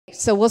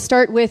So we'll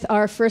start with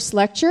our first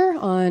lecture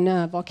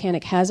on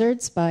volcanic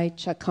hazards by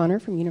Chuck Connor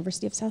from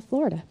University of South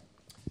Florida.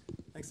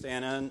 Thanks,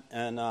 Diana,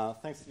 and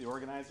thanks to the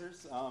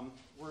organizers. In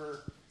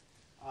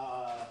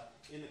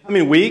the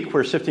coming week,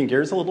 we're shifting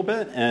gears a little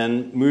bit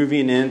and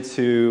moving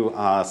into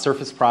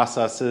surface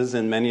processes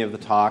in many of the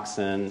talks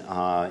and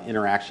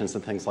interactions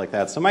and things like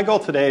that. So my goal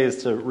today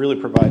is to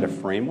really provide a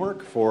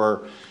framework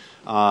for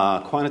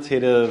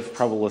quantitative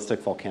probabilistic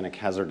volcanic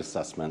hazard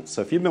assessment.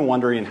 So if you've been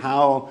wondering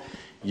how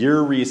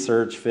your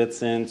research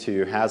fits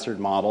into hazard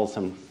models,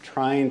 I'm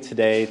trying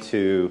today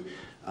to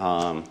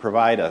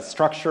provide a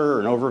structure,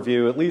 an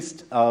overview, at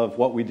least of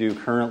what we do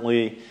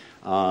currently,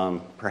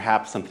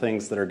 perhaps some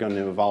things that are going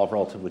to evolve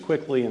relatively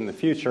quickly in the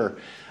future.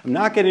 I'm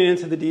not getting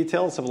into the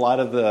details of a lot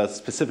of the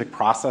specific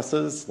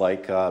processes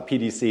like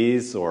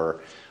PDCs or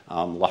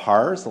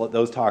LAHARs.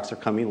 Those talks are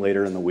coming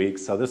later in the week.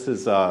 So this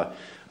is a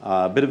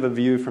bit of a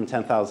view from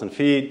 10,000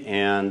 feet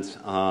and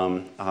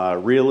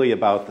really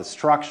about the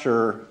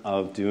structure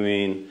of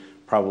doing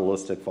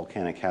probabilistic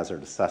volcanic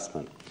hazard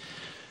assessment.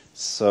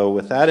 So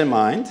with that in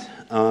mind,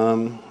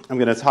 I'm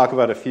going to talk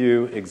about a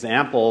few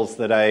examples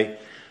that I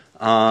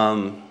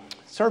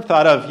sort of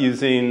thought of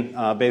using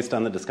based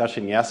on the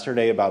discussion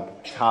yesterday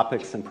about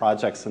topics and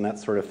projects and that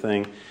sort of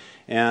thing.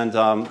 And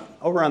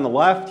over on the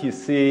left, you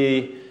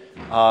see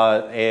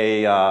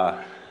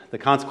the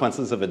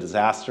consequences of a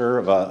disaster,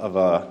 of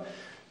a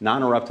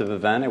non-eruptive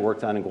event I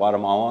worked on in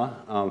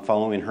Guatemala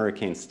following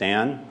Hurricane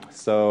Stan.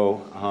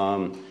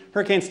 So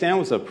Hurricane Stan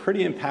was a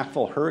pretty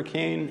impactful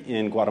hurricane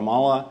in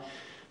Guatemala.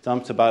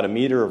 Dumped about 1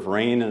 meter of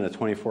rain in a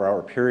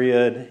 24-hour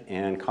period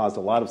and caused a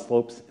lot of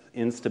slope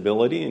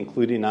instability,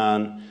 including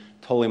on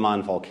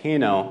Toliman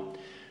volcano.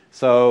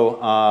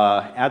 So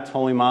at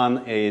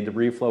Toliman, a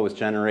debris flow was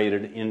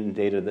generated,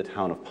 inundated the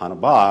town of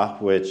Panaba,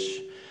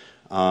 which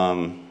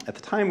at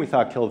the time we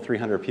thought killed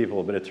 300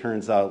 people, but it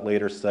turns out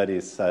later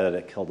studies said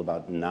it killed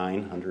about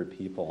 900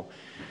 people.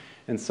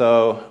 And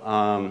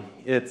so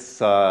it's,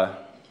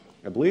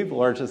 I believe, the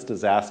largest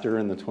disaster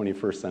in the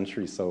 21st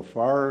century so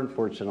far,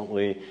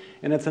 unfortunately,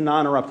 and it's a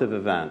non-eruptive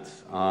event.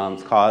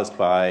 It's caused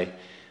by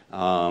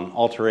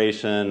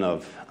alteration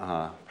of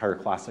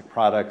pyroclastic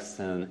products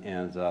and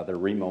their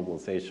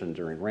remobilization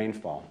during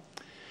rainfall.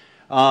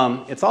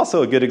 It's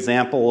also a good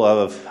example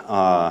of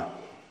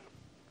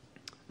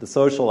the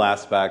social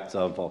aspect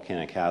of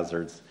volcanic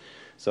hazards.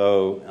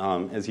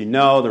 So as you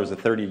know, there was a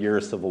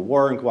 30-year civil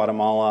war in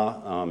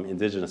Guatemala.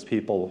 Indigenous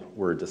people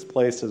were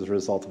displaced as a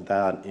result of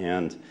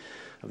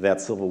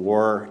that civil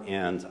war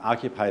and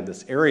occupied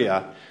this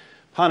area.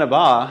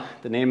 Panaba,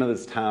 the name of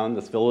this town,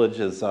 this village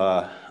is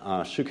a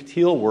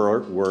Xucatil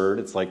word.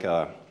 It's like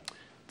a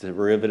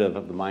derivative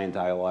of the Mayan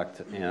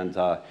dialect, and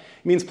it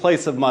means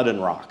place of mud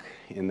and rock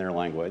in their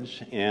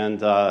language. And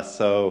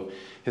so,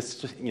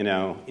 you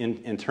know,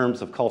 in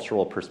terms of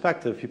cultural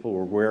perspective, people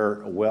were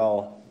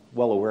well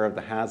aware of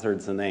the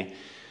hazards, and they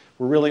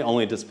were really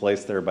only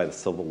displaced there by the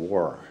Civil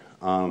War.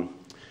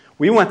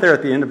 We went there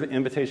at the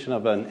invitation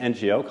of an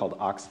NGO called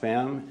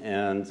Oxfam,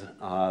 and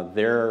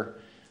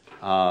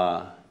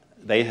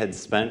they had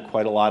spent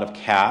quite a lot of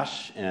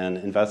cash and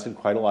invested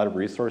quite a lot of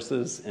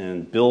resources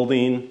in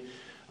building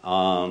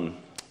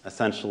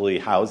essentially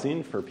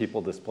housing for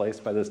people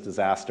displaced by this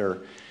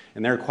disaster.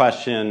 And their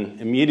question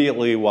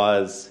immediately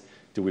was,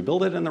 do we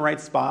build it in the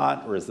right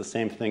spot, or is the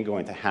same thing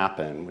going to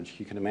happen? Which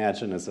you can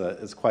imagine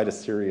is quite a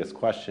serious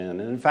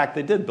question. And in fact,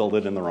 they did build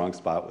it in the wrong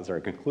spot, was our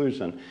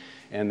conclusion,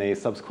 and they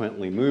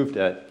subsequently moved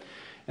it.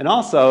 And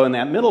also, in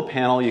that middle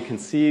panel, you can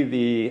see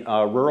the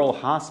rural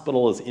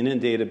hospital is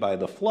inundated by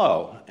the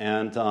flow.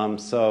 And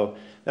so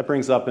that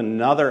brings up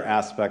another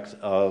aspect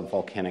of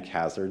volcanic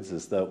hazards,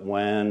 is that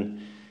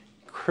when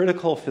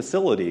critical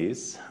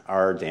facilities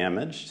are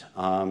damaged,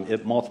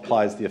 it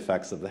multiplies the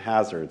effects of the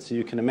hazard. So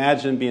you can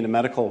imagine being a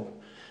medical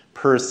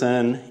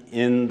person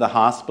in the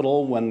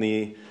hospital when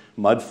the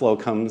mud flow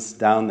comes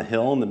down the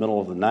hill in the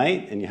middle of the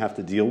night, and you have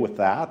to deal with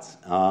that.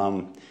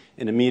 And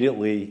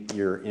immediately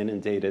you're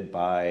inundated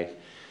by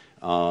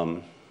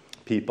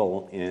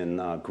people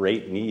in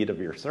great need of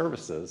your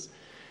services.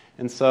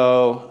 And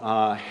so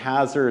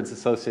hazards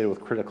associated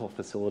with critical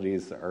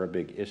facilities are a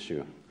big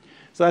issue.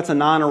 So that's a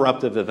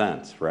non-eruptive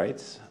event, right?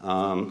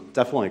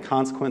 Definitely a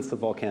consequence of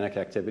volcanic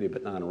activity,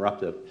 but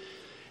non-eruptive.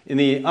 In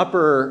the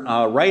upper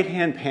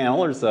right-hand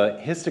panel, there's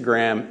a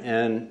histogram,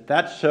 and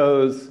that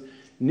shows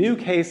new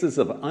cases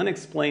of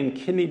unexplained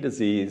kidney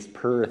disease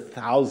per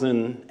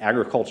 1,000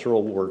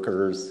 agricultural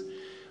workers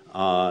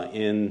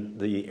in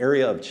the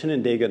area of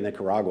Chinandega,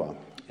 Nicaragua.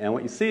 And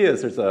what you see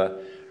is there's a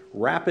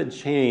rapid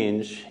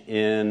change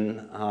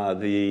in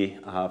the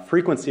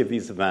frequency of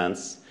these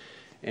events.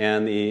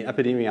 And the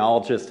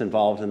epidemiologist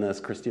involved in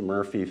this, Christy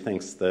Murphy,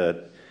 thinks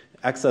that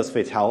excess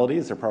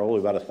fatalities are probably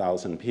about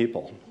 1,000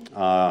 people.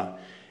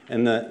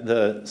 And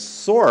the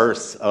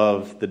source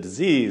of the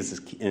disease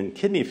in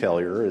kidney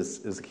failure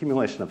is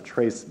accumulation of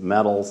trace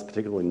metals,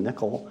 particularly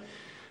nickel,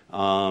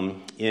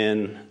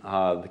 in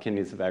the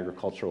kidneys of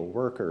agricultural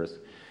workers.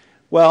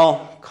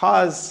 Well,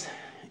 cause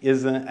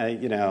isn't,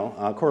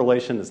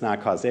 correlation is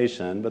not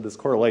causation, but this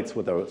correlates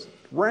with a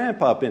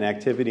ramp up in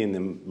activity in the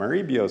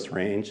Maribios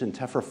range and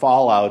tephra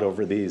fallout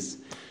over these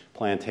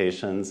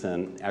plantations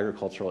and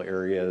agricultural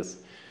areas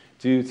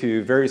due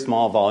to very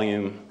small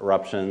volume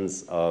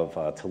eruptions of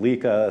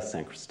Tolica,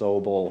 San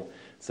Cristobal,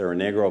 Cerro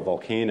Negro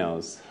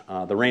volcanoes.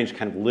 The range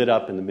kind of lit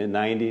up in the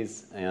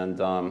mid-90s and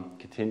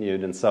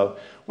continued. And so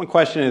one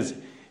question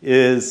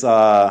is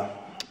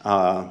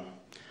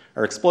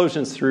are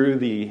explosions through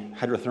the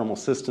hydrothermal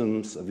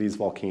systems of these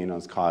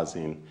volcanoes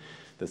causing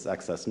this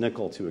excess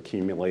nickel to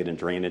accumulate in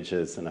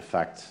drainages and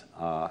affect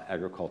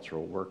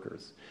agricultural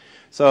workers?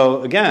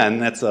 So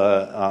again, it's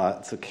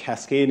a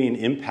cascading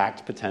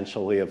impact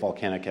potentially of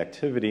volcanic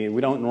activity.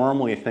 We don't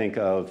normally think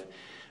of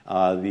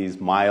these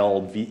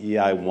mild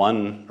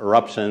VEI1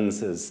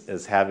 eruptions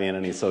as having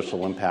any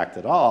social impact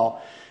at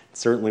all.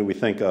 Certainly we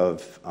think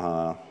of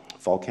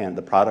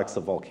the products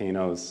of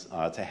volcanoes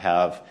to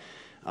have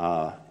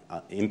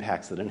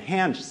impacts that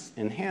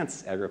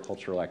enhance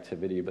agricultural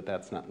activity, but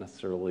that's not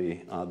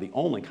necessarily the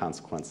only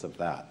consequence of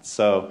that.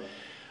 So,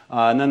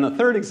 and then the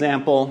third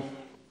example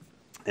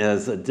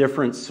is a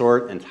different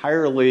sort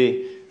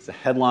entirely. It's a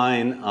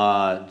headline,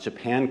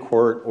 Japan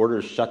court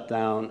orders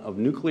shutdown of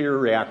nuclear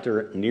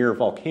reactor near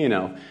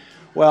volcano.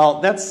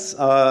 Well, that's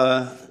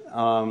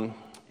an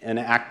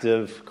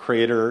active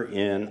crater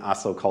in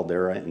Aso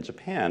caldera in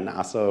Japan.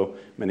 Aso,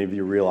 many of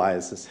you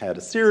realize, has had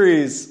a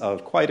series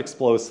of quite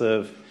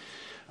explosive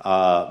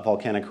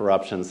volcanic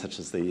eruptions, such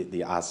as the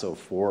Aso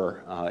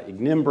 4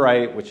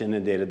 ignimbrite, which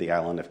inundated the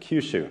island of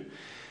Kyushu.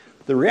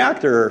 The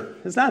reactor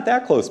is not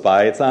that close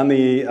by. It's on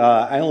the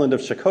island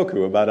of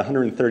Shikoku, about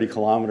 130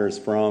 kilometers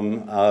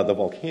from the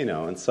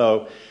volcano. And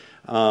so,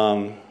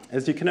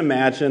 as you can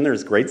imagine,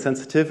 there's great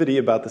sensitivity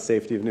about the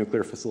safety of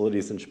nuclear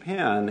facilities in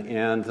Japan.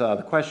 And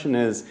the question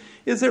is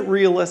it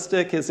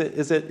realistic? Is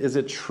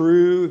it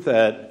true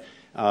that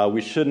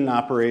we shouldn't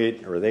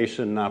operate, or they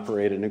shouldn't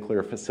operate a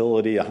nuclear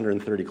facility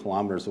 130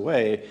 kilometers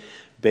away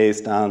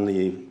based on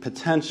the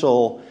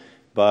potential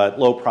but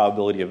low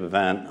probability of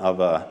event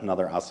of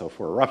another Aso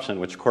 4 eruption,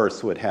 which of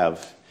course would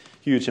have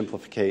huge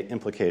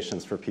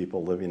implications for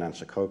people living on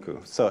Shikoku,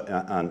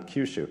 on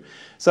Kyushu.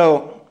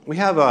 So we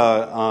have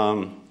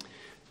I'm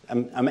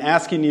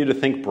asking you to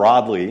think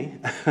broadly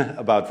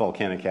about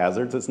volcanic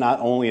hazards. It's not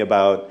only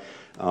about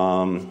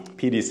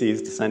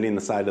PDCs descending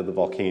the side of the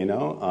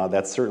volcano.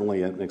 That's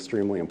certainly an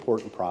extremely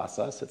important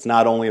process. It's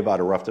not only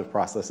about eruptive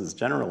processes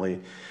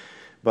generally,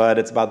 but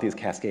it's about these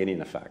cascading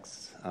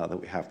effects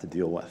that we have to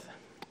deal with.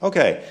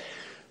 Okay,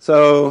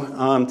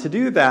 so to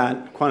do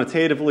that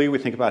quantitatively, we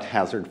think about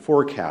hazard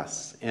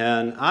forecasts.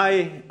 And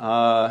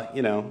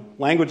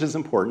language is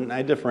important.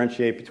 I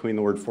differentiate between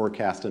the word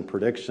forecast and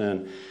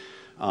prediction.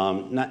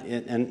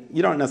 And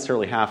you don't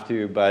necessarily have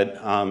to, but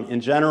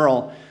in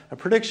general, a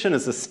prediction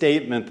is a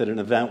statement that an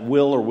event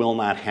will or will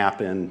not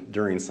happen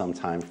during some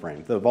time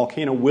frame. The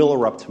volcano will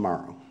erupt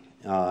tomorrow.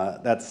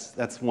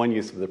 That's one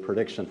use of the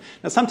prediction.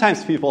 Now,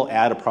 sometimes people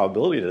add a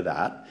probability to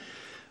that.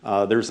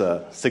 There's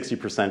a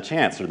 60%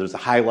 chance, or there's a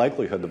high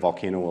likelihood the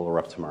volcano will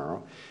erupt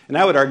tomorrow. And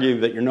I would argue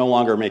that you're no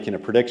longer making a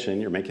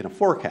prediction, you're making a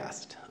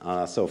forecast.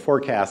 So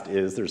forecast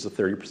is there's a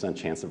 30%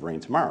 chance of rain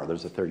tomorrow.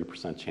 There's a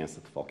 30% chance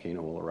that the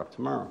volcano will erupt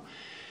tomorrow.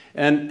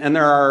 And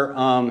there are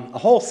a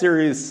whole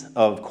series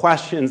of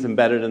questions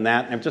embedded in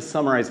that. I've just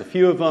summarized a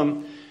few of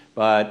them.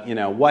 But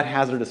what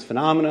hazardous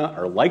phenomena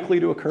are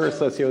likely to occur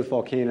associated with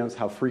volcanoes?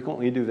 How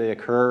frequently do they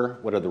occur?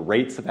 What are the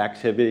rates of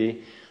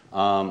activity?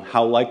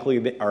 How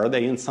likely are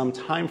they in some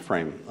time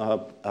frame?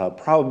 A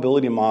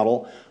probability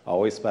model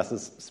always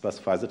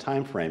specifies a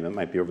time frame. It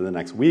might be over the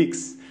next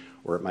weeks,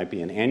 or it might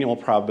be an annual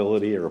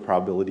probability, or a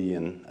probability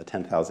in a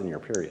 10,000-year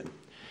period.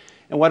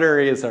 And what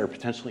areas are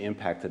potentially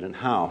impacted and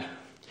how?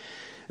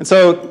 And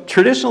so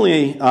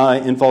traditionally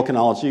in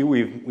volcanology,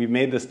 we've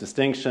made this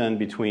distinction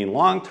between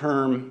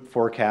long-term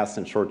forecasts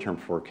and short-term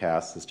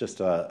forecasts. It's just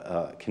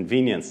a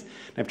convenience.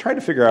 And I've tried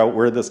to figure out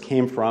where this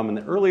came from, and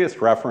the earliest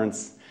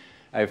reference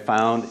I've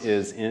found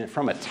is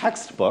from a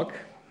textbook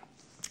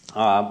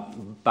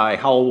by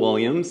Howell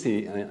Williams.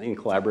 He, in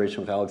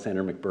collaboration with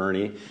Alexander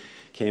McBurney,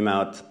 came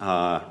out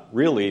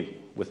really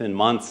within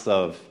months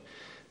of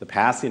the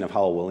passing of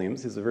Howell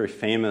Williams. He's a very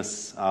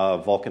famous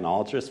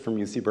volcanologist from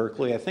UC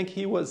Berkeley. I think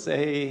he was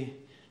a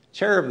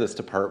chair of this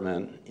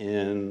department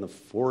in the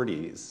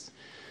 40s.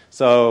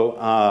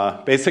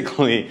 So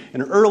basically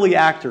an early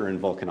actor in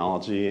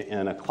volcanology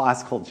and a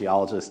classical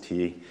geologist.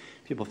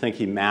 People think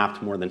he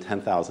mapped more than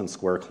 10,000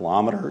 square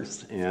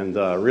kilometers and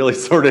really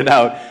sorted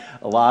out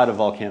a lot of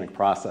volcanic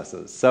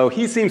processes. So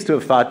he seems to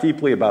have thought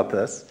deeply about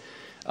this.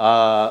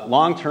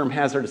 Long-term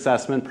hazard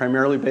assessment,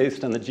 primarily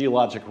based on the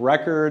geologic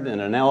record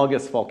and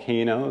analogous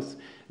volcanoes.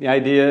 The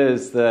idea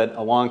is that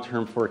a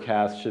long-term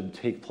forecast should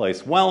take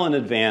place well in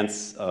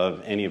advance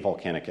of any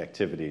volcanic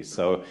activity.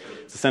 So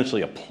it's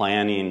essentially a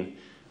planning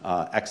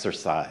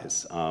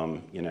exercise.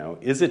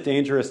 Is it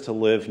dangerous to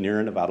live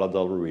near Nevado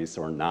del Ruiz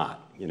or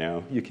not?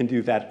 You can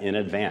do that in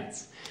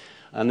advance.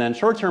 And then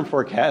short-term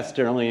forecasts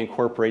generally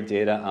incorporate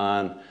data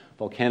on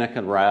volcanic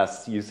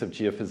unrest, use of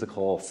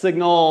geophysical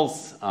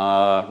signals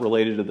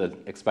related to the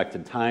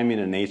expected timing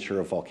and nature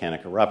of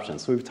volcanic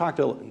eruptions. So we've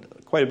talked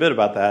quite a bit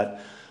about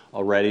that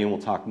already, and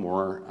we'll talk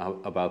more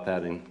about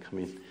that in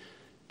coming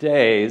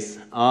days.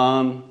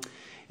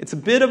 It's a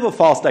bit of a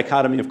false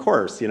dichotomy, of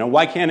course.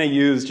 Why can't I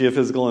use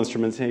geophysical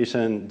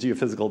instrumentation,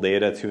 geophysical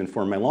data to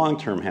inform my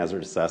long-term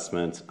hazard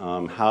assessment?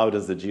 How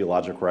does the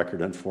geologic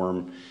record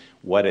inform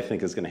what I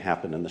think is going to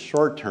happen in the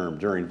short term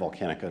during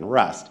volcanic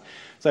unrest?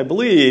 So I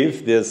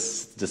believe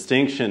this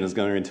distinction is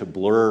going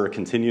to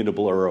continue to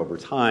blur over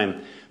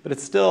time, but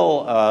it's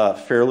still a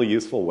fairly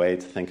useful way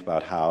to think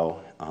about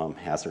how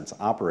hazards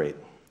operate.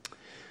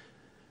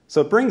 So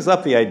it brings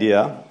up the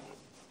idea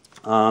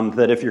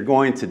that if you're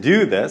going to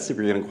do this, if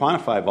you're going to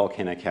quantify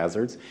volcanic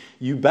hazards,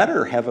 you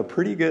better have a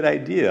pretty good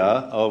idea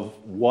of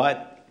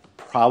what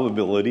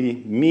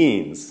probability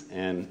means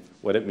and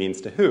what it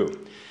means to who.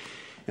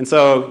 And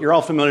so you're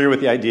all familiar with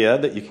the idea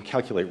that you can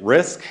calculate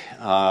risk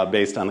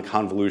based on the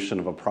convolution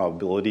of a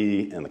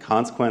probability and the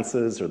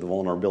consequences or the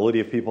vulnerability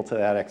of people to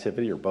that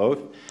activity or both.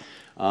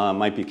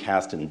 Might be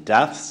cast in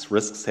deaths.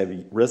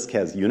 Risk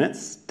has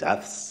units,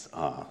 deaths,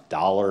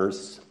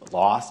 dollars,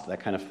 lost,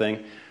 that kind of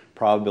thing.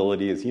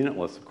 Probability is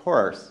unitless, of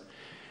course.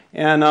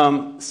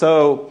 And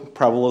so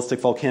probabilistic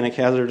volcanic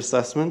hazard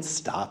assessment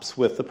stops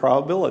with the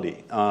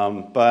probability.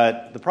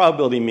 But the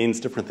probability means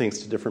different things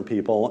to different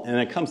people, and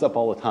it comes up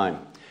all the time.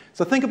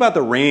 So think about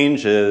the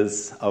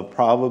ranges of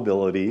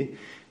probability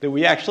that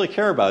we actually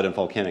care about in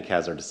volcanic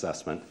hazard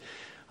assessment.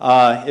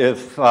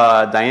 If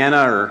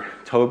Diana or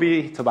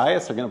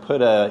Tobias are going to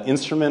put an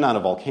instrument on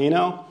a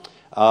volcano,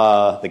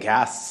 the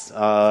gas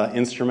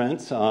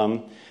instrument,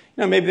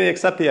 maybe they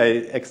accept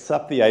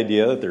the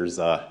idea that there's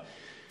a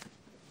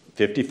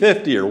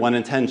 50-50 or 1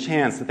 in 10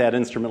 chance that that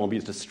instrument will be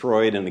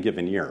destroyed in a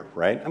given year,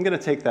 right? I'm going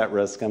to take that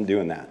risk. I'm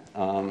doing that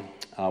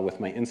with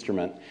my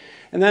instrument.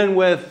 And then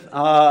with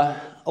a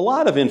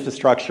lot of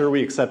infrastructure,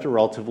 we accept a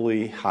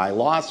relatively high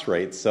loss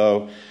rate.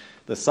 So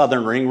the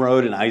southern ring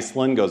road in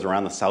Iceland goes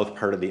around the south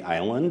part of the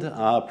island.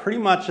 Pretty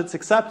much it's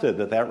accepted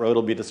that that road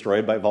will be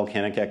destroyed by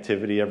volcanic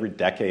activity every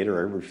decade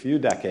or every few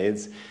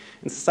decades.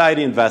 And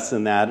society invests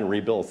in that and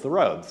rebuilds the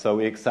road. So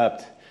we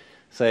accept,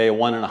 say, a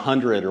 1 in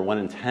 100 or 1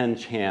 in 10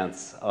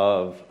 chance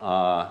of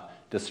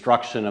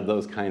destruction of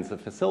those kinds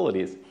of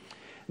facilities.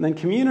 And then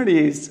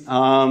communities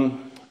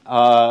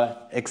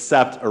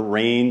accept a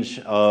range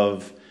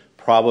of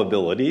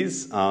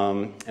probabilities,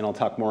 and I'll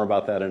talk more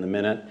about that in a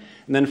minute.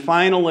 And then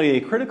finally,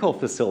 critical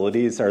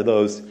facilities are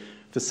those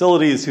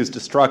facilities whose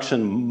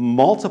destruction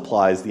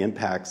multiplies the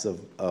impacts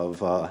of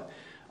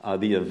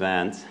the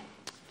event.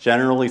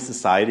 Generally,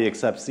 society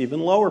accepts even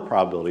lower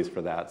probabilities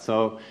for that.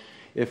 So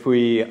if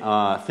we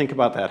think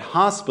about that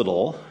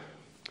hospital,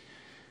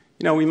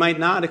 we might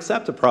not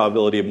accept a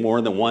probability of more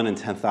than 1 in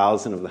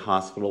 10,000 of the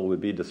hospital would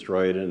be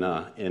destroyed in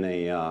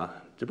a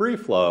debris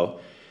flow.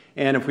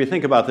 And if we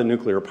think about the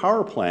nuclear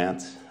power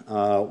plant,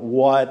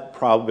 what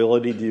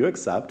probability do you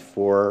accept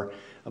for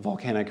a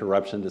volcanic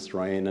eruption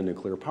destroying a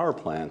nuclear power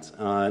plant?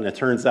 And it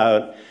turns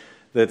out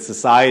that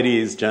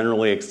societies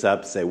generally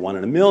accept, say, 1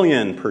 in a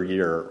million per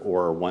year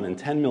or 1 in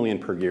 10 million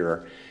per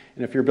year.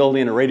 And if you're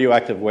building a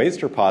radioactive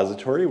waste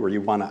repository where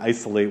you want to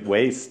isolate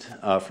waste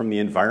from the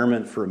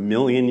environment for 1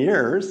 million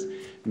years,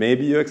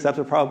 maybe you accept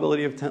a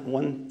probability of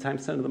 1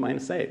 times 10 to the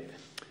minus 8.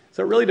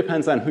 So it really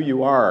depends on who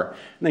you are.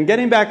 And then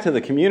getting back to the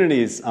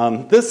communities,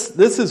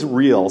 this is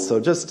real.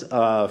 So just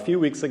a few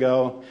weeks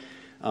ago,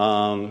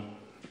 Carlos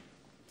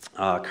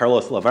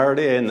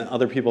Lavarde and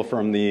other people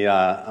from the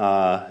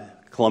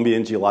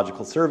Colombian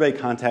Geological Survey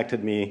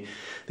contacted me.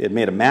 They had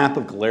made a map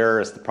of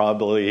Galeras. The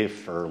probability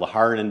for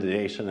lahar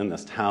inundation in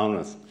this town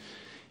was,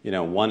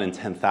 1 in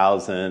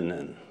 10,000.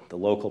 And the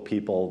local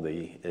people,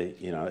 the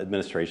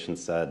administration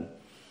said,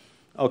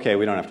 "Okay,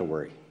 we don't have to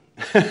worry."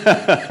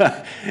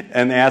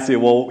 And they asked me,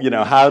 well,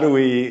 how do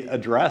we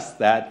address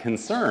that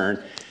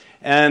concern?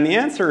 And the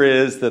answer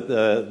is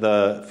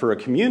that for a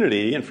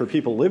community and for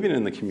people living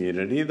in the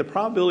community, the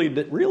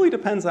probability really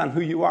depends on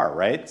who you are,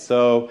 right?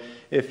 So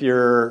if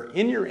you're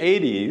in your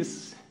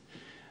 80s,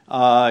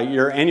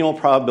 your annual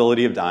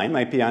probability of dying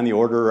might be on the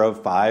order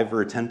of 5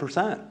 or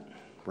 10%,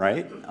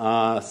 right?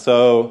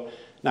 So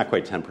not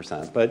quite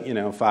 10%, but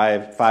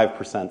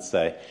 5%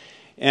 say.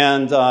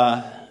 And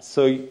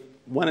so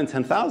 1 in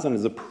 10,000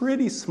 is a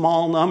pretty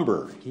small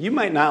number. You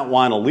might not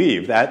want to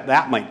leave.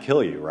 That might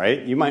kill you, right?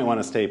 You might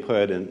want to stay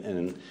put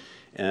and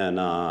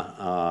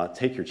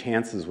take your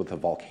chances with a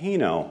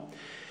volcano.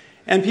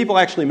 And people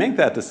actually make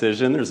that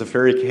decision. There's a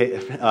there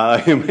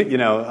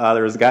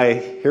was a guy,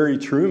 Harry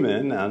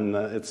Truman,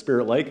 at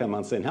Spirit Lake on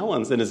Mount St.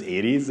 Helens in his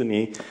 80s, and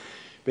he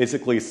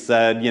basically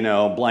said,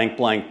 blank,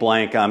 blank,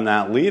 blank, I'm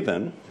not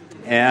leaving.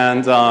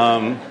 And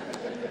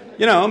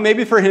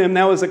maybe for him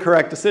that was a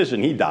correct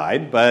decision. He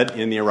died,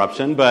 in the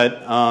eruption,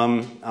 but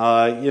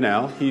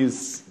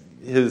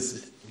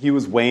he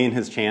was weighing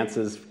his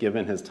chances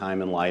given his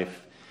time in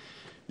life,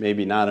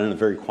 maybe not in a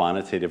very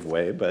quantitative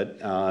way, but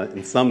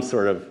in some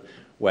sort of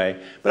way.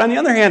 But on the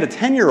other hand, a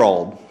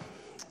 10-year-old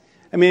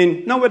I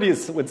mean, nobody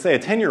would say a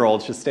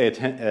 10-year-old should stay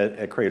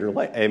at Crater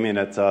Lake. I mean,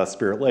 at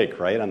Spirit Lake,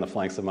 right, on the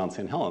flanks of Mount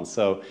St. Helens.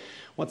 So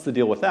what's the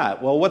deal with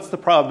that? Well, what's the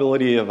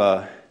probability of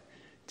a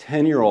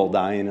 10-year-old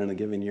dying in a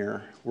given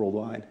year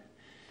worldwide?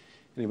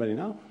 Anybody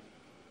know?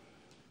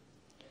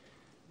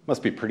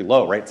 Must be pretty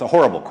low, right? It's a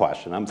horrible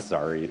question. I'm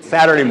sorry. It's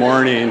Saturday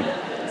morning.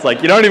 It's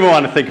like you don't even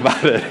want to think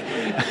about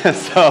it.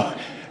 So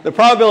the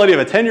probability of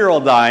a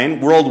 10-year-old dying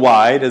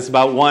worldwide is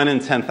about 1 in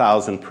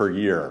 10,000 per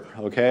year,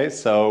 okay?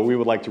 So we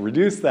would like to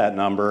reduce that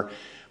number.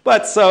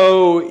 But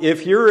so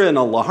if you're in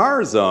a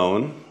Lahar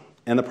zone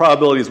and the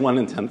probability is 1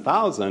 in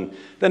 10,000,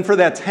 then for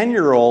that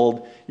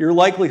 10-year-old, your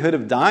likelihood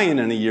of dying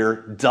in a year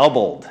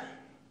doubled.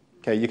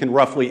 Okay, you can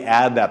roughly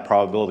add that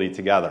probability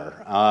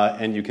together,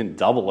 and you can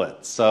double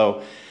it.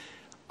 So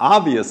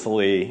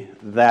obviously,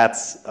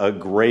 that's a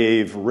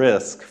grave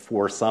risk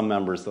for some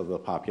members of the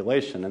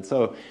population. And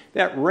so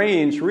that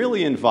range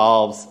really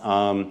involves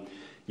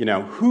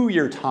who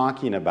you're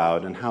talking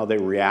about and how they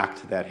react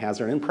to that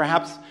hazard, and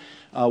perhaps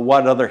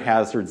what other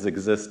hazards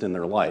exist in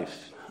their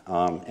life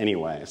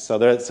anyway.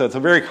 So it's a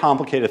very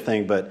complicated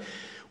thing, but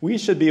we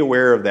should be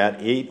aware of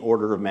that 8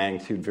 order of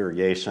magnitude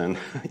variation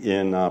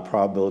in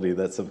probability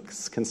that's of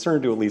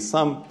concern to at least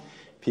some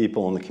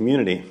people in the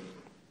community.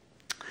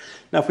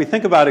 Now, if we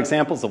think about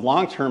examples of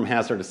long-term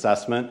hazard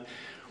assessment,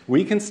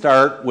 we can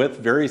start with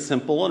very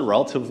simple and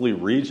relatively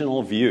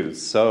regional views.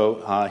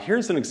 So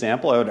here's an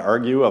example, I would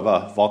argue, of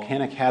a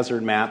volcanic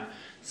hazard map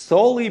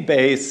solely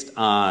based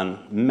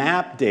on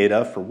map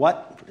data for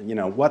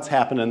what's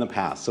happened in the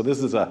past. So this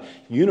is a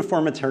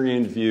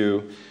uniformitarian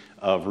view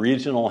of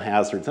regional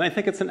hazards, and I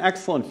think it's an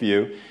excellent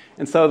view.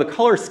 And so the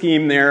color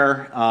scheme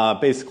there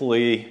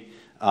basically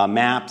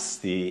maps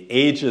the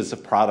ages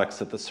of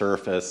products at the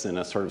surface in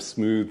a sort of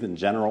smooth and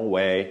general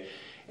way.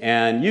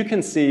 And you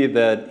can see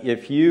that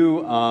if you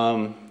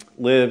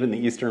live in the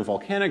eastern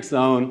volcanic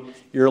zone,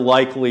 you're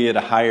likely at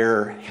a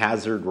higher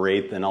hazard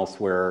rate than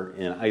elsewhere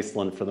in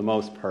Iceland for the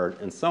most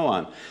part, and so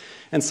on.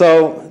 And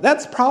so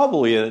that's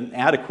probably an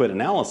adequate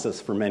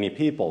analysis for many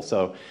people.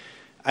 So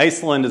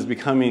Iceland is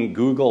becoming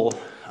Google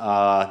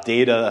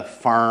data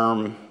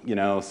farm,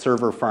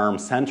 server farm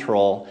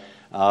central,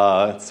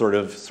 sort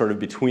of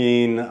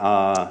between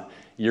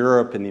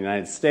Europe and the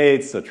United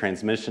States. So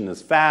transmission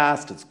is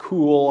fast, it's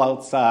cool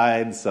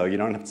outside, so you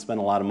don't have to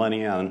spend a lot of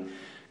money on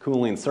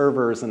cooling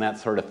servers and that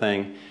sort of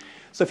thing.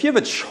 So if you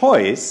have a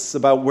choice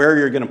about where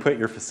you're going to put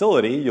your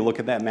facility, you look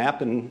at that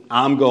map and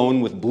I'm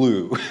going with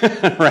blue,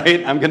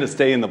 right? I'm going to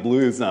stay in the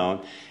blue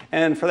zone.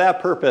 And for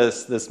that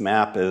purpose, this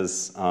map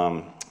is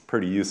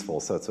pretty useful.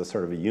 So it's a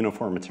sort of a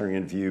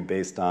uniformitarian view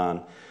based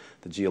on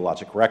the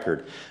geologic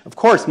record. Of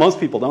course, most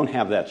people don't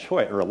have that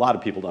choice, or a lot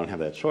of people don't have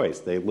that choice.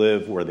 They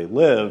live where they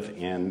live,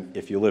 and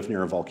if you live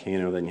near a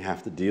volcano, then you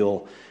have to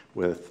deal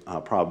with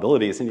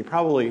probabilities, and you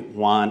probably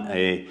want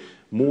a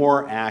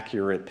more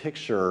accurate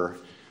picture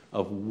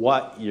of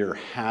what your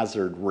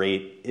hazard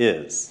rate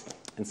is.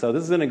 And so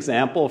this is an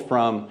example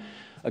from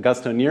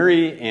Augusto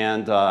Neri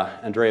and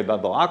Andrea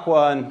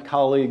Bevilacqua and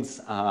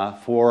colleagues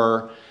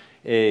for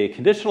a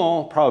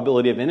conditional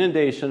probability of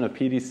inundation of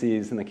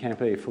PDCs in the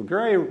Campo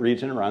Fugere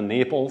region around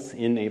Naples,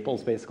 in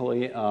Naples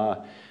basically,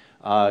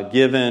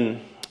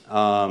 given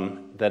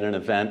that an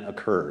event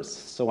occurs.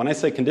 So when I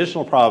say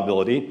conditional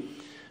probability,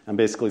 I'm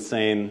basically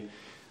saying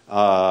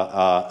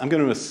I'm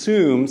going to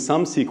assume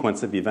some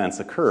sequence of events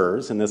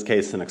occurs. In this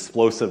case, I'm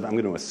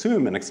going to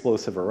assume an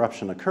explosive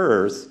eruption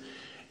occurs.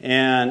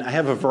 And I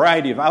have a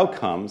variety of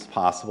outcomes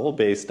possible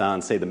based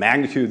on, say, the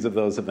magnitudes of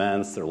those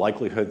events, their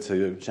likelihood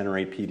to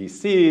generate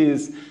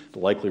PDCs, the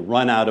likely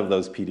run out of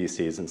those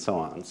PDCs, and so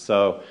on.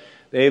 So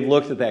they've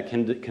looked at that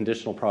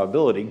conditional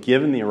probability.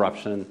 Given the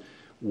eruption,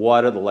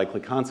 what are the likely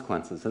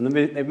consequences? And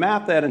then they've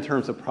mapped that in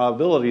terms of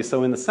probability.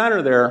 So in the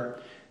center there,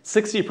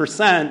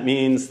 60%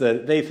 means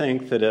that they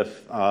think that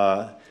if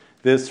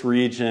this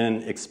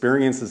region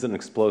experiences an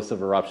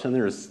explosive eruption,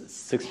 there's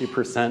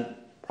 60%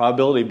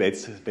 probability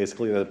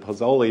basically that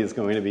Pozzoli is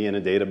going to be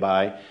inundated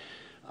by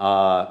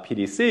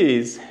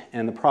PDCs,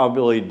 and the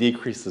probability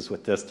decreases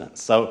with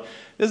distance. So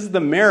this is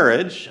the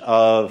marriage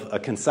of a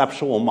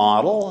conceptual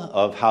model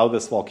of how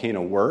this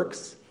volcano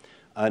works,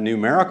 a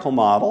numerical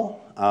model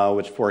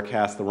which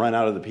forecasts the run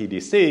out of the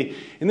PDC.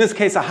 In this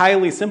case, a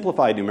highly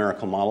simplified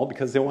numerical model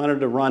because they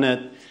wanted to run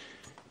it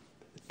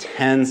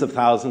tens of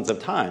thousands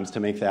of times to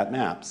make that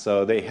map.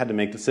 So they had to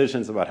make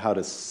decisions about how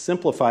to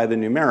simplify the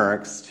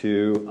numerics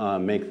to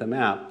make the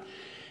map.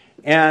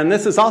 And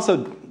this is also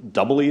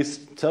doubly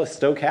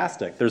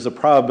stochastic. There's a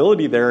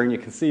probability there, and you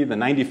can see the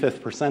 95th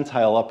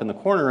percentile up in the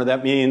corner.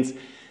 That means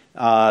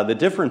the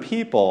different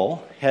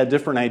people had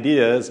different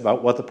ideas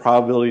about what the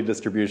probability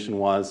distribution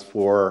was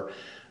for,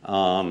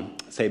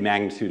 say,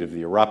 magnitude of the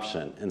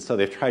eruption. And so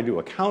they've tried to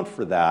account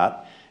for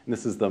that, and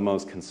this is the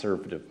most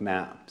conservative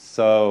map.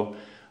 So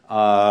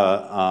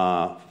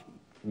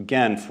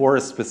again, for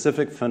a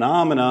specific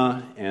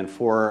phenomena and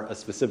for a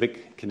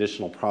specific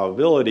conditional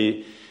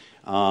probability,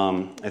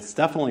 it's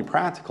definitely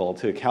practical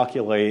to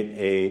calculate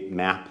a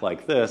map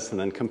like this and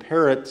then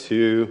compare it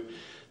to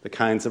the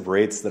kinds of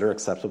rates that are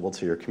acceptable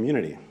to your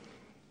community.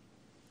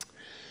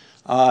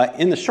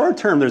 In the short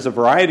term, there's a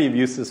variety of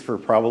uses for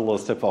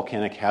probabilistic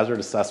volcanic hazard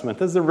assessment.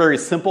 This is a very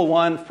simple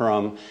one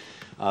from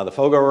the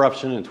Fogo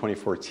eruption in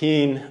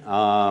 2014.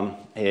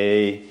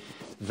 A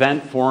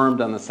vent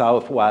formed on the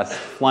southwest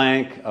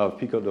flank of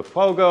Pico do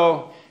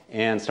Fogo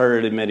and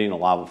started emitting a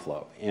lava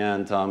flow.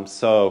 And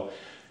so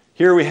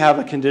here we have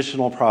a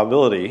conditional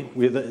probability.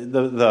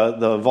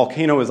 The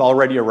volcano is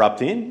already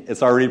erupting.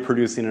 It's already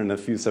producing an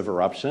effusive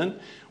eruption.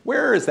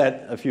 Where is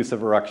that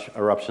effusive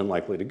eruption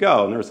likely to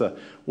go? And there's a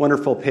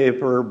wonderful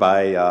paper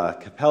by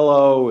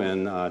Capello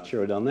and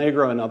Chiro del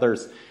Negro and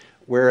others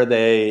where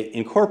they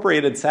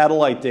incorporated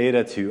satellite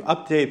data to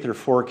update their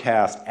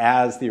forecast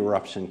as the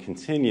eruption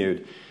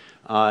continued.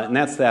 And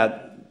that's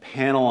that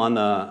panel on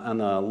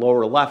the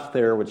lower left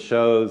there, which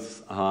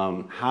shows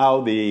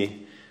how the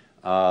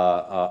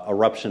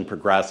eruption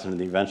progressed into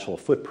the eventual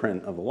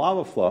footprint of the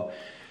lava flow.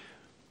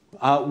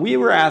 We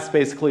were asked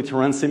basically to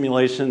run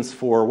simulations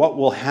for what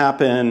will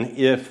happen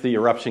if the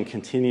eruption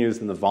continues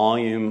and the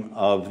volume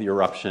of the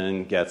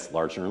eruption gets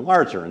larger and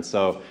larger. And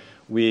so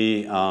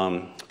we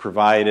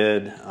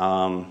provided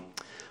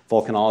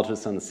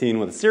volcanologists on the scene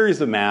with a series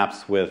of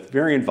maps with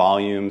varying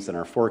volumes and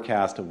our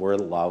forecast of where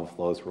the lava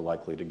flows were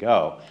likely to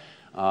go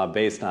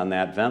based on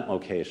that vent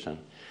location.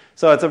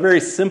 So it's a very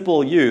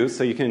simple use,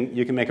 so you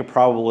can make a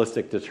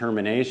probabilistic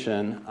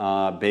determination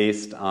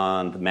based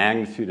on the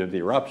magnitude of the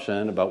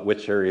eruption about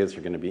which areas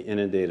are going to be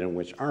inundated and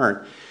which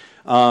aren't.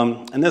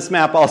 And this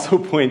map also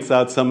points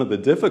out some of the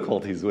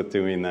difficulties with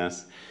doing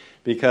this,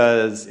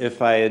 because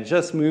if I had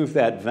just moved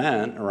that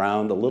vent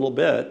around a little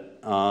bit,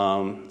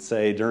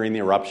 say during the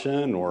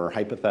eruption or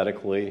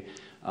hypothetically,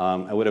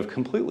 I would have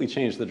completely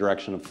changed the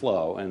direction of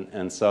flow.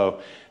 And so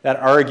that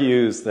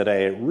argues that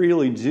I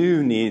really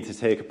do need to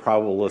take a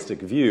probabilistic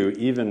view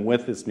even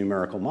with this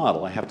numerical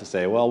model. I have to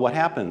say, well, what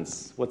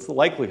happens? What's the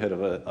likelihood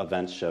of an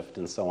event shift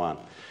and so on?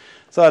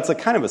 So it's a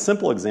kind of a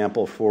simple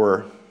example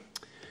for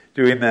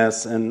doing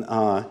this. And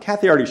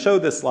Kathy already showed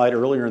this slide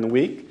earlier in the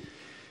week.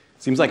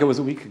 Seems like it was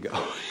a week ago.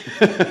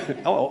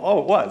 oh,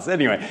 it was.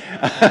 Anyway.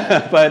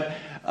 But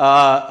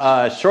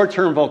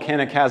short-term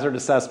volcanic hazard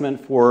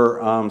assessment for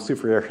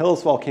Soufriere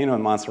Hills volcano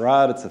in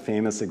Montserrat. It's a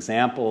famous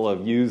example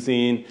of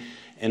using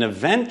an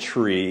event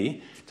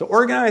tree to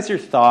organize your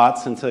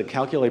thoughts and to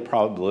calculate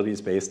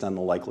probabilities based on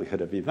the likelihood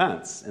of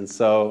events. And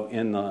so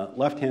in the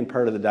left-hand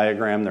part of the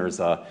diagram, there's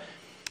the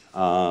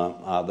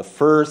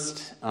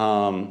first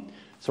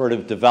sort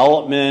of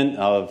development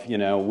of,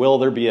 will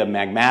there be a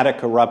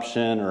magmatic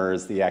eruption, or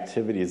is the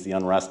activity, is the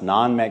unrest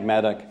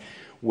non-magmatic?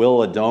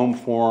 Will a dome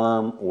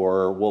form,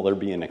 or will there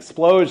be an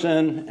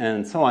explosion,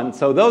 and so on.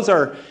 So those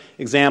are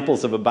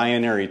examples of a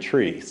binary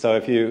tree. So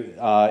if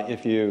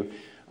you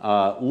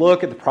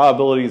look at the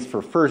probabilities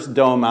for first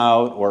dome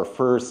out or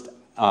first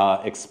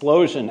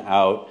explosion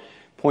out,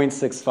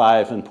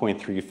 0.65 and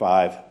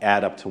 0.35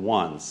 add up to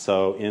 1.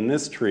 So in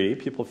this tree,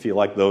 people feel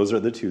like those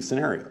are the two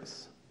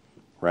scenarios,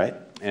 right?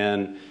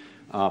 And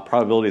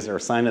probabilities are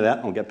assigned to that,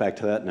 and I'll get back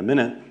to that in a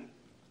minute.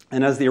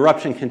 And as the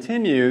eruption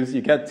continues,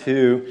 you get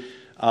to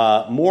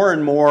more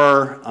and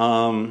more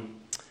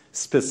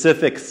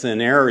specific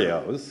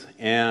scenarios,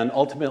 and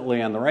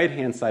ultimately on the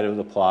right-hand side of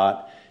the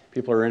plot,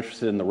 people are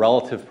interested in the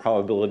relative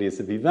probabilities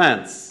of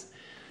events.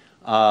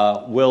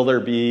 Will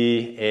there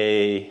be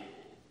a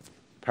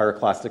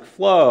pyroclastic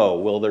flow?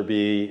 Will there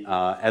be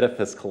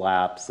edifice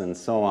collapse, and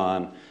so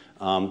on?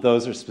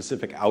 Those are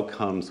specific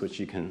outcomes which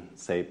you can,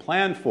 say,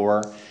 plan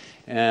for,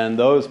 and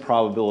those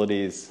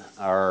probabilities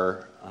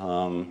are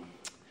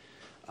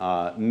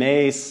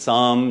may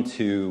sum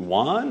to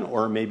 1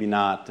 or maybe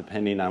not,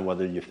 depending on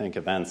whether you think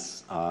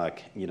events,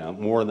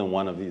 more than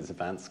one of these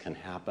events can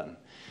happen.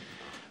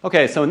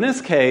 Okay, so in this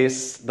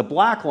case, the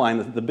black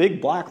line, the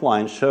big black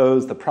line,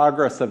 shows the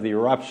progress of the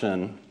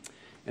eruption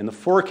in the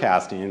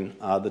forecasting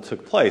that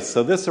took place.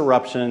 So this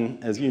eruption,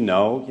 as you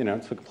know,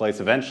 took place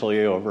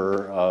eventually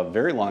over a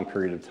very long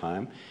period of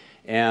time,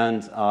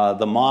 and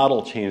the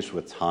model changed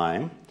with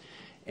time.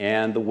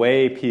 And the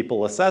way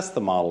people assess the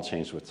model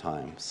changed with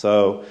time.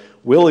 So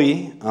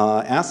Willie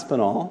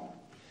Aspinall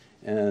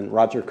and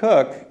Roger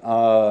Cook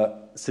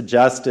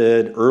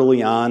suggested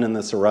early on in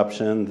this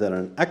eruption that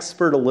an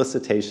expert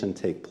elicitation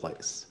take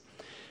place.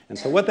 And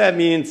so what that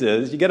means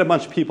is you get a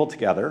bunch of people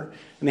together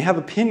and they have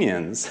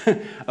opinions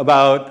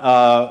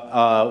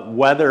about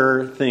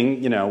whether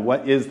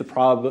what is the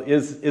probability,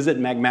 is it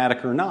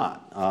magmatic or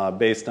not,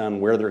 based on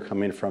where they're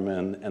coming from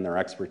and their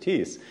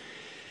expertise.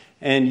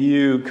 And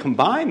you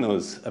combine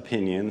those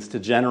opinions to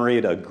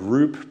generate a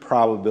group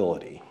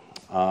probability.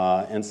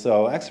 And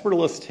so expert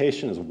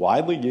elicitation is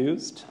widely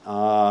used,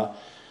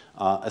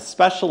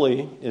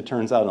 especially, it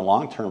turns out, in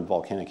long-term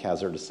volcanic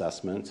hazard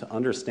assessment to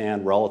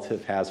understand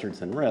relative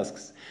hazards and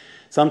risks.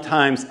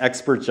 Sometimes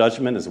expert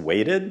judgment is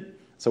weighted.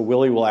 So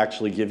Willie will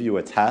actually give you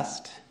a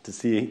test to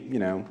see,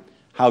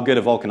 how good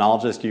a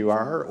volcanologist you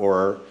are,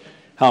 or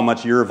how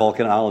much your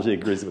volcanology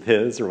agrees with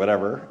his, or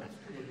whatever.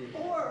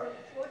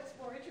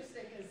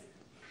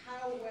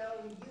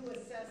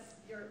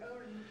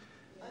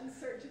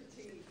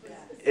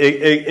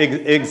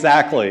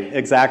 Exactly.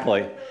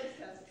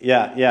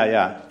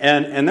 Yeah.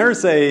 And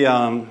there's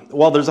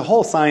there's a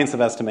whole science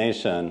of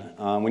estimation.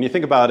 When you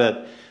think about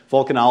it,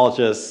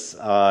 volcanologists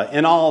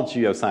and all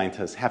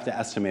geoscientists have to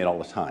estimate all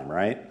the time,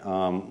 right?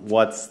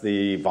 What's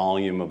the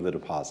volume of the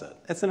deposit?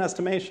 It's an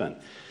estimation.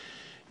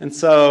 And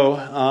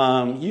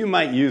so you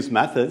might use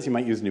methods, you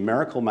might use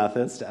numerical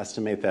methods to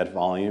estimate that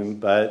volume,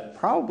 but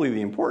probably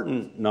the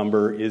important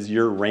number is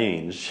your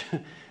range.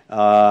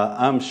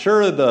 I'm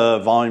sure the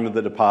volume of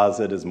the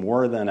deposit is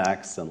more than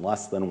X and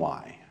less than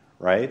Y,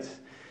 right?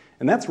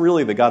 And that's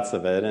really the guts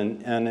of it.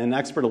 And in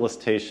expert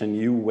elicitation,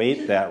 you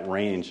weight that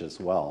range as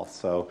well.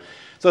 So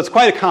it's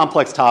quite a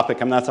complex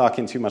topic. I'm not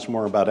talking too much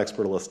more about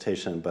expert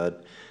elicitation,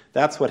 but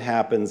that's what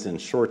happens in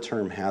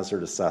short-term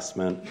hazard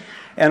assessment.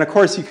 And of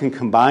course, you can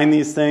combine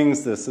these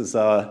things. This is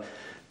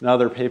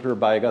another paper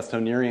by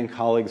Augusto Neri and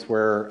colleagues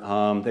where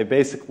they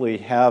basically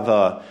have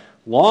a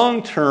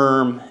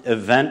long-term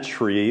event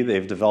tree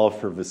they've developed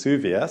for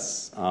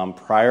Vesuvius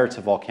prior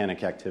to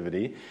volcanic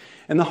activity.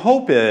 And the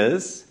hope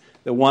is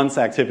that once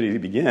activity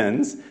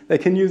begins, they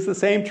can use the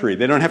same tree.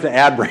 They don't have to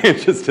add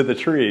branches to the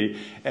tree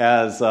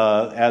as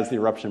the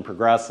eruption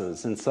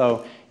progresses. And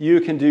so you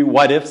can do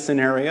what-if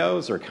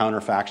scenarios or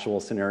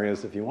counterfactual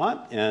scenarios if you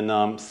want,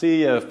 and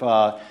see if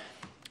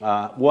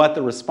what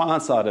the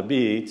response ought to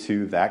be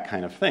to that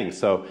kind of thing.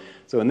 So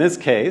in this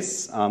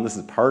case, this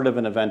is part of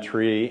an event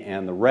tree,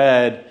 and the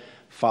red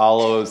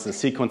follows the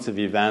sequence of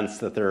events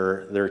that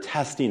they're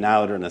testing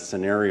out in a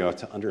scenario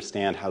to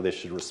understand how they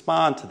should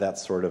respond to that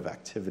sort of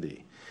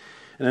activity.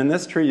 And in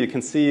this tree, you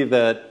can see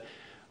that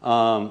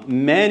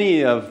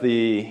many of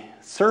the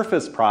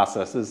surface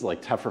processes,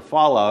 like tephra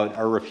fallout,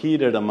 are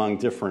repeated among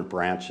different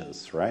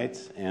branches, right?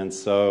 And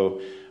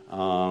so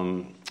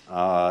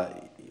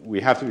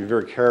we have to be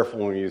very careful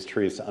when we use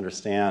trees to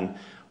understand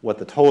what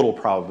the total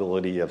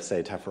probability of,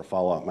 say, tephra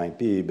fallout might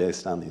be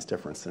based on these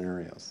different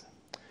scenarios.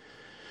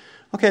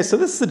 Okay, so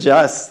this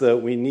suggests that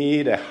we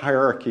need a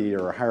hierarchy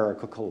or a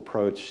hierarchical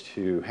approach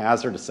to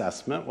hazard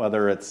assessment,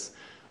 whether it's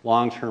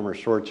long-term or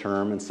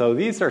short-term. And so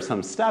these are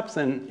some steps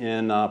in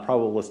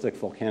probabilistic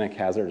volcanic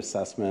hazard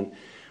assessment,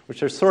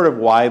 which are sort of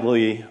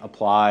widely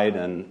applied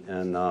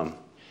and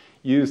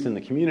used in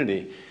the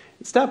community.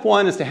 Step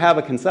one is to have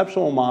a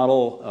conceptual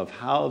model of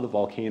how the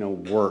volcano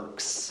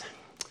works.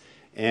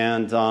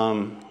 And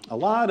a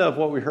lot of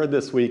what we heard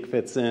this week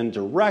fits in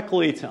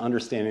directly to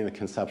understanding the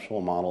conceptual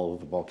model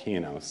of the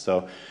volcano.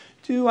 So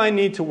do I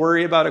need to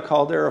worry about a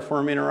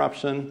caldera-forming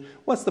eruption?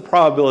 What's the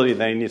probability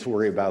that I need to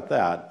worry about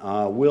that?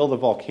 Will the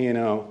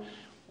volcano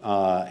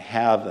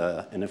have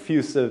an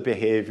effusive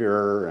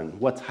behavior, and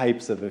what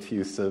types of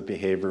effusive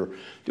behavior?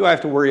 Do I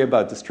have to worry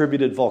about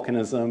distributed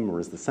volcanism, or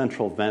is the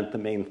central vent the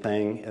main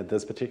thing at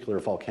this particular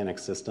volcanic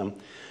system?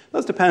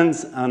 Those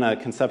depends on a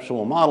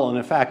conceptual model, and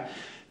in fact,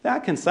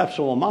 that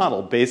conceptual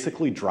model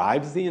basically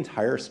drives the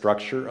entire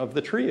structure of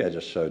the tree I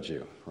just showed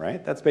you,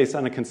 right? That's based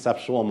on a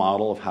conceptual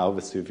model of how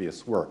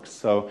Vesuvius works.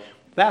 So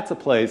that's a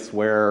place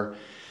where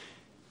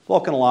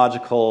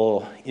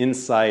volcanological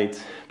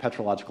insight,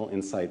 petrological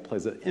insight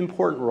plays an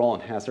important role in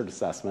hazard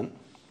assessment.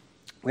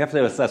 We have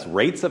to assess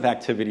rates of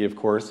activity, of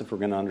course, if we're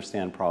going to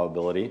understand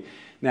probability. And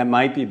that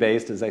might be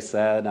based, as I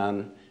said,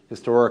 on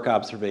historic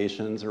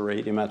observations or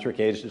radiometric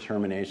age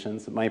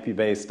determinations. It might be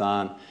based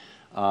on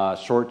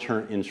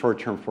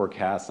short-term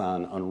forecasts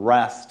on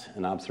unrest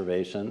and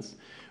observations.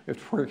 We have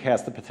to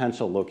forecast the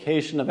potential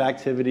location of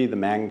activity, the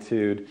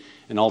magnitude,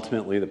 and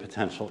ultimately the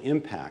potential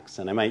impacts.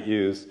 And I might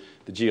use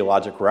the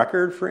geologic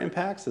record for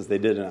impacts, as they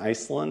did in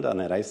Iceland on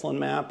that Iceland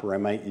map, or I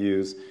might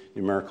use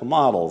numerical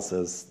models,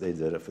 as they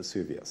did at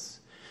Vesuvius.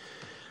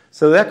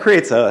 So that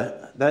creates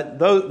that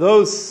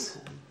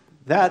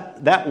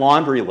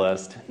laundry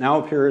list now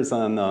appears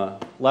on the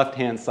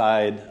left-hand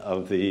side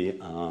of the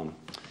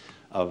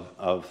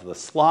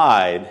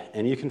slide,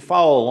 and you can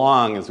follow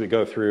along as we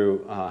go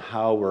through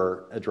how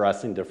we're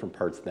addressing different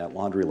parts of that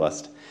laundry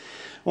list.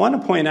 I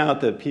want to point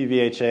out that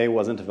PVHA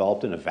wasn't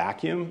developed in a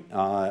vacuum.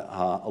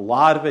 A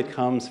lot of it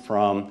comes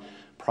from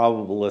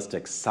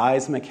probabilistic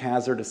seismic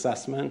hazard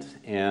assessment,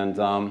 and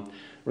there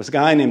was a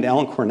guy named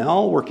Alan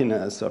Cornell working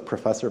as a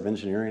professor of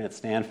engineering at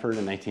Stanford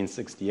in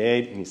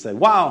 1968, and he said,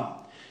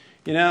 wow,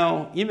 you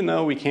know, even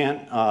though we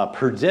can't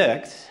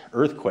predict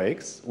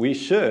earthquakes, we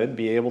should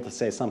be able to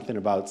say something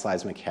about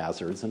seismic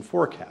hazards and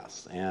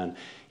forecasts. And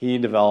he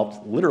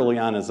developed, literally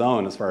on his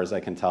own, as far as I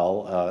can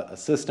tell, a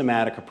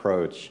systematic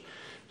approach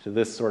to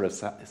this sort of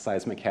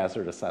seismic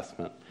hazard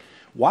assessment.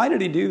 Why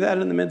did he do that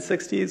in the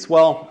mid-60s?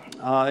 Well,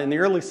 in the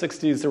early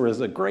 60s, there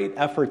was a great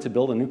effort to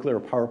build a nuclear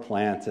power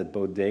plant at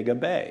Bodega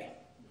Bay.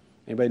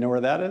 Anybody know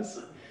where that is?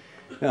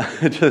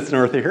 Just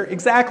north of here,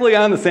 exactly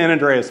on the San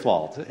Andreas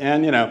Fault.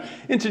 And, you know,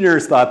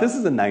 engineers thought, this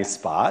is a nice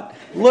spot.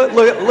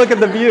 Look at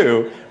the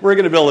view. We're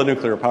going to build a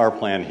nuclear power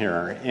plant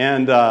here.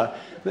 And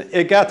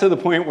it got to the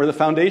point where the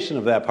foundation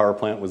of that power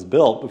plant was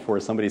built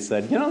before somebody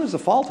said, you know, there's a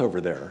fault over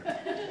there.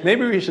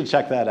 Maybe we should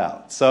check that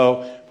out.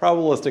 So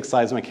probabilistic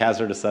seismic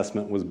hazard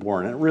assessment was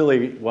born. It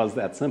really was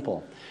that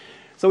simple.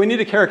 So we need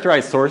to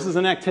characterize sources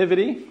and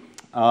activity.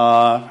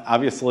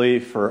 Obviously,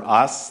 for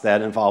us,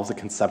 that involves a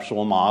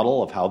conceptual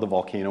model of how the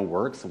volcano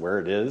works, where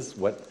it is,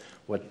 what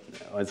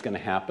is going to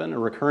happen. A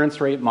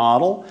recurrence rate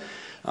model.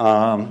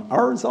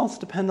 Our results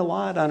depend a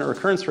lot on a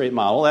recurrence rate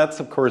model. That's,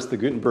 of course, the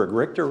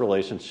Gutenberg-Richter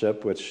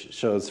relationship, which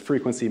shows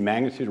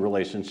frequency-magnitude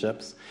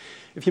relationships.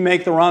 If you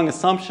make the wrong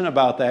assumption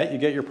about that, you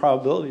get your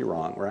probability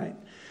wrong, right?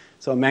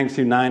 So a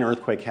magnitude 9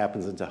 earthquake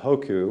happens in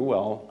Tohoku.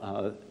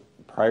 Well,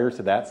 prior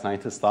to that,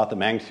 scientists thought the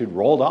magnitude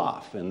rolled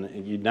off,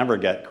 and you'd never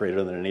get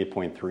greater than an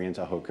 8.3 in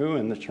Tohoku,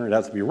 and it turned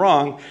out to be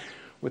wrong,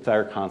 with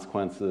dire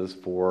consequences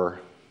for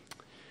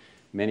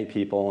many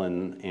people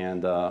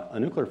and a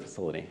nuclear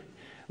facility.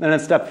 Then in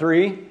step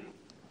 3,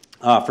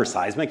 for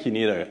seismic, you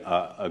need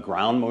a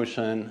ground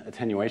motion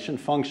attenuation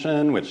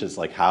function, which is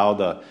like how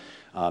the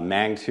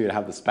magnitude,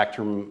 how the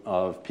spectrum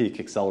of peak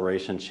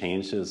acceleration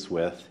changes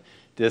with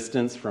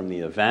distance from the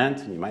event.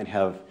 And you might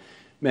have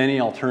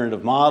many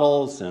alternative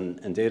models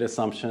and data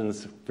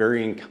assumptions,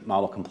 varying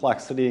model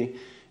complexity.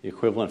 The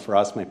equivalent for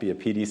us might be a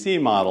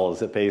PDC model.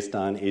 Is it based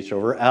on H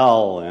over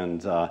L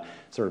and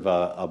sort of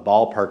a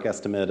ballpark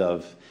estimate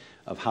of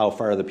how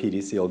far the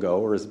PDC will go,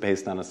 or is it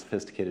based on a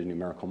sophisticated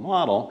numerical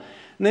model?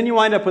 And then you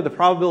wind up with the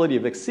probability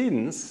of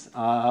exceedance,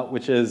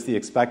 which is the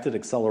expected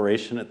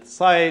acceleration at the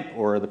site,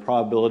 or the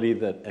probability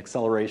that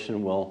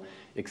acceleration will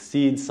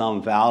exceed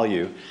some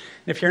value. And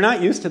if you're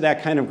not used to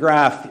that kind of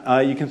graph,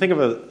 you can think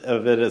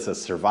of it as a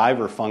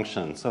survivor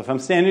function. So if I'm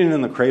standing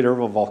in the crater of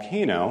a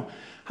volcano,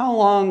 how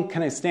long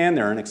can I stand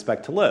there and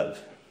expect to live?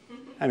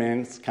 I mean,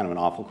 it's kind of an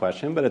awful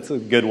question, but it's a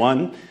good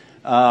one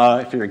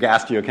if you're a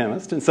gas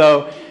geochemist. And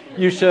so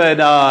you should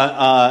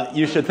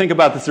think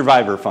about the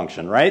survivor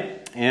function,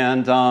 right?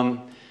 And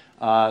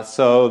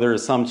so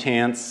there's some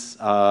chance,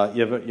 you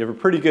have a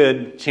pretty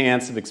good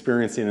chance of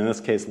experiencing, in this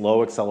case,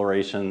 low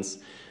accelerations,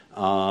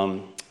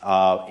 and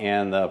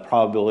the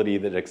probability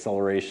that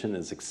acceleration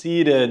is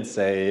exceeded,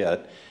 say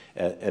at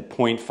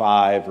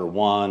 0.5 or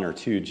 1 or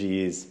 2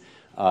 Gs,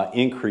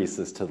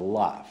 increases to the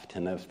left.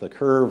 And if the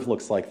curve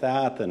looks like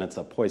that, then it's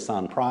a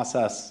Poisson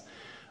process,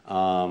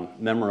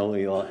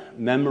 memoryless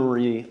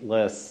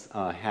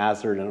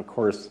hazard, and of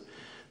course,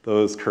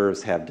 those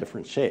curves have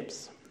different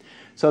shapes.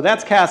 So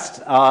that's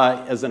cast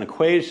as an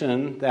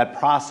equation. That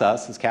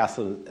process is cast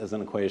as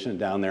an equation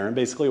down there. And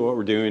basically what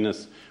we're doing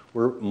is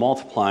we're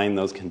multiplying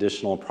those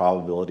conditional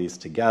probabilities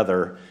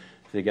together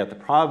to get the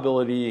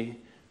probability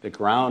that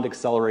ground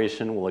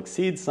acceleration will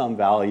exceed some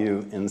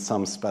value in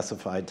some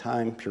specified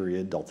time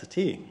period, delta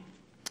t.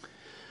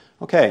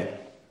 Okay.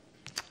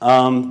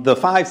 The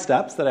 5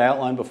 steps that I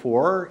outlined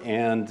before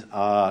and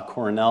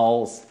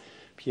Cornell's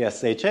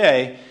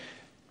PSHA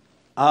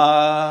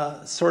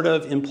sort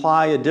of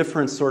imply a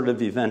different sort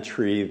of event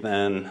tree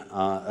than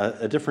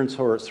a different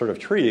sort of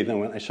tree than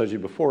what I showed you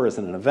before as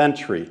an event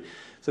tree.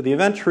 So the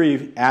event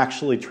tree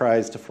actually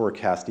tries to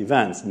forecast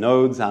events.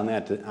 Nodes on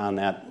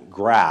that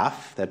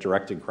graph, that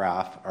directed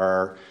graph,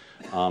 are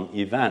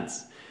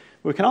events.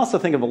 We can also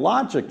think of a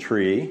logic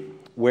tree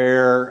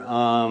where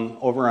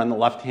over on the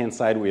left-hand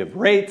side we have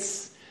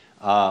rates,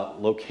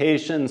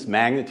 locations,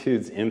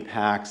 magnitudes,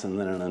 impacts, and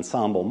then an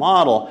ensemble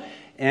model.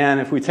 And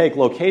if we take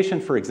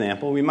location, for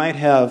example, we might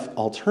have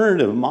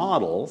alternative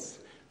models,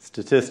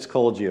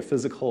 statistical,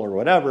 geophysical, or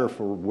whatever,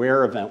 for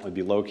where event would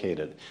be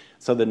located.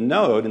 So the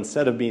node,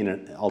 instead of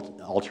being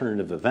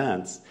alternative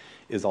events,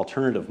 is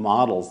alternative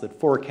models that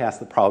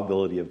forecast the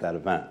probability of that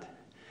event.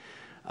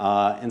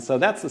 And so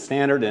that's the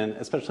standard,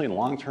 especially in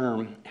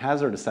long-term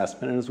hazard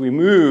assessment. And as we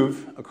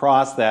move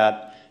across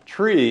that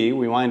tree,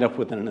 we wind up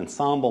with an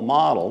ensemble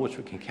model, which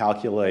we can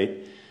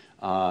calculate,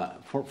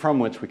 from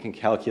which we can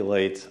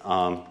calculate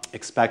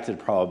expected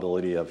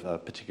probability of a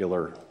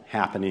particular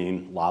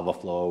happening, lava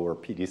flow, or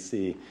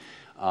PDC,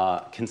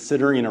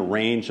 considering a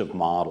range of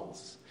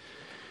models.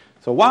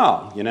 So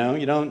wow, you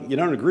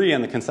don't agree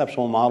on the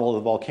conceptual model of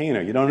the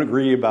volcano. You don't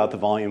agree about the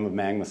volume of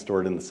magma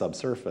stored in the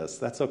subsurface.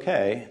 That's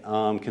okay.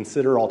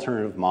 Consider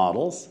alternative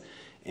models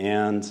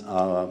and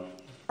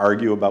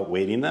argue about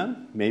weighting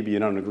them. Maybe you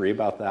don't agree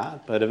about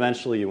that, but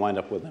eventually you wind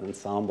up with an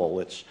ensemble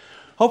which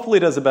hopefully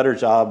does a better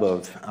job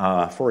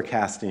of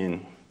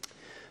forecasting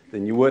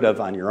than you would have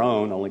on your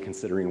own, only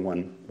considering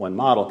one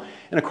model.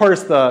 And of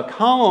course, the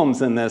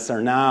columns in this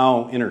are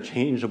now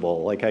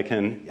interchangeable. Like I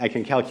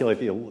can calculate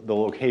the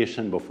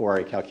location before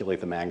I calculate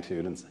the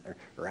magnitude,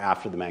 or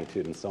after the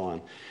magnitude, and so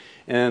on.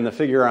 And the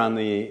figure on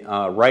the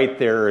right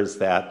there is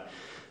that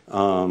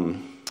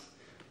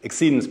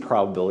exceedance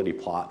probability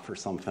plot for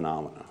some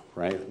phenomena,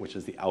 right? Which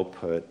is the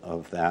output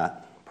of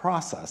that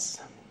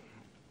process.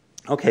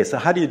 Okay, so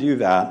how do you do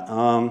that?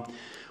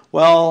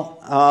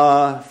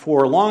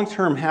 For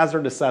long-term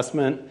hazard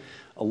assessment,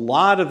 a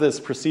lot of this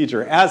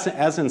procedure,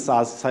 as in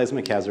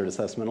seismic hazard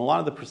assessment, a lot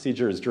of the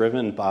procedure is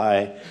driven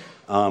by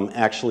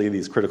actually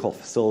these critical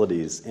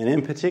facilities, and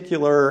in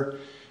particular,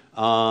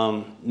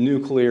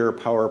 nuclear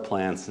power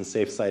plants and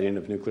safe siting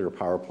of nuclear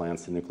power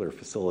plants and nuclear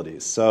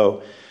facilities.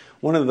 So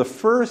one of the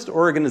first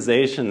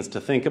organizations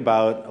to think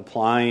about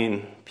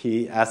applying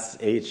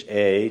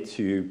PSHA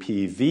to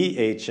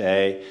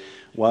PVHA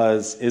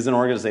is an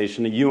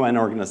organization, a UN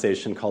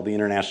organization called the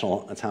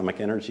International Atomic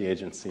Energy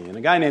Agency. And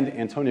a guy named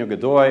Antonio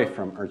Godoy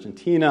from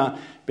Argentina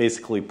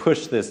basically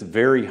pushed this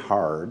very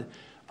hard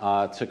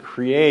to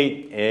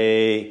create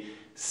a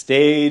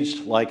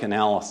staged-like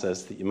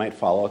analysis that you might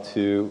follow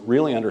to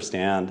really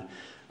understand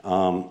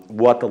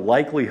what the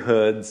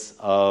likelihoods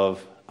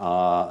of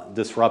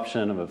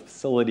disruption of a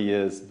facility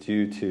is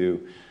due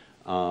to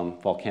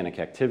volcanic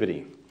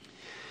activity.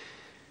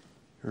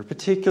 We're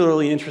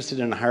particularly interested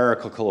in a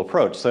hierarchical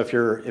approach. So if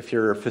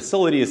your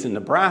facility is in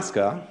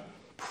Nebraska,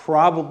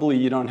 probably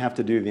you don't have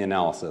to do the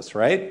analysis,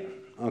 right?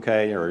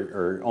 Okay,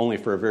 or only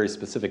for a very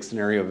specific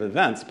scenario of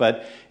events.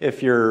 But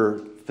if your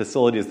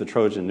facility is the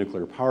Trojan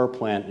nuclear power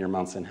plant near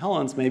Mount St.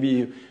 Helens, maybe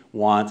you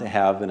want to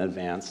have an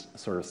advanced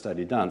sort of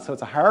study done. So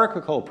it's a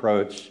hierarchical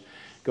approach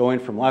going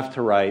from left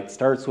to right,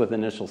 starts with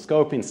initial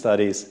scoping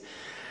studies.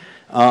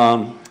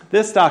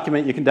 This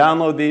document, you can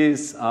download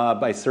these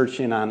by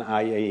searching on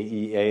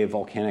IAEA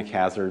Volcanic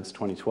Hazards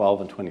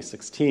 2012 and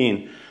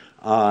 2016.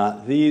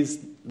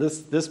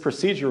 This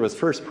procedure was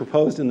first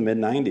proposed in the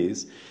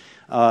mid-90s.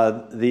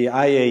 The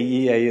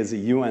IAEA is a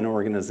UN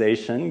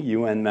organization.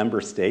 UN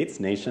member states,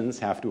 nations,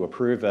 have to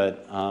approve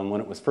it. When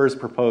it was first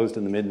proposed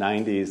in the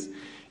mid-90s,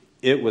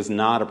 it was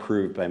not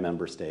approved by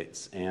member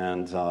states.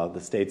 And the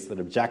states that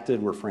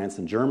objected were France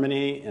and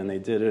Germany, and they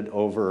did it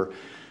over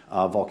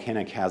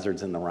volcanic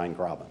hazards in the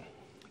Rhine-Graben.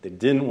 They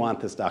didn't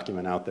want this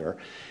document out there.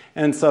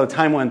 And so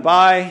time went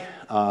by.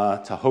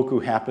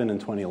 Tohoku happened in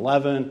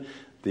 2011.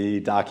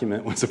 The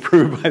document was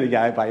approved by the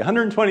guy, by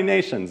 120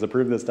 nations,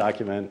 approved this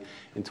document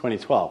in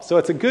 2012. So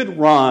it's a good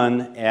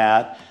run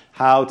at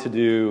how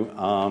to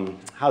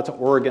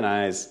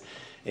organize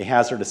a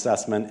hazard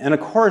assessment. And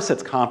of course,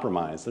 it's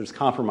compromised. There's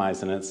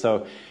compromise in it.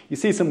 So you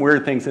see some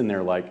weird things in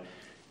there, like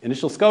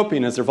initial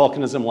scoping, is there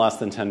volcanism less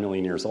than 10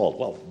 million years old?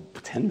 Well,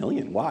 10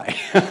 million, why?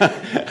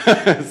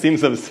 It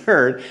seems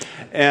absurd.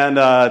 And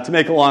to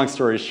make a long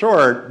story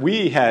short, the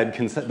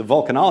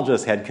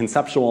volcanologists had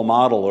conceptual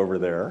model over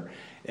there.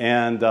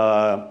 And the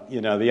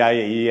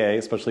IAEA,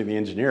 especially the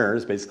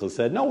engineers, basically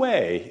said, no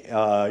way,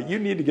 you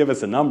need to give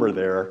us a number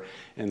there.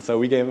 And so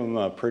we gave them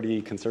a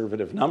pretty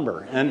conservative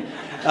number. And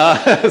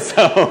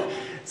so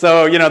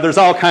there's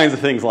all kinds of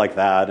things like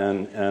that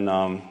and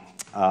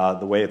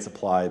the way it's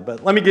applied.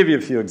 But let me give you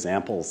a few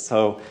examples.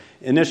 So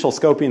initial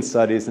scoping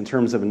studies, in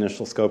terms of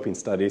initial scoping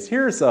studies,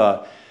 here's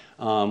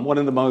one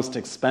of the most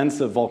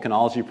expensive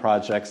volcanology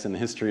projects in the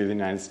history of the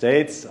United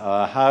States.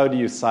 How do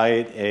you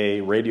site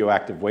a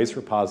radioactive waste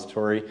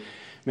repository?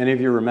 Many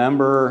of you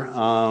remember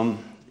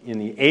in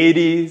the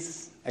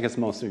 80s, I guess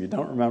most of you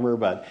don't remember,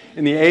 but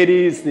in the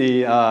 80s,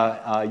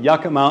 the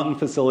Yucca Mountain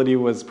facility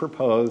was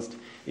proposed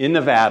in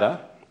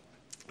Nevada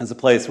as a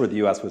place where the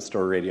U.S. would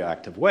store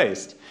radioactive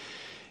waste.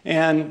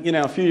 And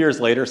a few years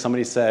later,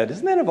 somebody said,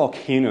 isn't that a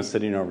volcano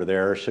sitting over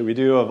there? Should we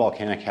do a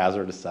volcanic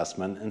hazard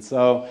assessment? And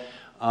so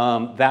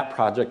that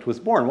project was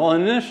born. Well,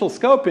 in initial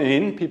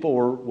scoping, people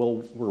were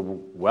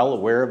well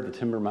aware of the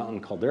Timber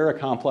Mountain caldera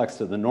complex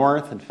to the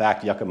north. In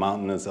fact, Yucca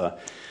Mountain is a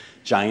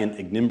giant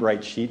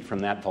ignimbrite sheet from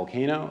that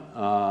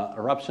volcano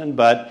eruption.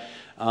 But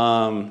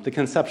the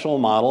conceptual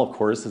model, of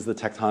course, is the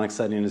tectonic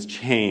setting has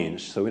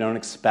changed. So we don't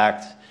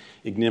expect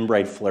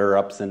ignimbrite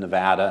flare-ups in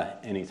Nevada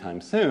anytime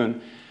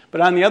soon. But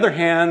on the other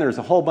hand, there's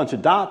a whole bunch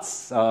of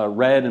dots,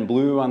 red and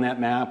blue on that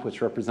map,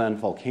 which represent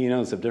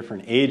volcanoes of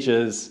different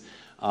ages.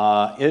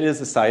 It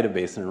is a site of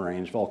basin and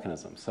range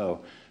volcanism. So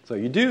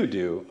you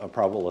do a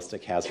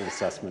probabilistic hazard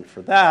assessment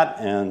for that,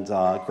 and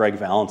Greg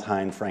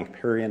Valentine, Frank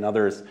Perry, and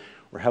others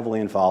were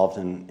heavily involved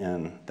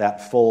in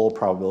that full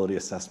probability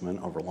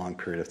assessment over a long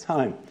period of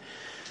time.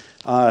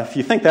 If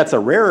you think that's a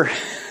rare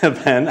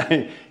event,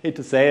 I hate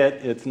to say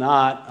it, it's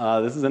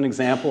not. This is an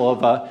example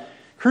of a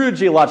crude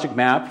geologic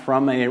map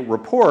from a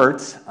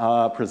report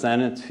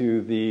presented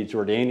to the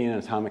Jordanian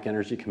Atomic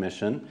Energy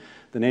Commission.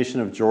 The nation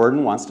of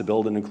Jordan wants to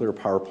build a nuclear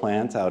power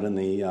plant out in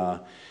the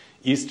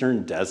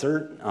eastern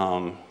desert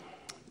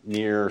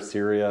near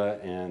Syria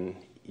and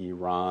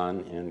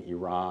Iran and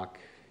Iraq.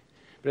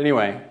 But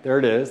anyway, there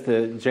it is,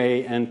 the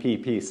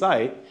JNPP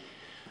site.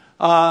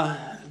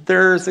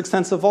 There's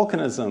extensive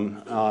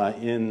volcanism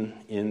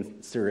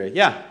in Syria.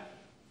 Yeah?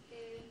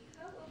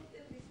 How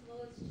often these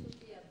knowledge should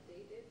be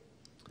updated?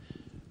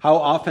 How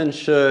often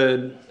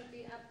should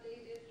be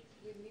updated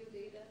with new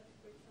data,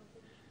 for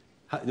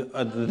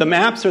example? the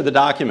maps or the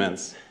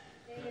documents?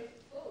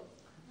 Both.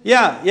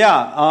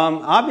 Yeah.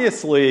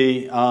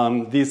 Obviously,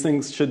 these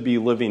things should be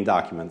living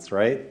documents,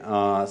 right?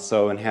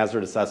 And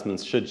hazard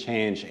assessments should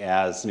change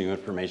as new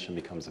information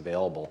becomes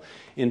available.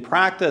 In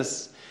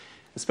practice,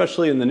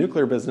 especially in the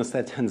nuclear business,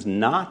 that tends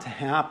not to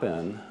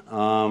happen.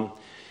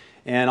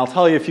 And I'll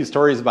tell you a few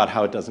stories about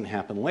how it doesn't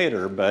happen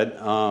later, but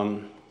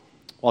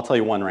I'll tell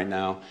you one right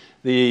now.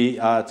 The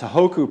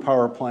Tohoku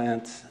power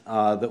plant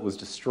that was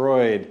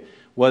destroyed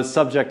was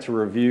subject to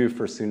review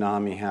for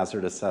tsunami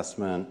hazard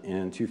assessment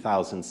in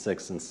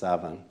 2006 and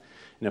 2007.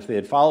 And if they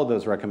had followed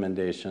those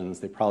recommendations,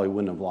 they probably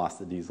wouldn't have lost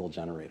the diesel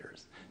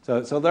generators.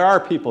 So there are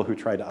people who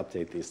try to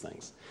update these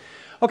things.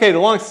 Okay,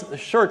 the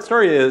short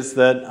story is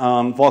that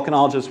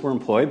volcanologists were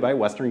employed by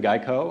Western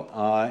Geico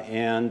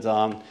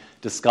and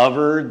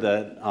discovered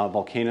that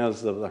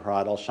volcanoes of the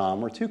Harad al-Sham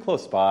were too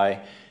close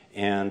by,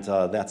 and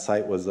that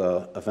site was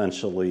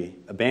eventually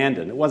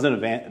abandoned. It wasn't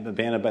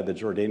abandoned by the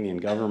Jordanian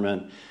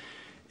government.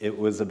 It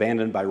was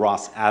abandoned by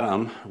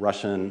Rosatom,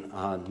 Russian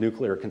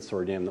nuclear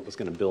consortium that was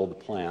going to build the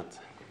plant.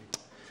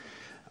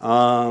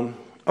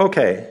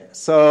 Okay,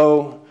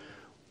 so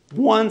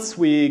once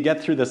we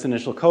get through this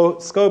initial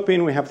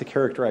scoping, we have to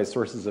characterize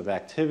sources of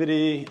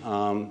activity.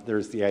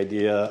 There's the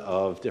idea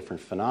of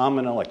different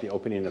phenomena, like the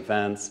opening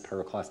events,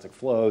 pyroclastic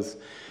flows.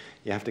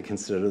 You have to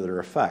consider their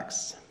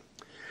effects.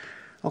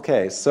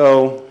 Okay,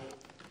 so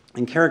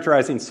in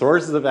characterizing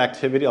sources of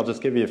activity, I'll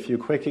just give you a few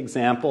quick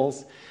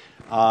examples.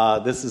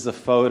 This is a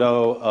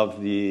photo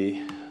of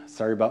the,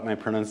 sorry about my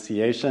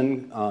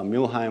pronunciation,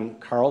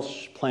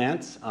 Mülheim-Karlsruhe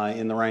plant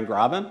in the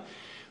Rhine-Graben.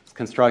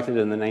 Constructed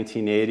in the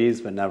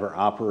 1980s, but never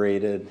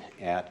operated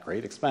at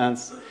great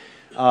expense.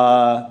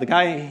 The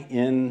guy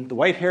in the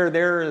white hair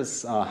there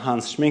is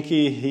Hans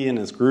Schminke. He and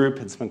his group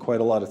had spent quite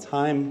a lot of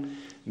time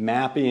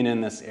mapping in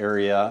this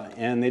area,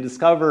 and they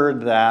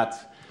discovered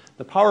that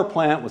the power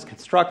plant was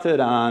constructed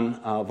on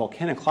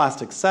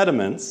volcaniclastic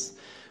sediments,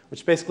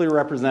 which basically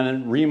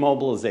represented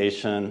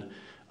remobilization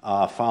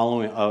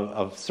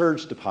of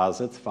surge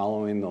deposits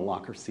following the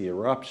Locher Sea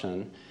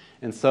eruption.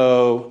 And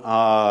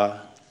so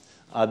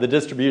the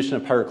distribution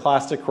of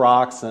pyroclastic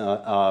rocks,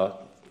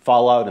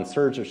 fallout and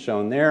surge are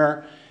shown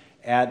there.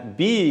 At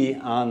B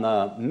on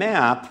the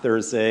map,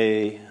 there's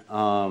this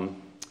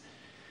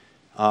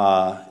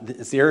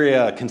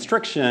area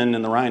constriction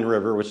in the Rhine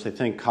River, which they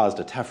think caused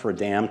a tephra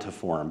dam to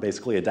form,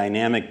 basically a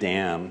dynamic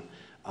dam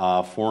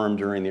formed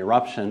during the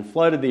eruption,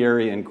 flooded the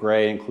area in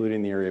gray,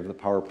 including the area of the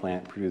power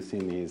plant,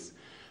 producing these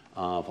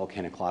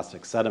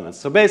volcaniclastic sediments.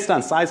 So based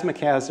on seismic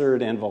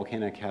hazard and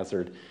volcanic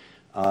hazard,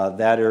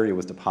 that area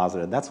was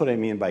deposited. That's what I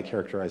mean by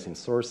characterizing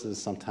sources.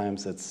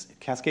 Sometimes it's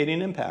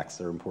cascading impacts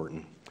that are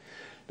important.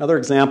 Another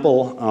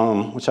example,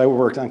 which I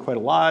worked on quite a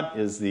lot,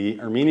 is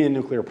the Armenian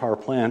nuclear power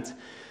plant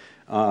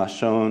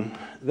shown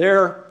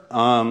there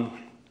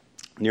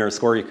near a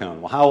scoria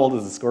cone. Well, how old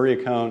is the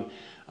scoria cone?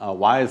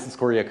 Why is the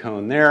scoria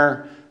cone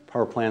there?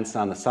 Power plant's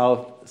on the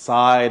south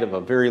side of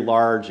a very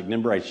large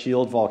ignimbrite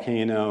shield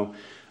volcano,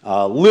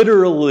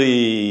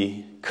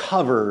 literally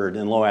covered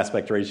in low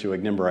aspect ratio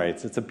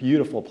ignimbrites. It's a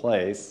beautiful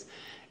place.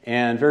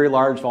 And very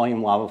large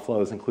volume lava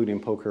flows,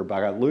 including Poker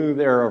Bagatlu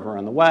there over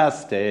on the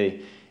west,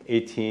 a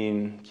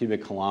 18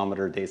 cubic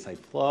kilometer day-side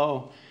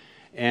flow,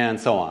 and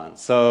so on.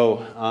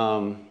 So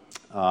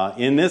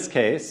in this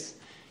case,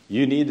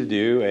 you need to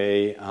do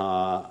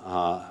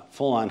a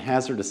full-on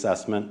hazard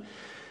assessment.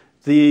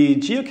 The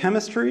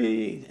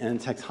geochemistry and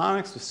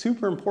tectonics was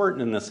super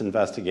important in this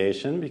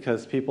investigation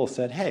because people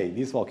said, hey,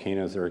 these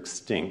volcanoes are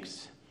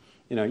extinct.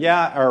 You know,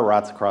 yeah,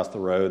 Ararat's across the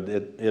road.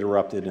 It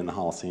erupted in the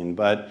Holocene,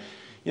 but,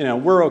 you know,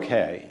 we're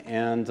okay.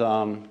 And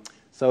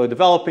so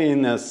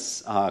developing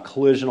this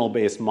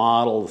collisional-based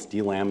model, this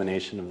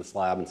delamination of the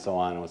slab and so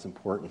on, was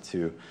important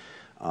to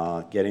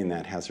getting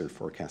that hazard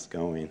forecast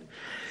going.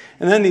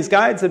 And then these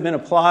guides have been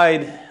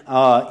applied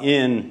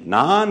in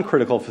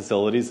non-critical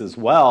facilities as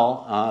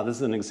well. This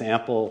is an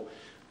example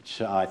which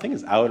I think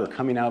is out or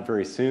coming out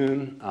very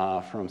soon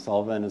from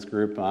Salva and his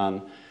group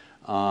on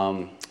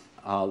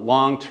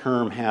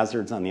long-term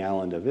hazards on the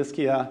island of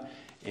Ischia.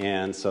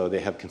 And so they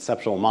have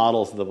conceptual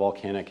models of the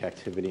volcanic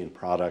activity and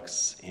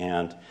products.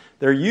 And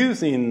they're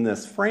using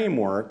this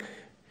framework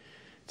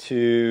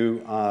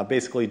to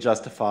basically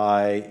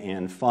justify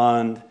and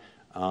fund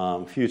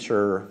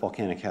future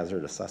volcanic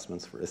hazard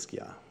assessments for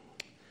Ischia.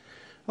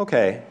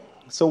 Okay,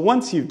 so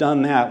once you've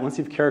done that, once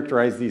you've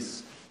characterized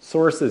these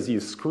sources, you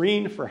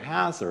screen for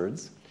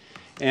hazards.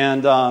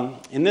 And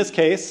in this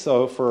case,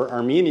 so for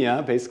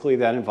Armenia, basically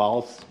that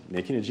involves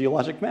making a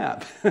geologic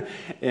map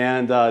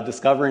and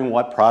discovering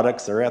what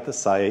products are at the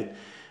site,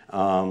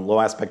 low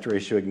aspect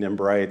ratio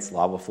ignimbrites,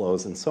 lava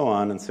flows, and so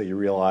on. And so you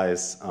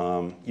realize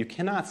you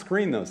cannot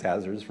screen those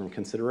hazards from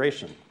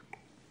consideration.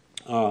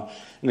 An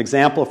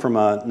example from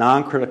a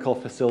non-critical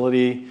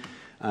facility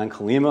on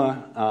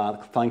Kolyma,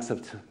 the flanks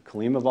of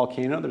Kolyma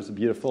volcano, there's a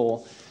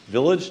beautiful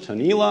village,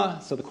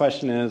 Tonila. So the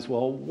question is,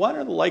 well, what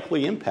are the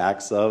likely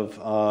impacts of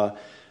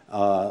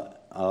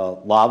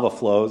lava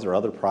flows or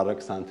other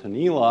products on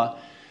Tonila?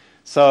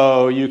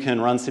 So you can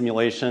run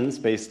simulations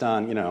based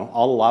on, you know,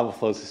 all the lava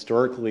flows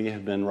historically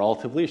have been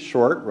relatively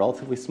short,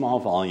 relatively small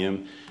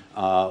volume.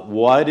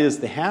 What is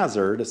the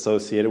hazard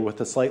associated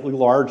with a slightly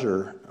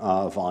larger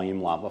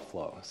volume lava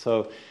flow?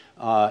 So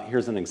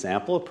here's an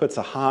example. It puts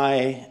a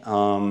high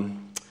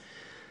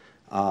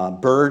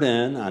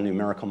burden on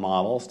numerical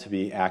models to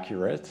be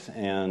accurate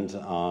and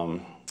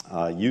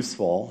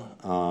useful,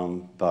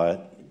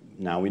 but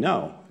now we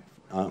know.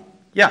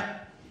 Yeah?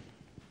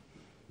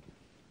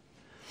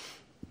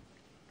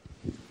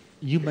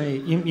 You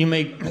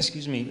may,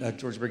 excuse me,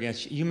 George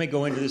Bergantz, you may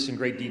go into this in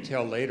great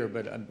detail later,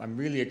 but I'm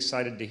really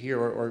excited to hear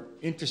or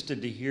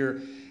interested to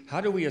hear,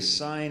 how do we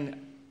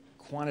assign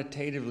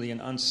quantitatively an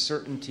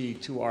uncertainty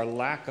to our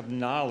lack of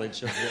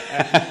knowledge of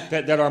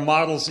that our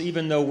models,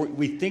 even though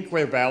we think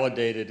we're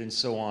validated and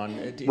so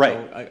on.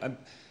 Right.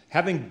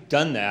 Having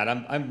done that,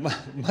 I'm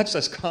much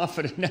less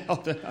confident now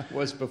than I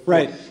was before.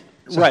 Right.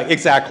 Right,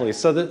 exactly.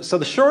 So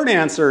the short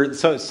answer,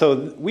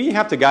 so we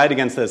have to guide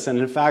against this, and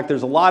in fact,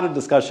 there's a lot of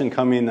discussion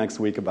coming next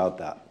week about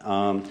that,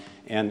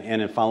 and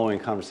in following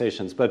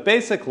conversations. But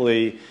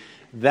basically,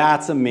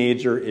 that's a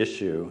major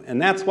issue,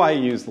 and that's why I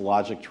use the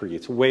logic tree,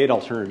 to weight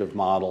alternative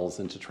models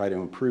and to try to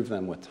improve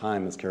them with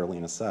time, as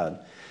Carolina said.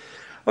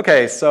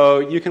 Okay, so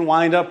you can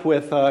wind up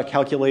with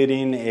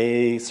calculating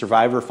a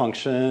survivor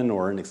function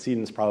or an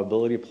exceedance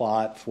probability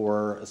plot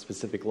for a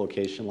specific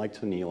location like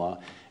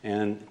Tonila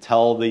and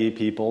tell the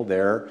people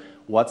there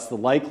what's the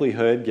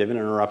likelihood, given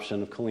an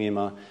eruption of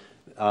Kolyma,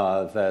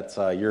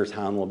 that your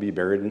town will be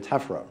buried in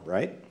tephra,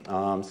 right?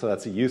 So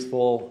that's a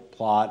useful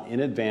plot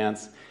in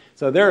advance.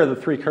 So there are the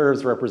three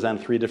curves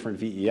represent three different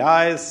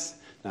VEIs,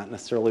 not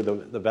necessarily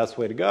the best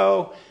way to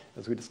go,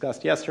 as we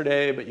discussed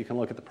yesterday, but you can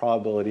look at the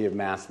probability of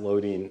mass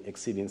loading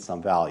exceeding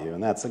some value,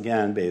 and that's,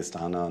 again, based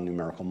on a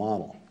numerical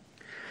model.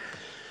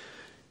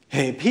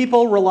 Hey,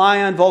 people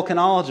rely on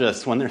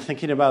volcanologists when they're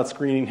thinking about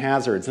screening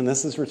hazards, and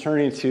this is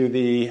returning to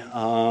the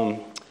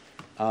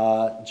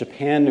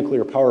Japan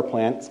nuclear power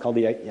plant. It's called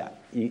the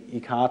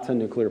Ikata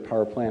nuclear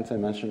power plant I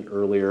mentioned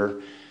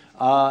earlier.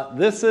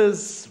 This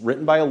is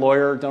written by a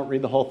lawyer. Don't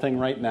read the whole thing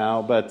right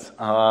now, but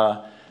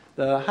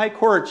the High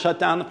Court shut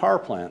down the power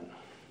plant.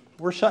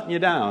 We're shutting you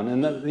down.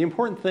 And the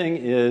important thing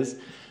is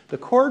the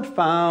court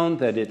found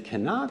that it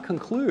cannot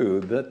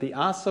conclude that the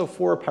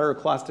ASO4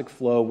 pyroclastic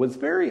flow was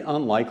very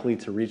unlikely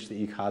to reach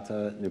the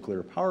Ikata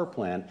nuclear power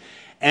plant,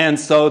 and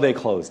so they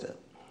closed it,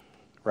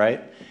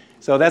 right?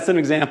 So that's an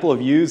example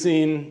of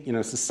using,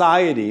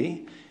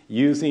 society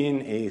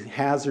using a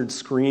hazard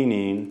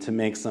screening to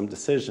make some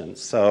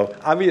decisions. So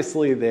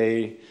obviously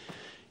they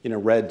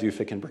read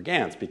Dufik and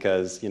Brigance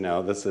because,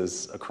 this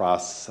is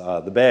across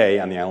the bay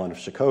on the island of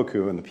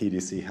Shikoku, and the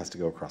PDC has to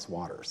go across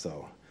water.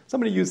 So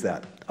somebody used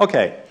that.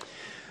 Okay,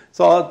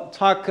 so I'll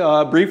talk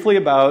briefly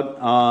about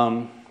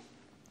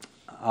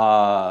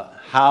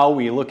how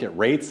we look at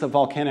rates of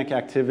volcanic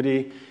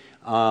activity.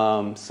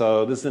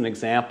 So this is an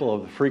example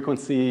of the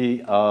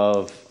frequency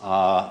of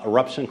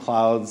eruption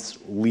clouds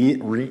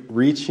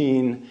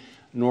reaching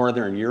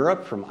northern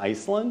Europe from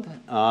Iceland.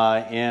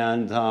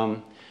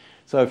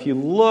 So if you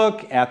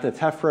look at the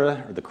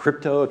tephra, or the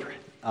crypto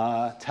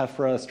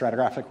tephra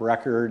stratigraphic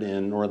record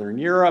in northern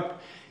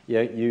Europe,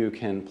 you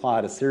can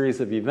plot a series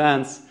of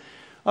events.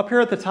 Up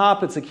here at the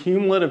top, it's a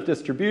cumulative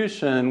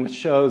distribution, which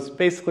shows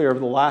basically over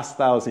the last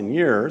 1,000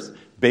 years,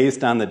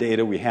 based on the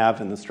data we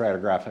have in the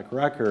stratigraphic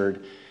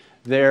record,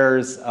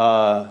 there's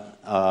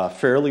a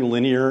fairly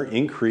linear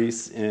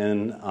increase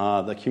in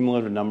the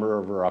cumulative number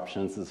of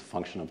eruptions as a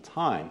function of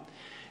time.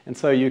 And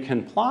so you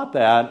can plot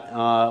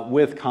that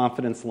with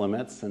confidence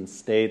limits and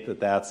state that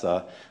that's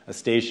a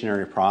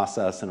stationary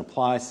process and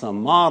apply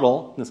some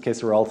model, in this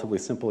case a relatively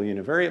simple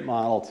univariate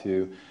model,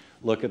 to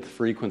look at the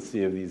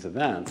frequency of these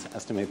events,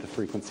 estimate the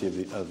frequency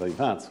of the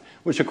events,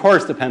 which of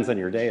course depends on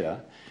your data.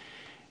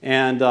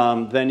 And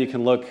then you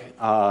can look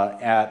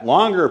at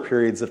longer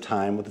periods of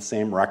time with the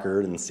same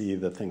record and see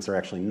that things are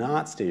actually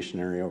not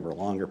stationary over a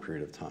longer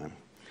period of time.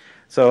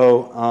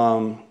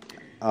 So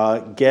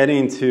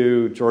getting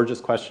to George's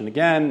question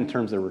again in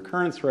terms of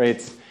recurrence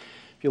rates,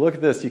 if you look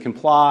at this, you can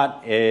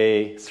plot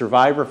a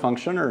survivor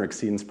function or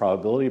exceedance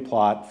probability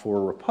plot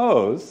for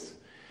repose.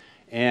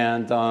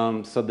 And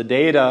so the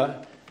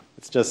data,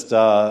 it's just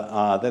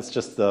that's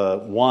just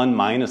the 1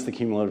 minus the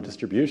cumulative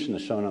distribution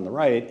is shown on the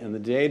right, and the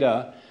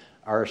data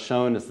are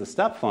shown as the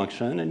step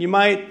function, and you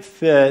might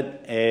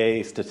fit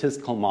a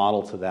statistical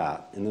model to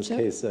that. In this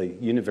case, a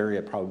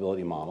univariate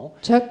probability model.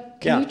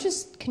 Chuck, can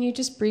you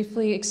just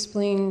briefly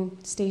explain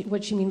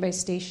what you mean by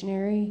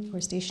stationary or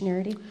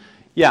stationarity?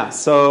 Yeah.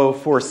 So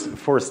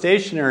for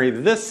stationary,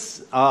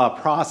 this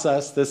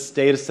process, this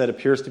data set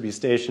appears to be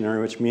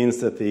stationary, which means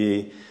that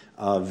the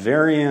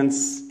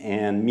variance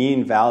and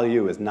mean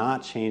value is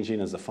not changing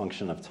as a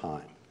function of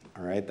time.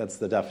 All right, that's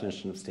the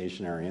definition of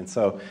stationary. And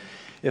so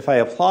if I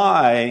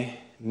apply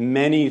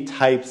many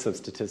types of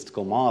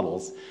statistical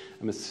models,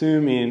 I'm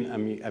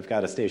assuming I've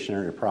got a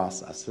stationary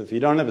process. So if you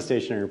don't have a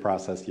stationary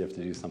process, you have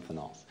to do something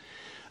else.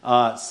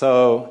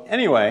 So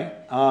anyway,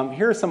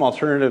 here are some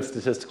alternative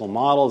statistical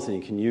models, and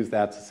you can use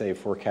that to, say,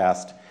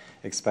 forecast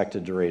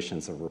expected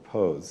durations of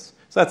repose.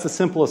 So that's the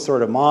simplest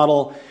sort of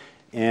model.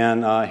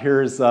 And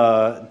here's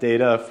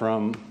data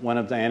from one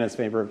of Diana's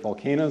favorite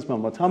volcanoes,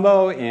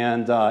 Momotombo,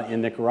 and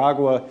in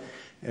Nicaragua.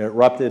 It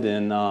erupted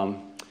in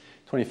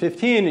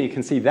 2015, and you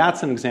can see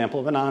that's an example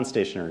of a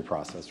non-stationary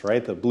process,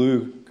 right? The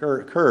blue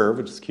curve,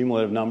 which is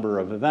cumulative number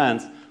of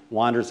events,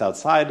 wanders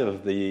outside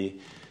of the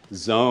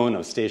zone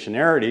of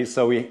stationarity,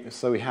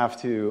 so we have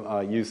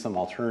to use some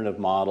alternative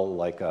model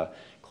like a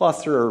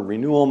cluster or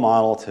renewal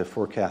model to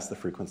forecast the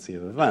frequency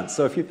of events.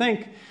 So if you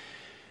think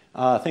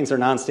things are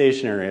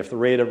non-stationary, if the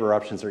rate of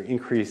eruptions are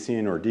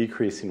increasing or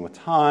decreasing with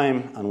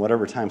time on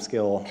whatever time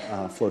scale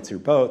floats your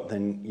boat,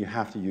 then you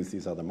have to use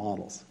these other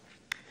models.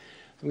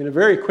 I'm going to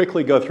very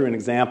quickly go through an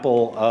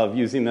example of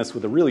using this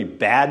with a really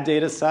bad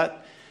data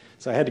set.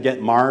 So I had to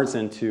get Mars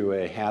into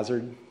a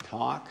hazard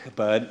talk,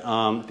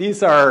 but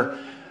these are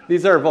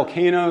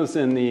volcanoes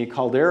in the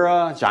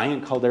caldera,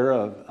 giant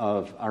caldera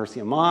of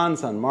RC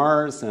Mons on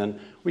Mars, and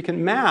we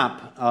can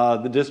map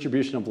the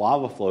distribution of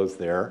lava flows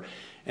there,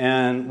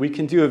 and we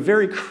can do a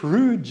very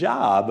crude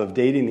job of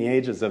dating the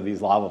ages of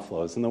these lava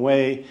flows. And the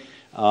way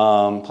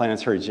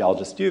planetary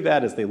geologists do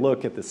that is they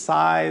look at the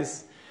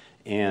size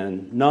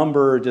and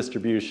number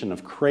distribution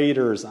of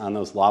craters on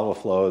those lava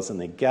flows,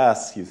 and they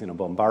guess, using a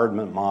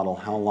bombardment model,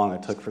 how long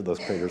it took for those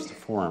craters to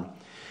form.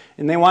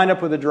 And they wind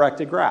up with a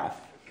directed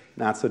graph,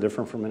 not so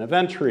different from an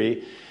event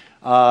tree.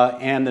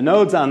 And the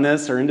nodes on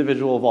this are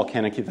individual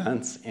volcanic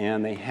events,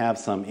 and they have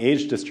some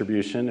age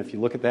distribution. If you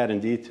look at that in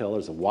detail,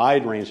 there's a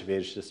wide range of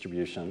age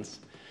distributions.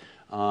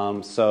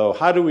 So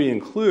how do we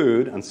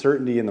include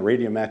uncertainty in the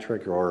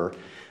radiometric, or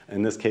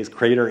in this case,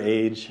 crater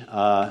age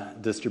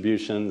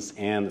distributions,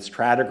 and the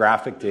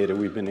stratigraphic data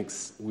we've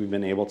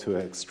been able to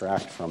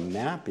extract from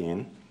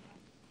mapping?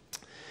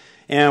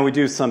 And we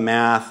do some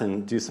math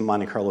and do some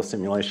Monte Carlo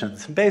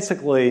simulations.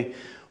 Basically,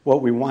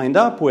 what we wind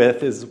up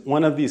with is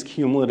one of these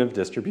cumulative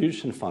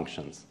distribution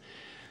functions.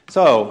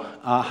 So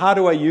how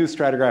do I use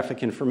stratigraphic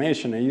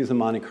information? I use a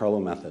Monte Carlo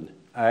method.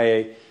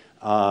 I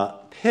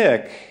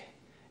pick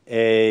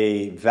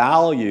a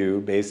value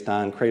based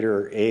on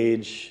crater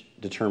age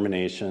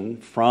determination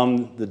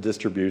from the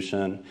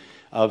distribution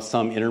of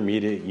some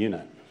intermediate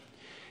unit.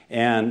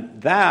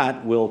 And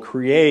that will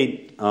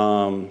create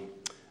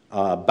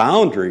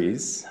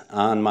boundaries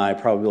on my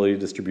probability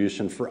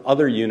distribution for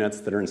other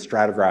units that are in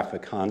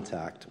stratigraphic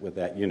contact with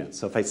that unit.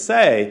 So if I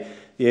say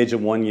the age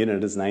of one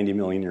unit is 90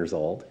 million years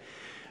old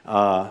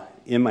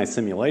in my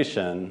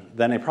simulation,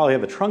 then I probably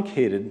have a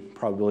truncated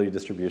probability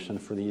distribution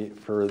for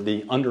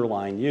the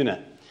underlying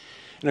unit.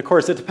 And of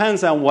course, it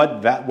depends on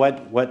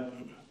what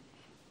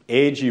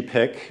age you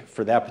pick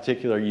for that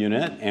particular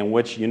unit and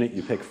which unit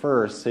you pick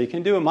first. So you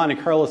can do a Monte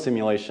Carlo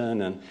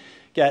simulation and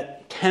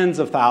get tens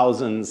of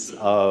thousands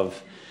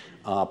of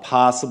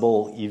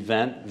possible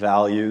event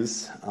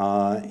values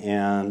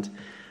and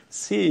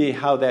see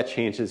how that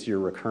changes your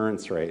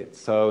recurrence rate.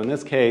 So in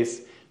this case,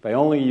 if I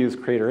only use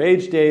crater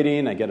age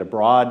dating, I get a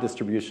broad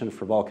distribution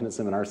for volcanism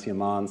and RC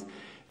Mons.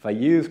 If I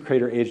use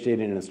crater age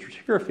dating in a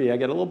stratigraphy, I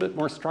get a little bit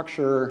more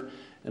structure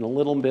and a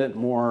little bit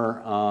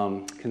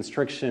more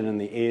constriction in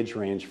the age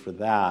range for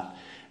that.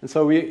 And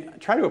so we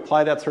try to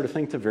apply that sort of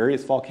thing to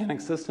various volcanic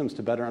systems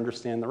to better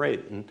understand the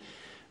rate. And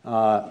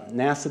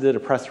NASA did a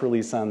press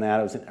release on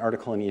that. It was an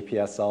article in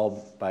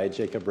EPSL by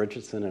Jacob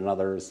Richardson and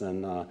others.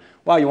 And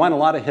wow, you want a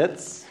lot of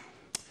hits?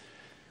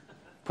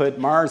 Put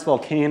Mars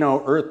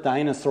volcano, Earth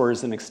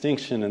dinosaurs, and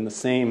extinction in the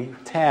same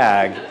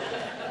tag.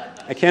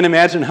 I can't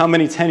imagine how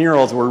many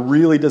 10-year-olds were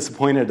really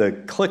disappointed to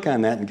click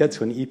on that and get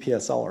to an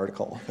EPSL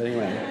article. But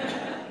anyway.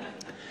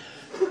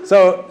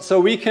 So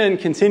we can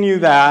continue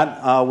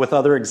that with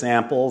other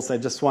examples. I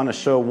just want to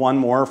show one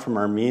more from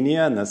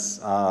Armenia and these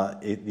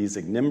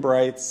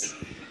ignimbrites.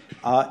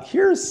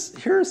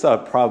 Here's a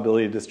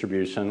probability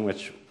distribution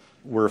which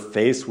we're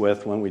faced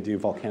with when we do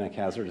volcanic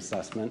hazard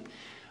assessment.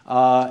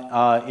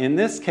 In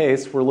this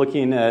case, we're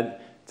looking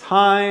at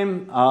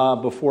time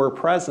before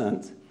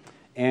present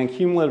and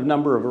cumulative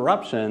number of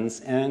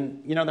eruptions.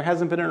 And there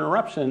hasn't been an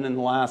eruption in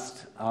the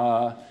last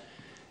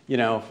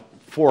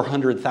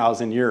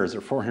 400,000 years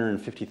or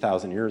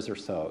 450,000 years or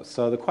so.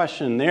 So the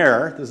question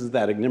there, this is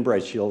that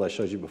ignimbrite shield I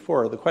showed you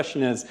before. The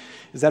question is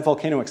that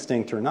volcano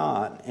extinct or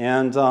not?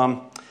 And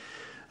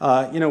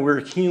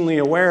we're keenly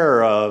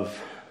aware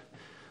of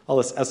all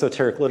this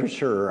esoteric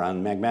literature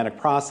on magmatic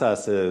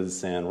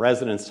processes and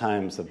residence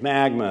times of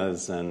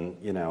magmas, and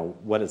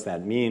what does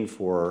that mean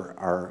for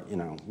our?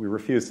 We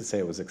refuse to say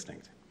it was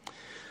extinct.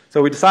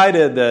 So we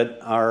decided that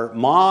our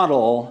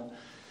model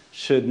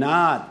should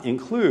not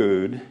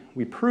include.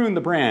 We pruned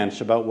the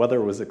branch about whether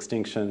it was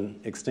extinct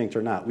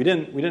or not. We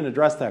didn't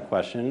address that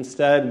question.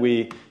 Instead,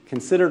 we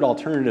considered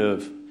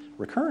alternative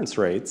recurrence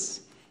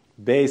rates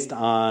based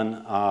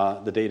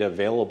on the data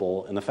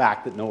available and the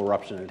fact that no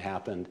eruption had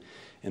happened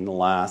in the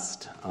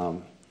last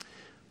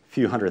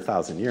few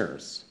 100,000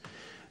 years.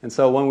 And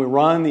so when we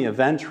run the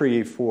event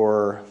tree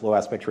for low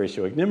aspect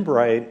ratio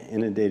ignimbrite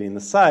inundating the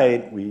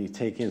site, we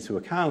take into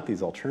account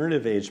these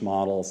alternative age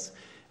models,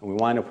 and we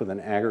wind up with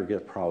an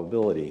aggregate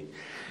probability.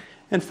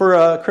 And for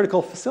a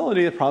critical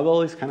facility, the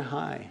probability is kind of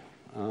high,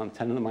 10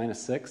 to the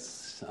minus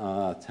 6,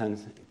 10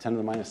 to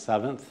the minus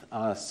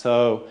 7th.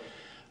 So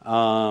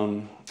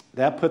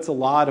that puts a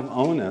lot of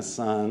onus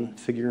on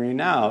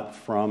figuring out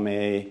from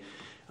a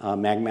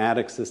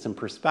magmatic system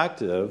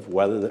perspective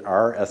whether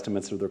our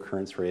estimates of the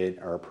recurrence rate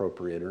are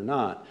appropriate or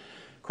not.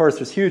 Of course,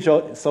 there's huge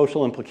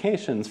social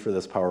implications for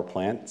this power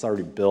plant. It's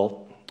already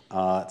built,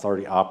 it's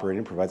already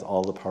operating, provides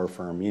all the power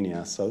for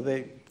Armenia. So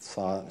they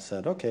saw it and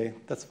said, okay,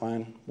 that's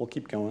fine, we'll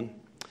keep going.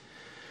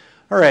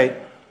 All right,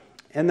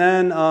 and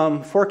then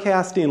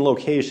forecasting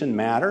location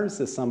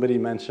matters, as somebody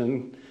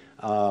mentioned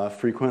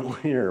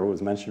frequently, or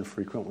was mentioned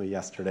frequently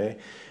yesterday.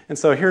 And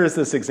so here's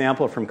this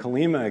example from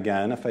Kolyma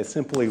again. If I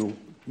simply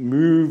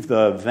move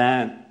the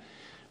vent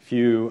a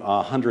few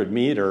hundred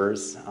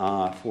meters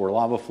for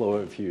lava flow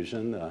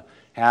effusion, the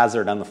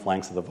hazard on the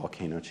flanks of the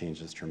volcano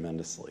changes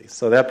tremendously.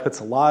 So that puts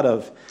a lot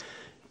of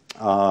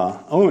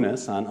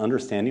onus on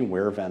understanding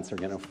where vents are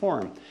going to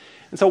form.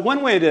 And so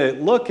one way to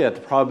look at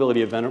the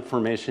probability of vent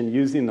formation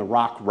using the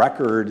rock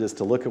record is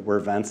to look at where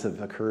vents have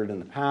occurred in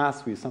the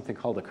past. We use something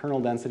called the kernel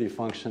density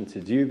function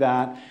to do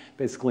that.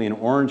 Basically, in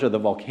orange are the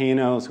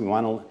volcanoes. We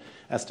want to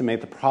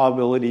estimate the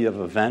probability of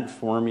a vent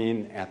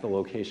forming at the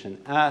location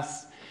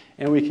S.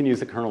 And we can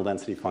use a kernel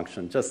density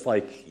function, just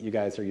like you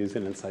guys are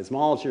using in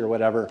seismology or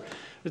whatever.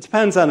 It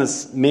depends on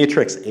this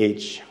matrix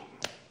H.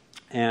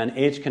 And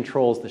H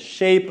controls the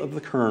shape of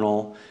the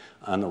kernel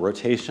and the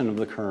rotation of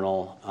the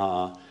kernel,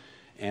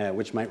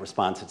 which might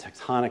respond to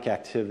tectonic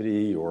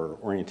activity or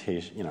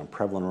orientation,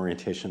 prevalent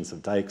orientations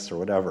of dikes or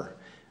whatever.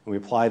 And we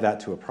apply that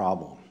to a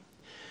problem.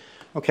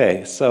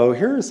 Okay, so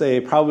here's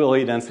a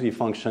probability density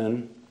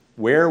function.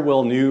 Where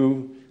will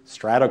new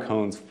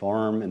stratocones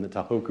form in the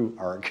Tohoku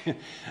arc?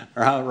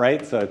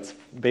 Right? So it's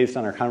based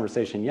on our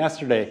conversation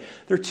yesterday.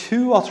 There are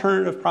two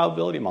alternative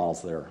probability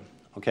models there.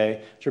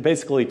 Okay, which are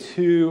basically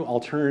two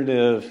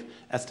alternative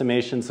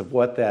estimations of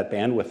what that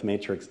bandwidth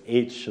matrix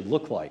H should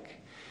look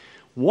like.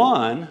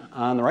 One,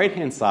 on the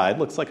right-hand side,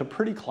 looks like a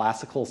pretty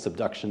classical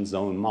subduction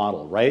zone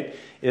model, right?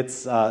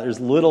 There's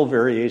little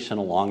variation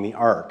along the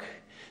arc.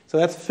 So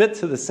that's fit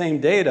to the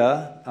same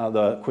data.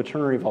 The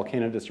quaternary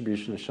volcano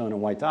distribution is shown in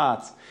white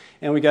dots.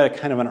 And we got a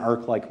kind of an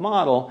arc-like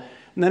model.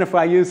 And then if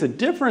I use a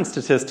different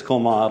statistical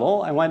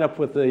model, I wind up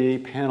with the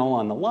panel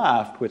on the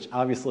left, which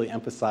obviously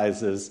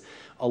emphasizes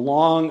a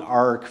long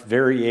arc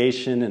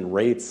variation in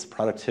rates,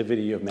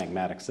 productivity of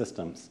magmatic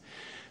systems.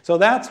 So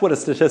that's what a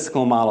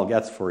statistical model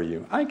gets for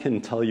you. I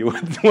can tell you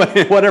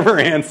whatever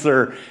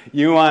answer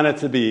you want it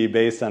to be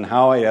based on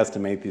how I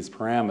estimate these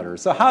parameters.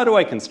 So how do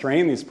I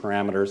constrain these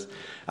parameters?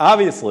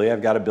 Obviously,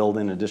 I've got to build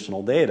in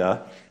additional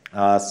data.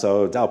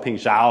 So Daoping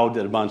Zhao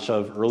did a bunch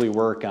of early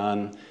work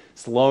on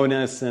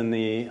slowness in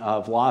the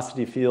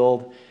velocity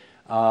field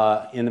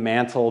in the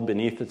mantle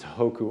beneath the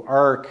Tohoku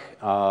arc.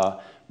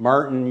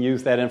 Martin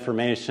used that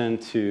information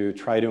to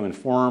try to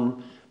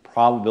inform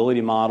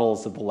probability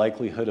models of the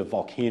likelihood of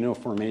volcano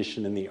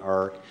formation in the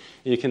arc.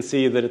 You can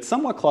see that it's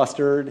somewhat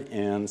clustered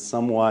and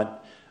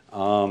somewhat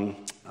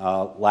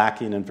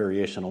lacking in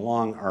variation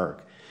along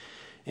arc.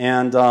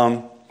 And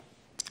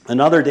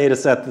another data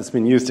set that's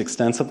been used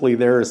extensively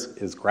there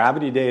is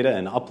gravity data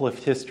and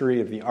uplift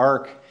history of the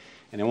arc.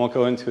 And I won't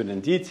go into it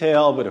in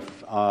detail, but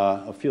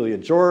Ophelia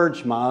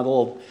George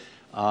modeled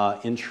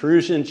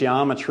intrusion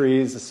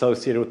geometries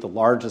associated with the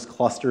largest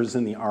clusters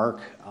in the arc,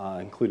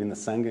 including the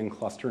Sengen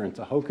cluster in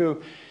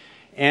Tohoku,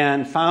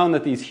 and found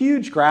that these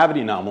huge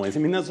gravity anomalies,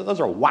 I mean, those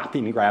are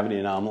whopping gravity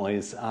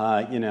anomalies,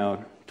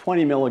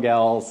 20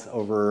 milligals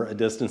over a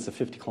distance of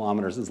 50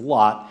 kilometers is a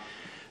lot.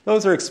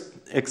 Those are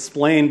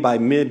explained by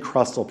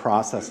mid-crustal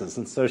processes.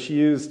 And so she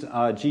used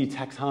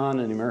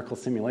G-tecton, a numerical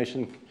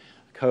simulation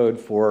code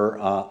for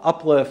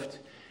uplift,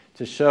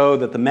 to show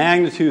that the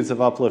magnitudes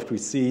of uplift we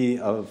see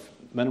of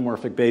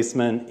metamorphic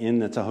basement in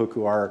the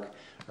Tohoku arc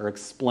are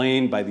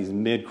explained by these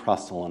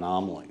mid-crustal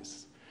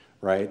anomalies,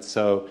 right?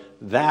 So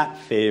that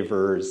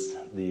favors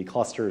the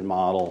clustered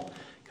model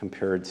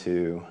compared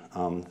to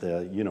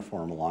the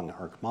uniform along the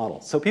arc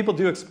model. So people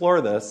do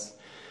explore this,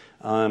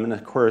 and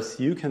of course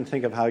you can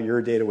think of how your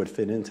data would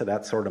fit into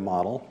that sort of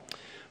model.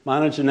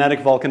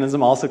 Monogenetic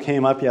volcanism also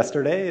came up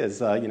yesterday as,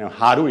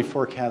 how do we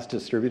forecast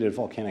distributed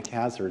volcanic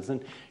hazards?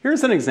 And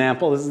here's an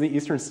example. This is the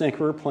Eastern Snake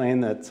River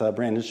Plain that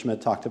Brandon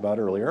Schmidt talked about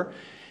earlier.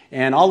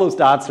 And all those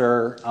dots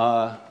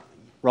are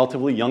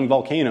relatively young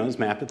volcanoes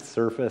mapped at the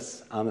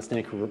surface on the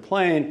Snake River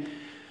Plain.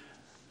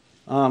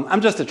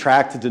 I'm just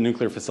attracted to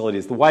nuclear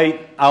facilities. The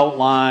white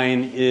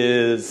outline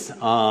is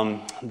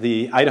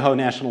the Idaho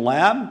National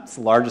Lab. It's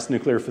the largest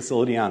nuclear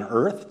facility on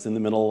Earth. It's in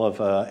the middle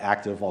of an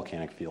active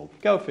volcanic field.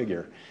 Go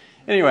figure.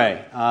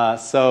 Anyway,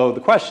 so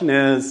the question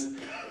is,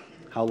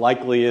 how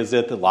likely is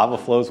it that lava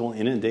flows will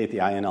inundate the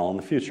INL in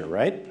the future,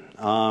 right?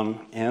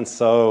 And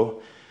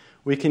so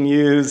we can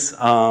use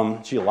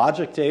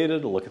geologic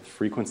data to look at the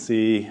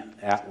frequency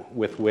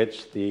with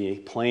which the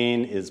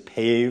plain is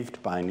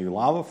paved by new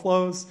lava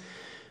flows.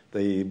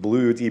 The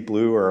blue, deep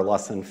blue, are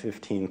less than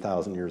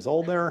 15,000 years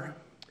old there.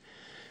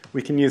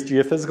 We can use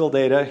geophysical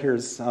data.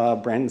 Here's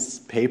Brandon's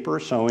paper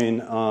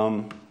showing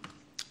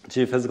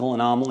geophysical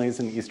anomalies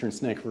in the Eastern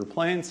Snake River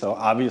Plain. So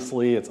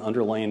obviously it's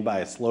underlain by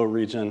a slow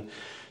region,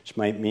 which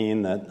might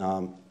mean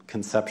that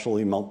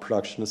conceptually melt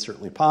production is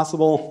certainly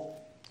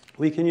possible.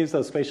 We can use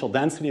those spatial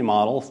density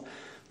models,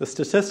 the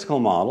statistical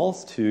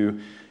models, to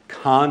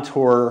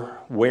contour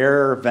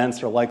where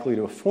vents are likely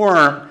to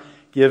form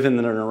given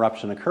that an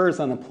eruption occurs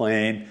on the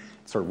plain,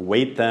 sort of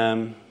weight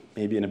them,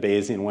 maybe in a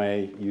Bayesian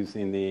way,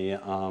 using the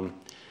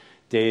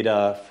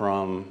data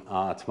from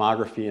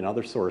tomography and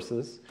other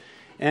sources,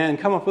 and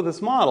come up with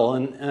this model.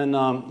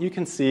 And you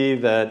can see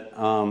that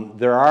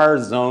there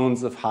are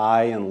zones of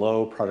high and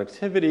low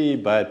productivity,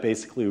 but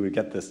basically we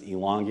get this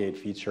elongate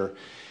feature.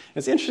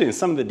 It's interesting,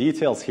 some of the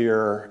details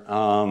here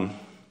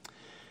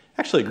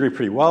actually agree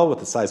pretty well with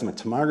the seismic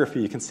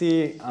tomography. You can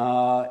see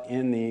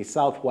in the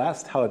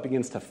southwest how it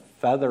begins to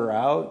feather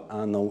out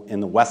in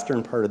the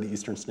western part of the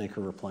eastern Snake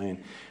River Plain.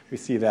 We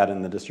see that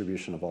in the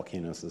distribution of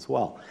volcanoes as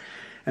well.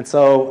 And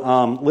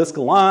so Liz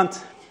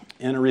Gallant,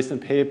 in a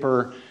recent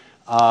paper,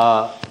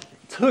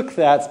 took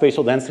that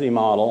spatial density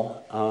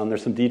model.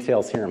 There's some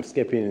details here I'm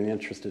skipping in the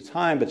interest of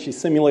time, but she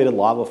simulated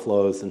lava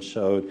flows and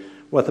showed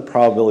what the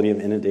probability of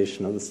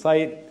inundation of the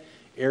site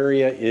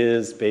area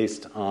is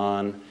based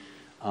on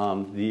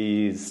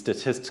these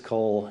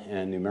statistical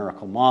and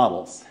numerical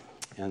models.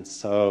 And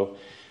so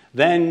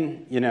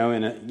then,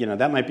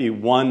 that might be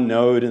one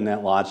node in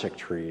that logic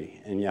tree,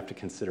 and you have to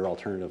consider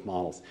alternative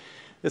models.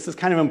 This is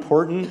kind of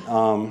important.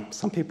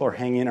 Some people are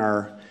hanging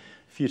our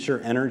future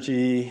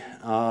energy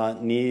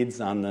needs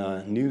on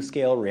the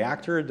NuScale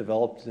reactor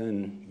developed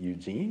in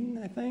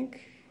Eugene, I think?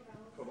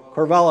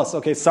 Corvallis.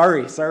 Okay,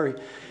 sorry.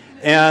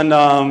 And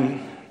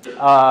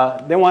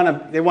they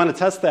want to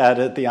test that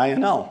at the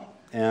INL.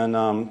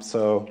 And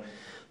so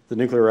the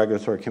Nuclear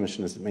Regulatory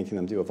Commission is making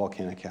them do a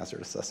volcanic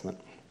hazard assessment.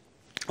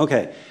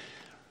 Okay,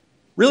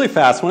 really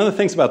fast, one of the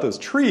things about those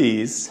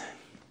trees,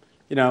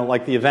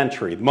 like the event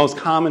tree, the most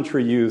common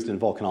tree used in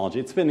volcanology,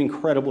 it's been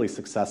incredibly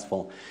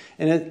successful.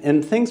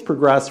 And things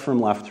progress from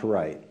left to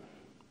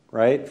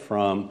right?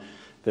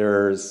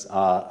 There's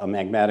a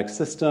magmatic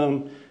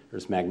system,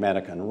 there's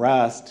magmatic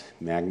unrest,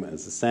 magma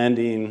is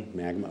ascending,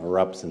 magma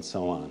erupts, and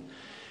so on.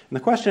 And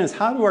the question is,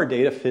 how do our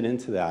data fit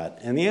into that?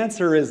 And the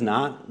answer is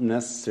not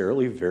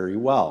necessarily very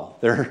well.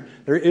 There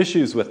are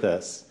issues with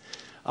this.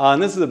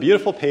 And this is a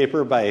beautiful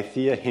paper by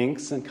Thea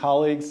Hinks and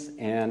colleagues,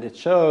 and it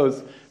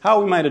shows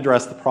how we might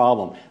address the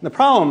problem. And the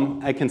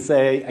problem, I can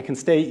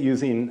state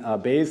using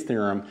Bayes'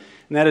 theorem,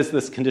 and that is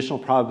this conditional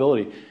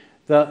probability.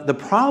 The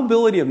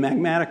probability of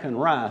magmatic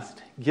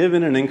unrest,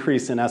 given an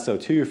increase in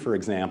SO2, for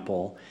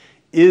example,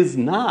 is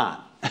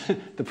not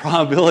the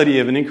probability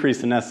of an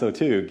increase in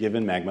SO2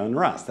 given magma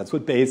unrest. That's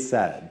what Bayes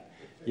said.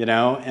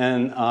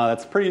 And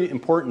that's a pretty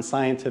important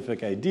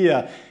scientific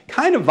idea.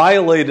 Kind of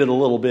violated a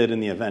little bit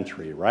in the event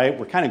tree, right?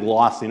 We're kind of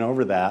glossing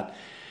over that.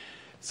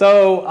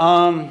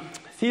 So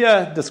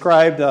Thea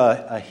described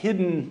a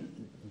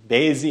hidden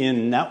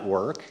Bayesian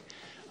network,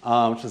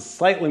 which is a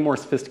slightly more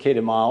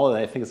sophisticated model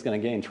that I think is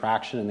going to gain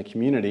traction in the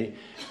community.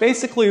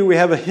 Basically, we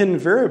have a hidden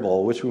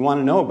variable, which we want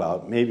to know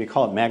about. Maybe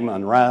call it magma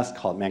unrest,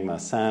 call it magma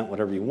ascent,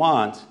 whatever you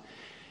want.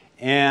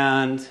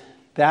 And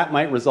that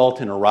might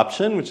result in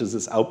eruption, which is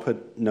this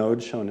output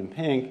node shown in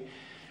pink.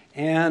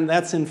 And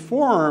that's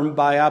informed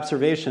by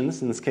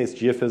observations, in this case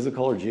geophysical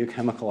or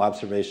geochemical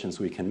observations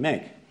we can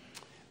make.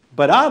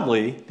 But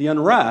oddly, the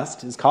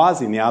unrest is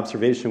causing the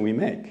observation we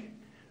make,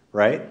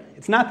 right?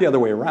 It's not the other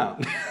way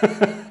around.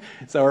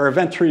 So our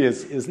event tree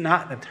is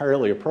not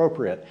entirely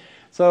appropriate.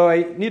 So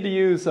I need to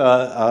use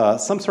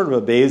some sort of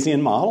a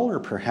Bayesian model, or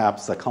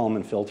perhaps a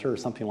Kalman filter or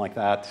something like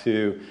that,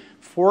 to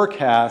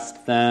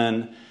forecast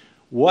then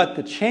what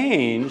the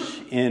change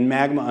in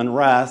magma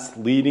unrest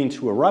leading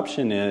to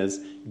eruption is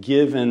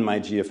given my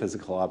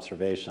geophysical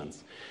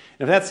observations.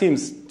 And if that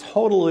seems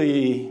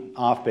totally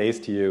off base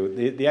to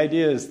you, the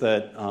idea is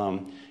that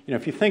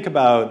if you think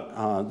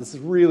about, this is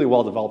really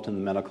well developed in the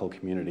medical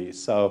community.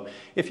 So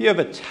if you have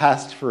a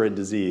test for a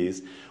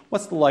disease,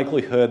 what's the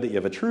likelihood that you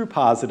have a true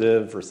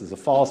positive versus a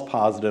false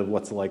positive?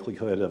 What's the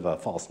likelihood of a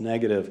false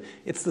negative?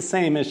 It's the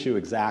same issue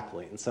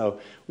exactly. And so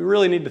we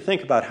really need to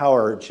think about how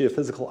our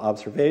geophysical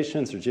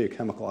observations or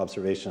geochemical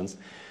observations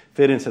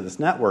fit into this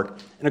network.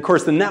 And of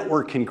course, the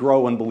network can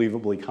grow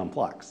unbelievably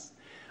complex.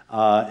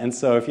 And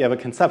so if you have a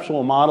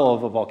conceptual model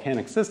of a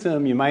volcanic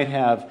system, you might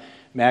have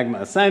magma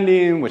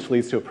ascending, which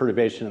leads to a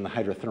perturbation in the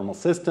hydrothermal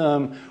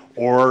system,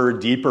 or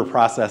deeper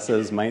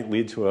processes might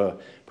lead to a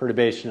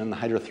perturbation in the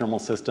hydrothermal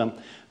system.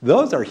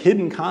 Those are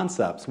hidden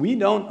concepts. We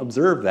don't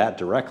observe that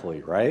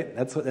directly, right?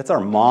 That's our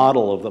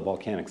model of the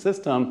volcanic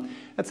system.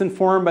 That's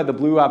informed by the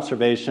blue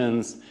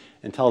observations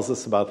and tells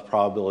us about the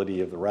probability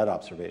of the red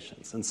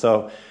observations. And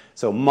so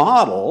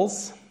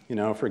models,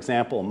 for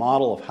example, a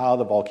model of how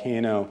the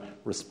volcano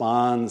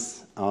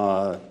responds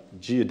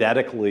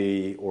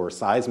geodetically or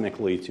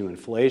seismically to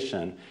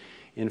inflation,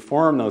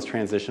 inform those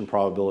transition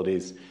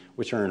probabilities,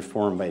 which are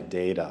informed by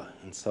data.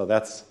 And so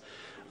that's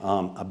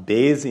a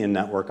Bayesian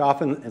network.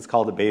 Often it's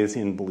called a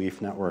Bayesian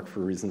belief network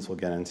for reasons we'll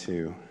get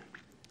into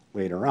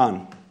later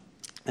on.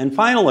 And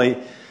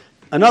finally,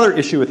 another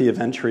issue with the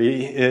event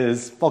tree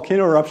is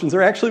volcano eruptions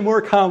are actually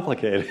more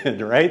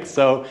complicated, right?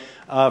 So,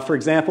 for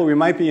example, we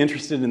might be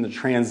interested in the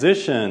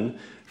transition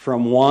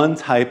from one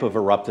type of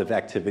eruptive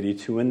activity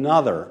to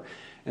another.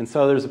 And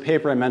so there's a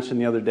paper I mentioned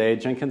the other day,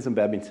 Jenkins and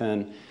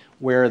Bebbington,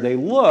 where they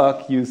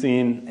look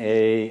using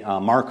a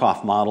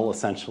Markov model,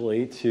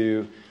 essentially,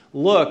 to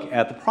look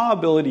at the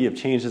probability of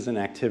changes in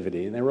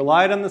activity. And they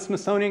relied on the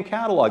Smithsonian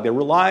catalog. They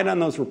relied on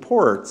those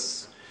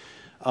reports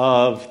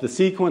of the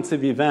sequence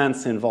of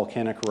events in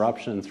volcanic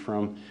eruptions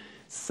from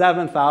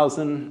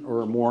 7,000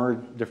 or more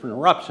different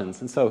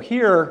eruptions. And so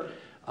here,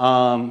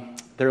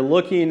 they're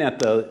looking at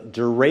the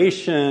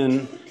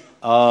duration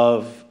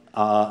of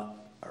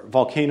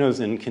volcanoes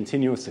in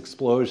continuous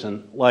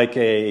explosion, like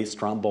a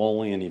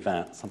Strombolian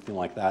event, something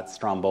like that,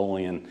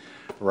 Strombolian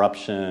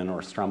eruption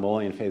or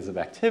Strombolian phase of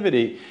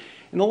activity,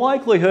 and the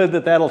likelihood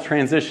that that'll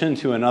transition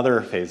to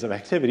another phase of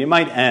activity. It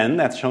might end,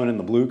 that's shown in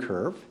the blue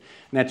curve,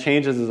 and that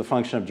changes as a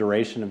function of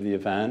duration of the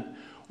event,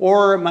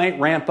 or it might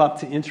ramp up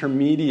to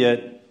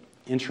intermittent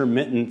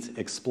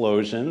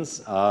explosions,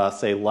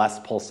 say less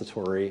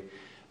pulsatory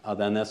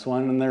than this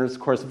one. And there's, of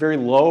course, a very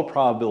low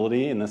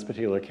probability in this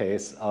particular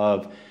case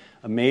of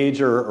a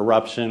major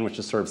eruption, which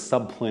is sort of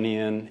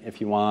subplinian, if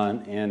you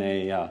want, and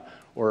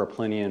or a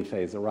plinian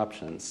phase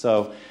eruption.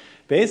 So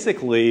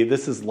basically,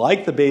 this is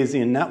like the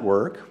Bayesian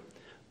network.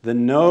 The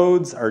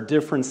nodes are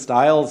different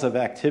styles of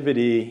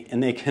activity,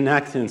 and they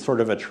connect in sort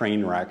of a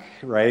train wreck,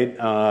 right?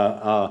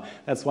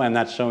 That's why I'm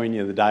not showing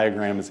you the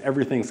diagram, is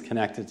everything's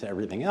connected to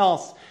everything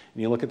else,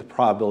 and you look at the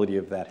probability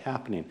of that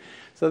happening.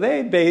 So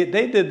they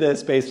did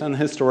this based on the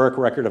historic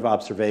record of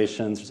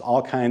observations. There's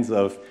all kinds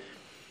of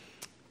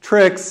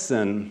tricks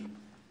and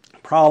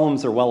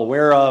problems they're well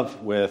aware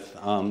of with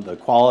the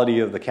quality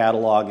of the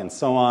catalog and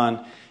so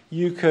on.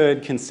 You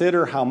could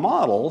consider how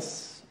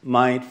models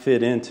might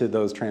fit into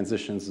those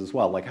transitions as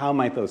well. Like, how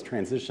might those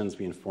transitions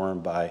be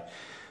informed by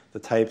the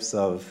types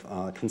of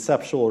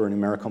conceptual or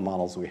numerical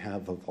models we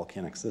have of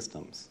volcanic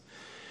systems?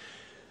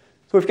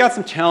 So we've got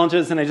some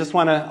challenges, and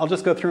I'll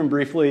just go through them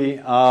briefly.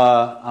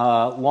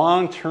 Long-term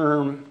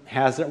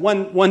hazard,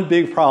 one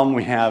big problem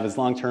we have is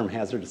long-term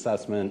hazard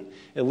assessment,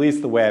 at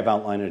least the way I've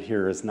outlined it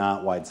here, is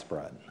not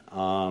widespread.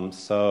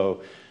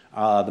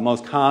 The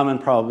most common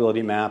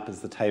probability map is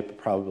the type of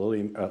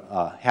probability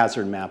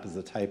hazard map is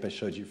the type I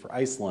showed you for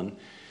Iceland.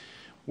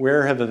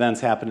 Where have events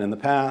happened in the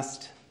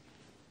past?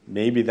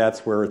 Maybe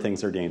that's where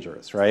things are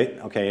dangerous, right?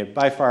 Okay,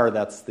 by far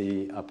that's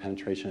the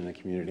penetration in the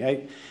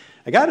community.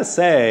 I got to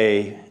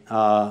say,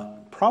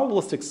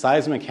 probabilistic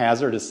seismic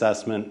hazard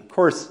assessment. Of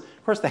course,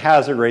 the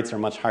hazard rates are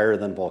much higher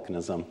than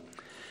volcanism.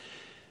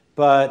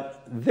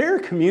 But their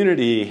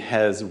community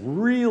has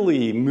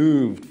really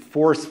moved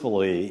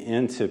forcefully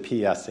into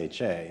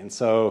PSHA. And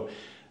so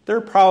there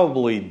are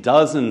probably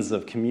dozens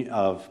of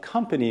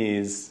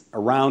companies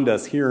around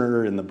us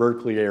here in the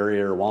Berkeley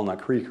area or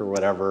Walnut Creek or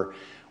whatever,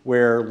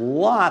 where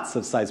lots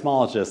of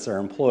seismologists are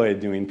employed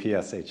doing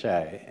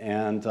PSHA.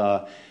 And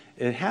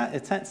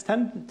it's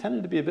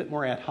tended to be a bit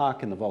more ad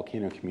hoc in the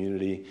volcano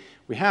community.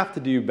 We have to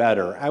do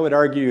better. I would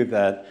argue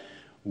that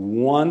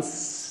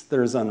once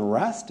there's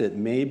unrest, it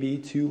may be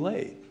too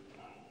late,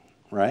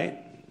 right?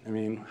 I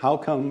mean, how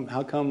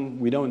come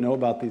we don't know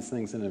about these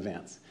things in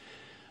advance?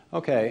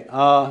 Okay,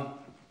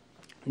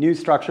 new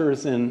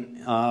structures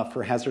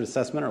for hazard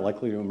assessment are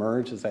likely to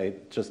emerge, as I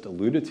just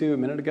alluded to a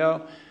minute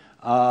ago.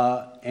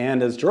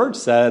 And as George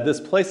said,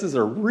 this places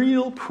a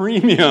real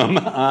premium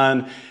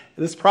on,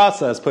 this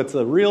process puts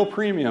a real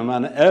premium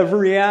on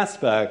every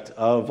aspect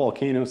of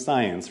volcano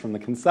science, from the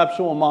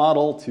conceptual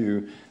model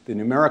to the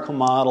numerical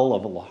model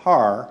of a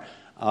Lahar.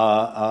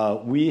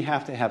 We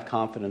have to have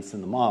confidence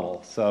in the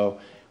model. So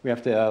we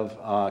have to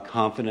have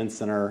confidence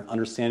in our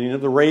understanding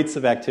of the rates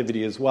of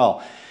activity as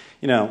well.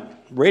 You know,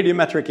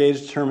 radiometric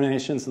age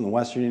determinations in the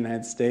western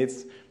United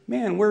States,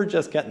 man, we're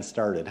just getting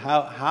started.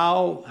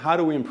 How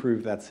do we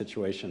improve that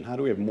situation? How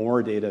do we have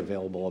more data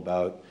available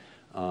about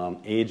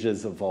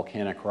ages of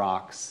volcanic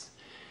rocks?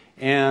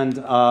 And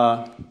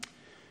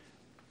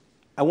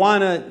I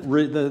want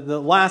to, the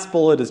last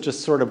bullet is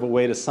just sort of a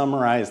way to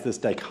summarize this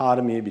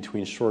dichotomy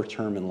between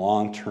short-term and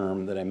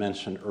long-term that I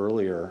mentioned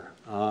earlier.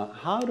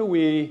 How do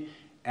we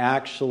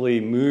actually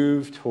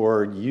move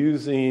toward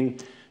using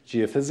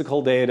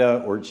geophysical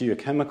data or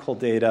geochemical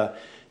data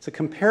to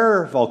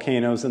compare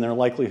volcanoes and their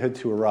likelihood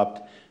to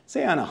erupt,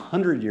 say, on a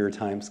 100-year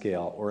time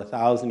scale or a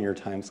 1,000-year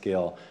time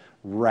scale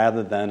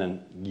rather than a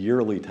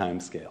yearly time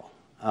scale?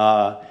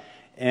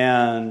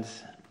 And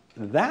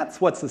that's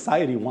what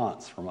society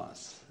wants from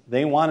us.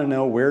 They want to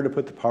know where to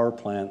put the power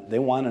plant. They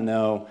want to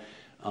know,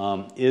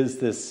 is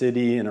this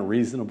city in a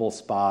reasonable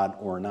spot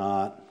or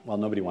not? Well,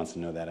 nobody wants to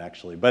know that,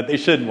 actually, but they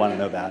should want to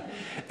know that.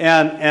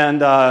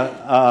 And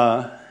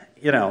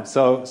you know,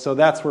 so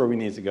that's where we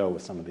need to go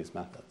with some of these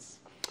methods.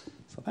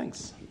 So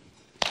thanks.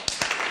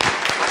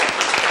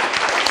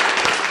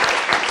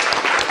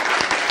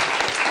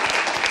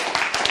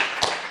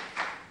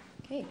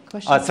 Okay,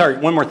 questions? Sorry,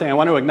 one more thing. I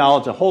want to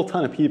acknowledge a whole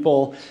ton of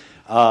people.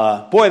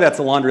 Boy, that's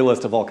a laundry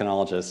list of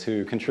volcanologists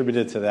who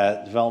contributed to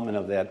that development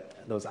of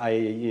those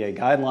IAEA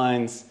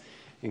guidelines,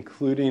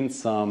 including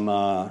some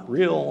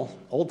real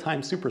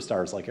old-time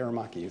superstars like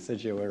Aramaki,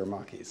 Sergio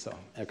Aramaki. So,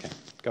 okay,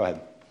 go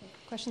ahead.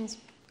 Questions,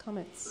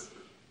 comments?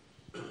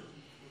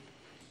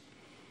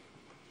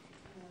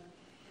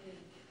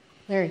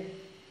 Larry.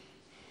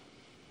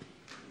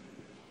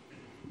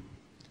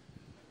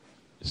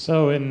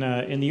 So in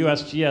the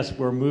USGS,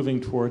 we're moving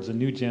towards a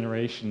new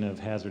generation of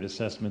hazard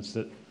assessments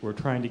that we're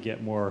trying to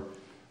get more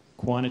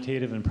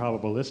quantitative and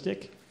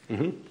probabilistic.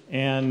 Mm-hmm.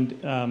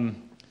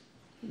 And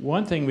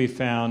one thing we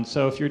found,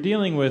 so if you're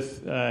dealing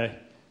with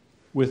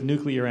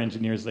nuclear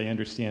engineers, they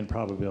understand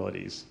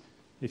probabilities.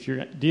 If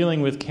you're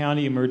dealing with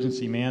county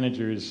emergency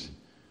managers,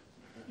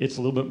 it's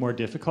a little bit more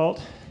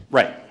difficult.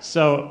 Right.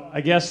 So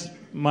I guess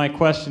my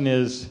question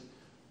is,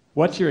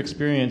 what's your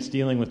experience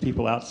dealing with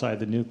people outside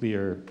the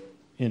nuclear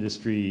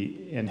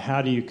industry, and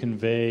how do you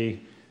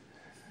convey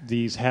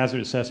these hazard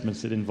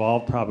assessments that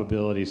involve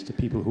probabilities to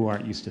people who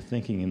aren't used to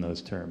thinking in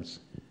those terms?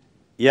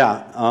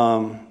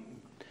 Yeah.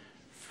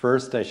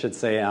 First, I should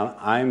say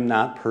I'm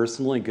not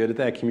personally good at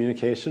that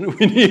communication.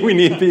 We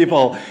need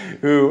people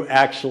who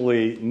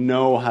actually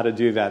know how to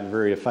do that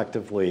very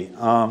effectively.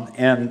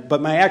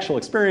 But my actual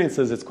experience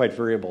is it's quite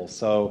variable.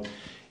 So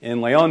in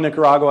León,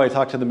 Nicaragua, I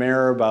talked to the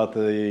mayor about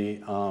the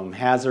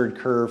hazard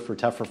curve for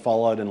tephra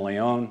fallout in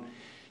León.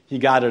 He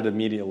got it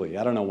immediately.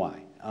 I don't know why.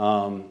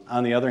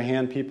 On the other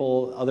hand,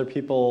 other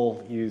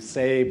people, you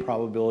say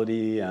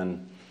probability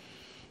and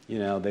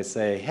they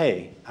say,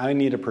 hey, I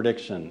need a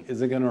prediction.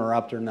 Is it going to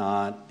erupt or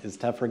not? Is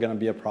tephra going to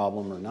be a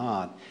problem or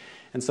not?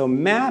 And so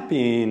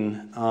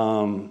mapping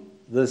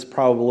this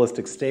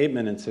probabilistic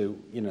statement into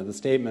the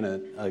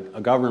statement a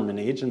government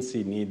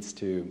agency needs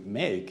to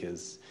make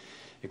is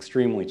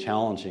extremely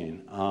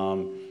challenging.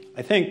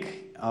 I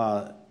think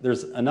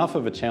there's enough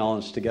of a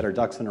challenge to get our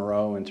ducks in a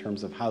row in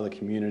terms of how the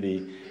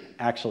community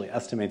actually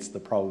estimates the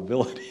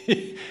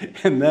probability.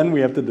 And then we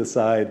have to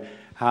decide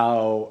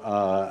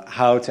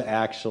how to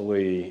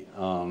actually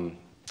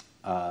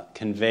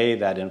convey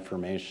that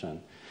information.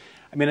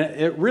 I mean,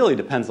 it really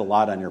depends a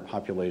lot on your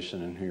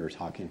population and who you're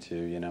talking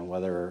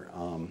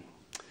to,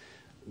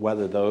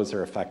 whether those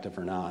are effective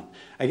or not.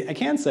 I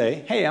can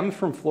say, hey, I'm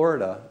from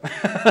Florida.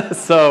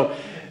 so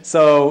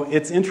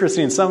it's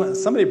interesting.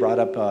 Somebody brought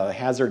up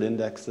hazard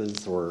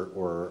indexes or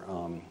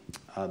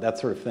that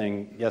sort of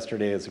thing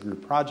yesterday as a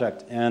group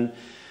project. And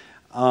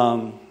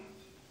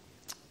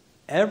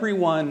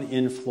everyone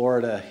in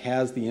Florida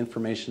has the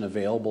information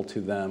available to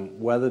them,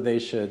 whether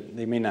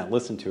they may not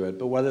listen to it,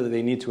 but whether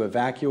they need to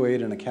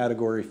evacuate in a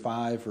Category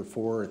 5 or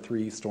 4 or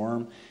 3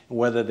 storm, and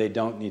whether they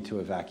don't need to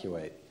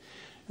evacuate.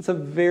 It's a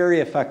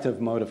very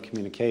effective mode of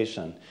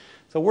communication.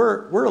 So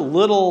we're a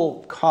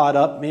little caught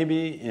up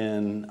maybe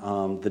in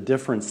the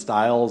different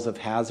styles of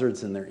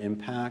hazards and their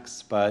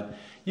impacts, but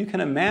you can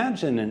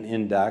imagine an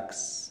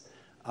index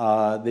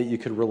that you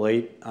could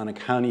relate on a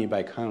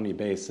county-by-county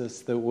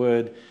basis that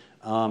would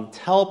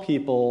tell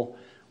people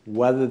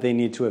whether they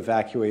need to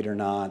evacuate or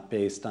not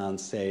based on,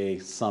 say,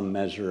 some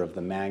measure of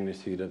the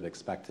magnitude of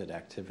expected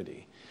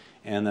activity.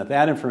 And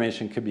that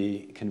information could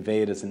be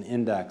conveyed as an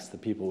index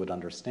that people would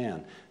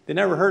understand. They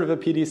never heard of a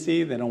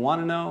PDC, they don't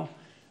want to know,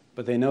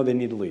 but they know they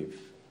need to leave.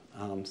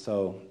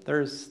 So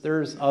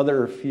there's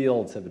other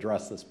fields that have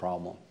addressed this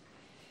problem.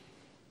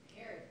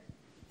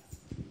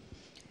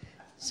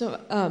 So,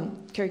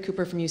 Carrie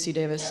Cooper from UC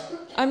Davis.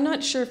 I'm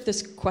not sure if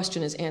this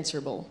question is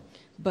answerable,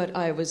 but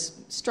I was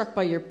struck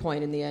by your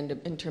point in the end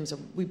in terms of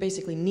we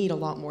basically need a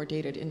lot more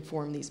data to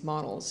inform these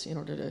models in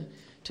order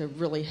to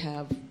really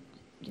have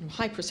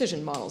high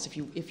precision models,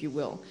 if you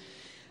will.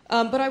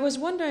 But I was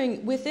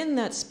wondering, within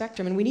that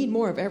spectrum, and we need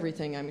more of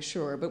everything, I'm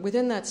sure, but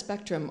within that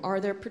spectrum,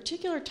 are there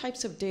particular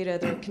types of data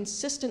that are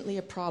consistently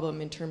a problem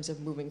in terms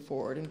of moving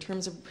forward, in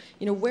terms of,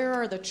 where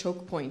are the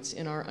choke points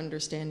in our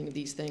understanding of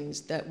these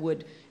things that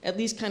would at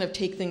least kind of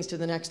take things to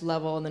the next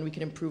level, and then we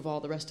can improve all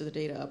the rest of the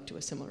data up to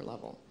a similar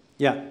level?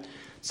 Yeah.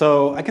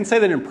 So I can say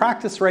that in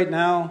practice right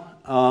now,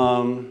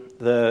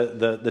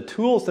 the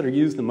tools that are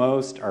used the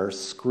most are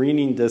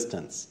screening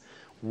distance.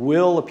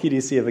 Will a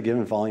PDC of a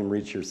given volume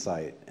reach your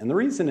site? And the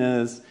reason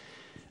is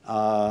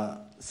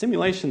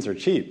simulations are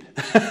cheap.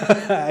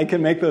 I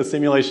can make those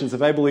simulations.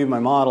 If I believe my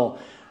model,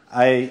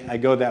 I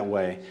go that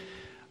way.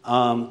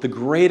 The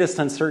greatest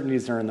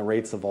uncertainties are in the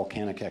rates of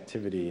volcanic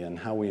activity and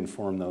how we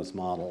inform those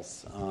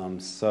models.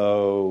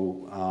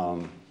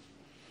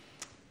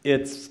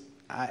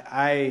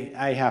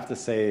 I have to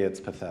say it's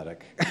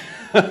pathetic.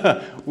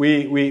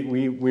 we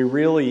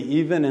really,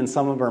 even in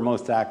some of our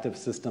most active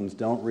systems,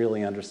 don't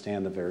really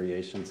understand the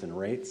variations in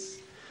rates.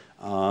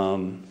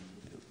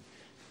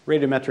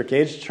 Radiometric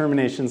age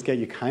determinations get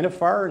you kind of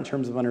far in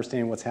terms of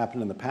understanding what's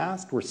happened in the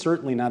past. We're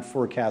certainly not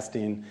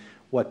forecasting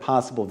what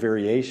possible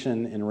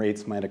variation in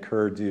rates might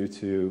occur due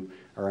to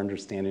our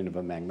understanding of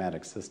a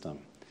magmatic system.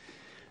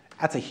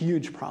 That's a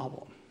huge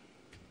problem.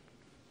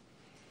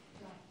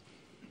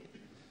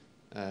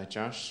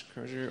 Josh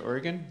Crozier,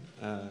 Oregon.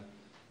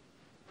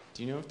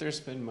 Do you know if there's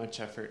been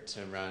much effort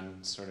to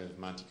run sort of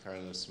Monte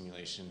Carlo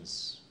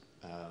simulations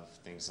of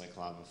things like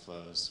lava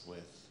flows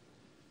with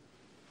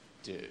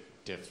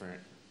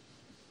different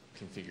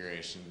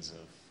configurations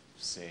of,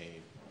 say,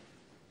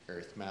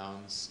 earth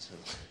mounds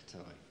to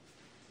like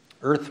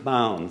earth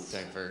mounds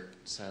divert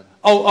said?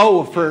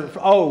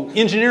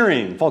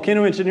 Engineering,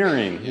 volcano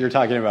engineering. Yeah. You're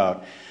talking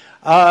about.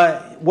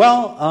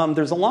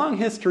 There's a long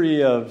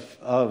history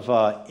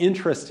of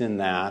interest in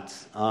that.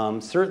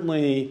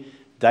 Certainly,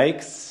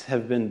 dikes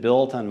have been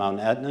built on Mount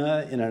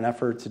Etna in an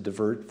effort to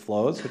divert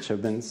flows, which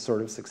have been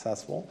sort of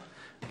successful,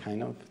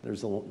 kind of.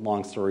 There's a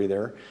long story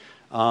there.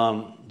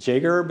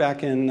 Jaeger,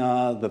 back in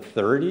the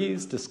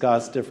 30s,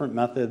 discussed different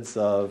methods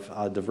of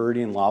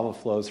diverting lava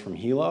flows from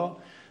Hilo.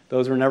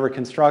 Those were never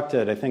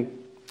constructed. I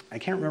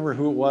can't remember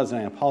who it was,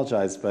 and I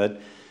apologize, but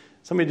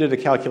somebody did a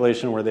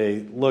calculation where they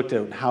looked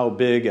at how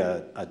big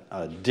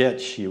a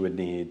ditch you would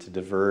need to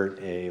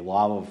divert a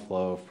lava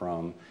flow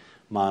from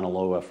Mauna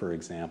Loa, for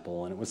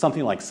example, and it was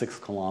something like 6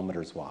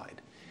 kilometers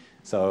wide.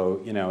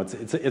 So, you know,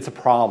 it's a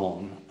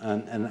problem,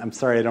 and I'm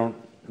sorry, I'm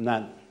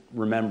not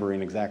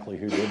remembering exactly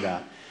who did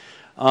that.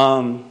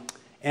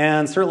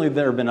 And certainly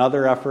there have been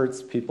other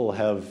efforts. People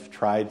have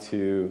tried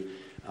to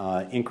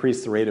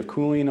increase the rate of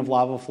cooling of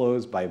lava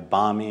flows by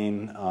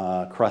bombing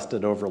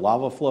crusted over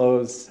lava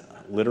flows,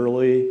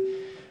 literally.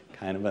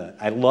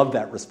 I love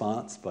that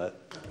response, but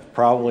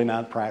probably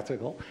not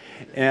practical.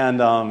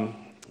 And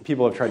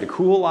people have tried to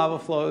cool lava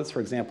flows. For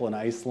example, in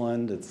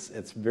Iceland,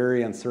 it's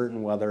very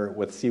uncertain whether,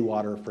 with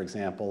seawater, for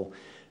example,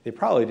 they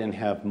probably didn't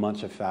have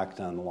much effect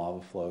on the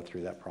lava flow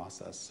through that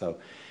process. So,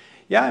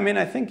 yeah, I mean,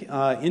 I think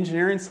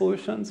engineering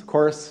solutions, of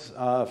course,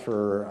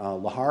 for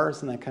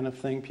lahars and that kind of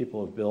thing,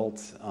 people have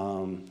built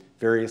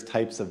various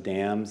types of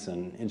dams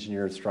and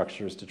engineered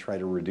structures to try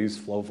to reduce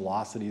flow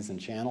velocities in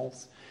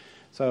channels.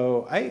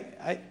 So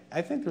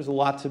I think there's a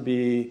lot to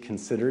be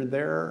considered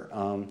there.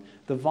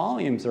 The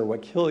volumes are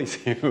what kills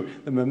you.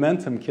 The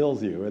momentum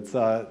kills you. It's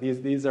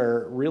these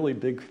are really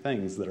big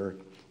things that are,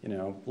 you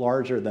know,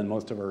 larger than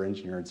most of our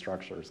engineered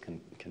structures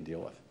can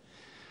deal with.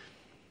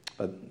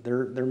 But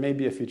there may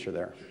be a future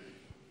there.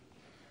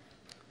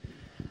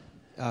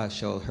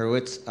 Shoal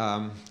Hurwitz.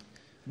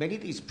 Many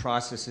of these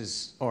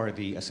processes or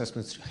the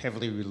assessments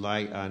heavily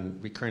rely on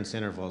recurrence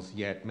intervals,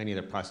 yet many of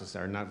the processes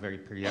are not very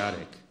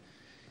periodic.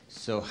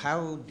 So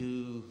how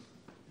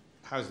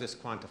is this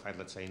quantified,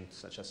 let's say, in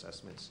such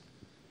assessments?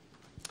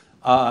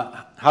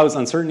 How is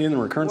uncertainty in the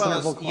recurrence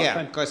interval quantified?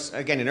 Yeah, because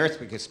again, in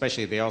earthquakes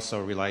especially, they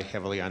also rely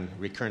heavily on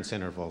recurrence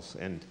intervals,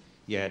 and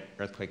yet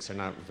earthquakes are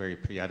not very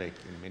periodic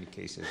in many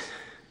cases.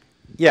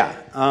 Yeah,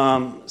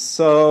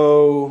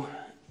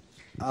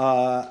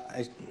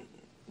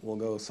 we'll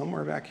go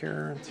somewhere back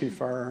here, too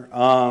far.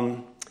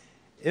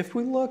 If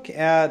we look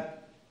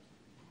at,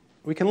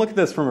 we can look at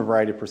this from a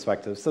variety of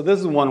perspectives. So this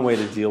is one way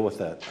to deal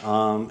with it.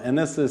 And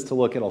this is to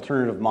look at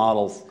alternative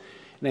models.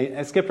 And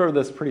I skipped over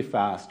this pretty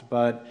fast,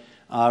 but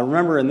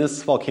remember in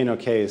this volcano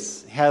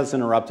case, it has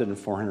erupted in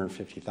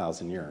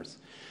 450,000 years.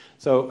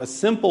 So a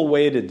simple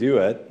way to do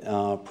it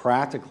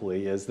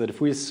practically is that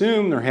if we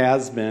assume there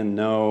has been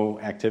no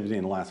activity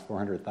in the last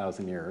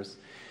 400,000 years,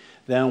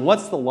 then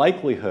what's the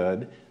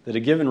likelihood that a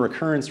given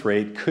recurrence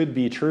rate could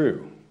be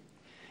true?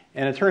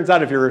 And it turns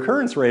out if your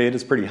recurrence rate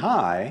is pretty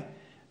high,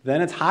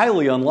 then it's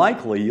highly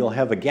unlikely you'll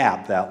have a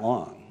gap that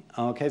long.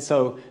 Okay,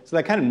 so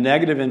that kind of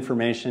negative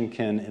information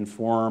can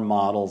inform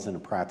models in a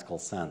practical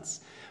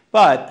sense.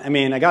 But, I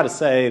mean, I got to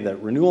say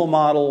that renewal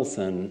models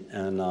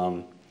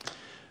and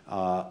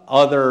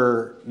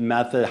other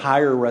method,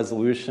 higher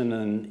resolution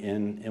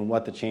in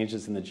what the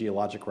changes in the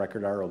geologic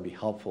record are will be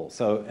helpful.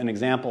 So an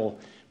example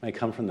might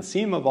come from the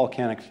SEMA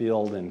volcanic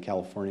field in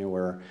California,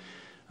 where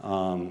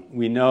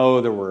we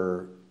know there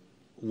was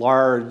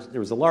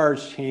a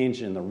large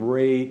change in the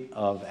rate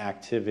of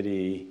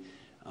activity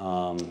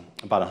about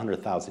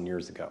 100,000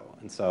 years ago.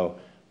 And so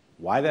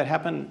why that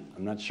happened,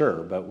 I'm not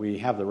sure, but we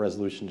have the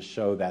resolution to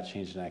show that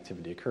change in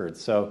activity occurred.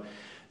 So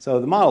the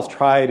models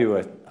try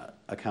to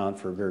account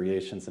for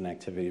variations in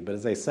activity, but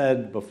as I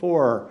said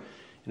before,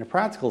 in a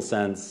practical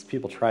sense,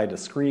 people try to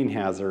screen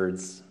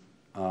hazards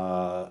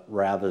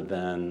rather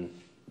than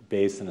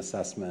base an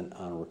assessment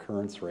on a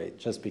recurrence rate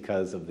just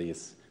because of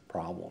these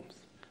problems.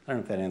 I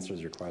don't know if that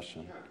answers your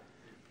question.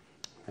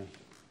 Okay.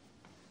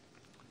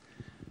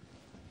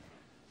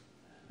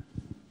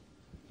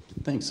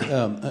 Thanks.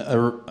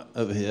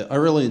 Over here, I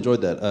really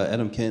enjoyed that.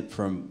 Adam Kent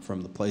from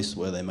the place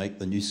where they make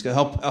the new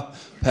scale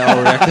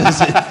power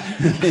reactors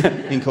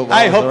in Corvallis.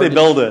 I hope they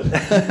build it.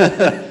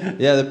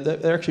 Yeah,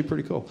 they're actually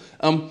pretty cool.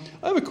 I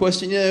have a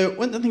question.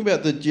 When I think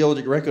about the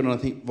geologic record, and I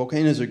think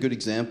volcanoes are good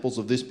examples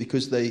of this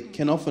because they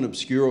can often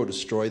obscure or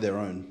destroy their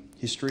own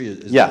history as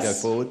they go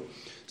forward.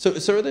 So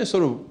are there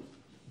sort of,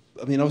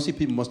 I mean, obviously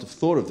people must have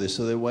thought of this,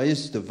 so there are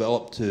ways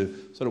developed to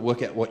sort of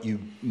work out what you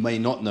may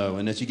not know,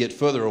 and as you get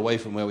further away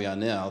from where we are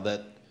now,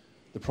 that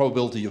the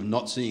probability of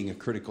not seeing a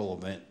critical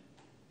event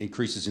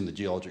increases in the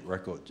geologic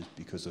record just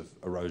because of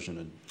erosion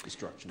and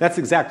destruction. That's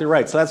exactly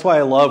right. So that's why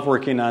I love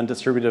working on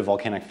distributed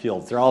volcanic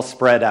fields. They're all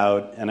spread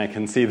out, and I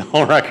can see the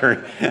whole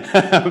record.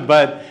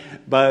 but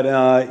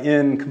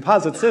in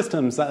composite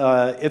systems,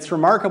 it's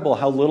remarkable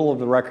how little of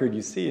the record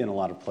you see in a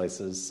lot of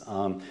places.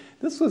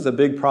 This was a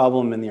big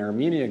problem in the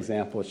Armenia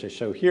example, which I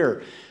show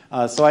here.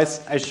 So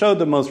I showed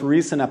the most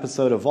recent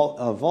episode of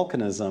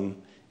volcanism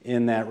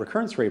in that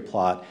recurrence rate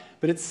plot,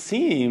 but it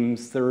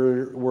seems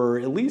there were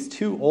at least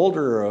 2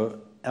 older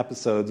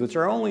episodes, which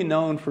are only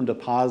known from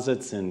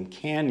deposits in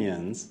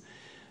canyons,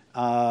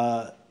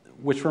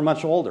 which were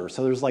much older.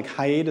 So there's like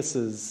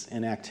hiatuses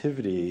in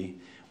activity,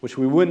 which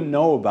we wouldn't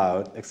know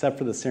about except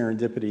for the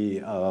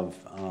serendipity of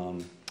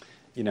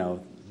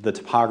the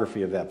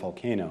topography of that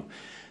volcano.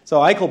 So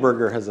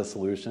Eichelberger has a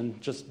solution: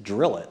 just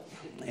drill it.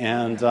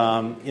 And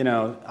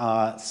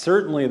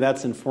certainly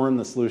that's informed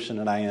the solution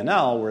at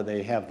INL, where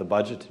they have the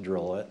budget to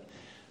drill it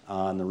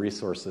and the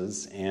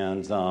resources,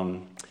 and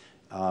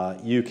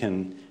you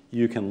can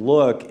you can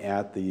look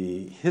at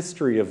the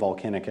history of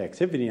volcanic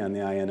activity on the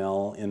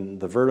INL in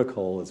the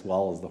vertical as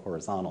well as the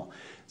horizontal.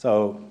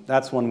 So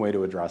that's one way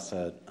to address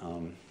it.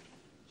 Your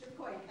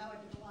point, how it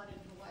did a lot in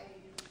Hawaii.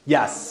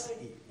 Yes,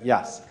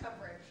 yes.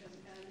 Coverage and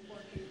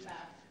working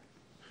back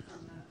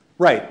from that.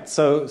 Right.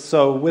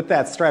 So with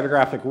that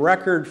stratigraphic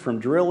record from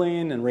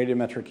drilling and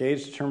radiometric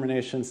age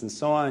determinations and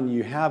so on,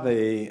 you have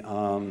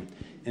an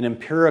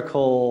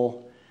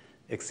empirical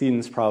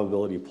exceedance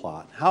probability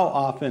plot. How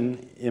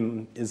often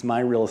is my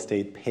real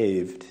estate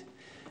paved?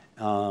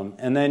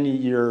 And then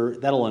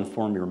that'll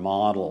inform your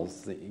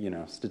models,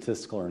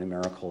 statistical or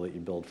numerical, that you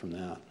build from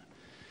that.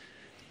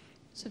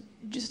 So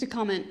just a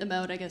comment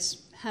about, I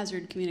guess,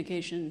 hazard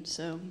communication.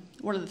 So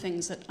one of the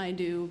things that I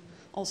do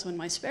also in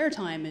my spare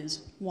time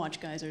is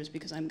watch geysers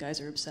because I'm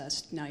geyser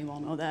obsessed. Now you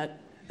all know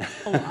that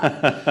a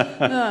lot.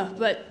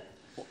 But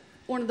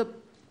one of the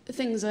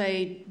things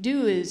I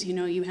do is,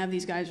 you have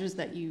these geysers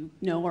that you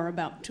know are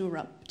about to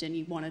erupt, and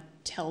you want to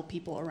tell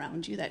people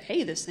around you that,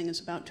 hey, this thing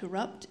is about to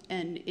erupt,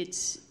 and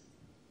it's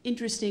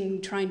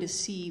interesting trying to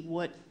see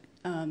what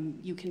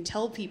you can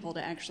tell people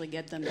to actually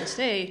get them to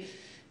stay.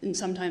 And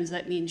sometimes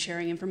that means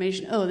sharing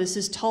information. Oh, this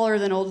is taller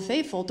than Old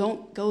Faithful.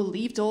 Don't go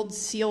leave to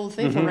see Old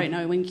Faithful right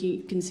now when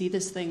you can see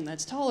this thing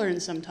that's taller.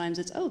 And sometimes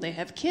it's, oh, they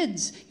have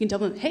kids. You can tell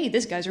them, hey,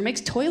 this geyser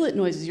makes toilet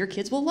noises. Your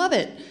kids will love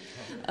it.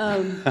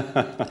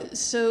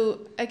 So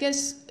I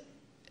guess,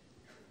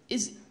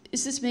 is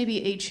this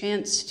maybe a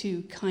chance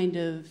to kind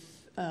of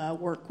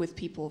work with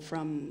people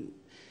from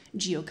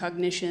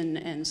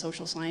geocognition and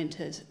social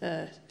sciences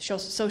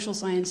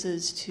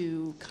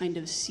to kind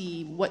of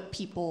see what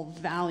people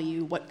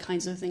value, what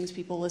kinds of things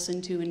people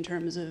listen to in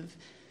terms of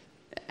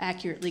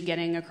accurately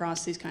getting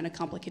across these kind of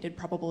complicated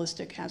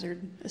probabilistic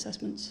hazard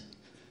assessments?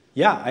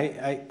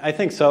 Yeah, I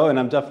think so, and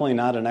I'm definitely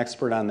not an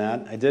expert on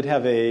that. I did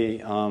have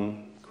a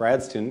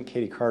grad student,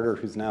 Katie Carter,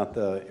 who's now at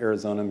the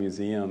Arizona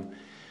Museum,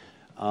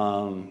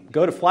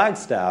 go to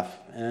Flagstaff,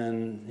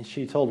 and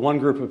she told one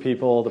group of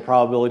people the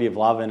probability of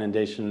lava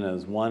inundation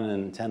is 1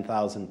 in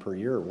 10,000 per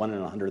year, 1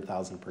 in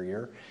 100,000 per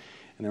year.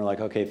 And they were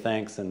like, okay,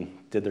 thanks, and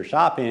did their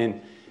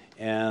shopping.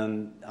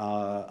 And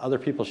other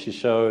people she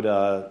showed,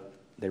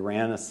 they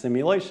ran a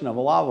simulation of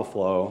a lava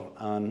flow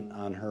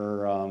on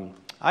her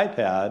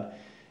iPad,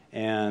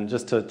 and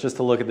just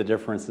to look at the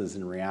differences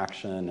in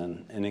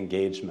reaction and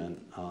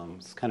engagement.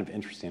 It's kind of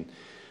interesting.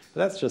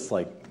 But that's just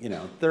like,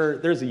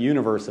 there's a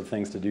universe of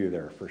things to do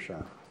there for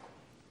sure.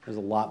 There's a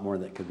lot more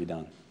that could be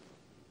done.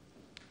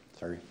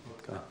 Sorry,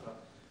 go ahead.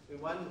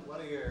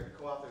 One of your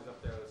co-authors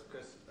up there was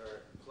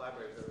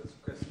collaborator was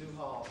Chris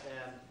Newhall,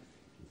 and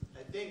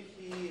I think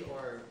he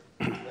or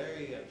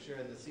Larry, I'm sure,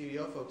 and the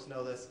CBO folks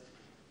know this.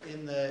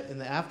 In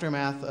the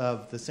aftermath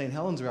of the St.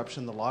 Helens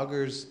eruption, the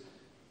loggers,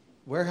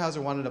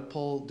 Weyerhaeuser wanted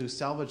to do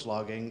salvage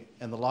logging,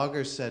 and the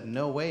loggers said,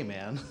 "No way,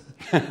 man.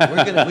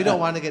 We don't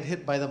want to get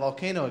hit by the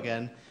volcano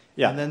again."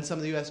 Yeah. And then some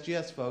of the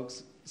USGS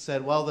folks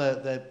said, "Well,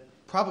 the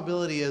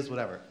probability is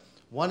whatever,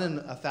 1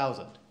 in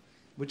 1,000,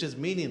 which is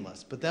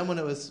meaningless." But then when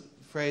it was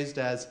phrased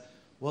as,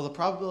 "Well, the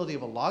probability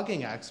of a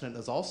logging accident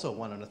is also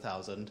 1 in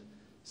 1,000,"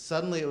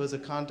 suddenly it was a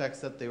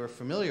context that they were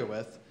familiar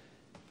with,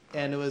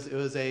 and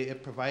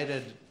it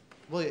provided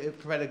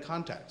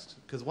context,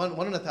 because 1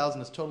 in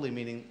 1,000 is totally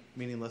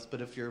meaningless. But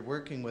if you're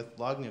working with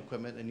logging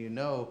equipment and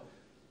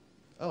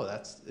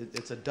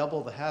it's a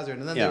double the hazard,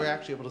 and then they were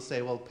actually able to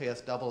say, "Well, pay us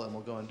double and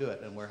we'll go and do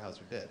it," and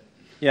Weyerhaeuser did.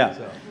 Yeah.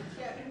 So.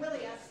 Yeah, and Willie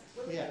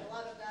did a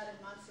lot of that in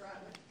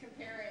Montserrat,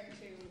 comparing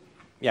to.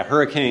 Yeah,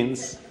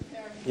 hurricanes.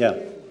 Yeah.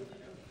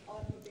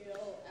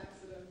 Automobile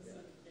accidents.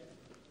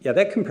 Yeah,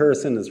 that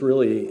comparison is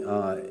really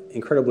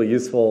incredibly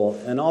useful,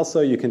 and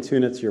also you can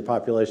tune it to your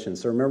population.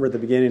 So remember at the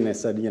beginning I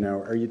said,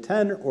 are you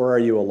 10 or are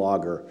you a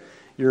logger?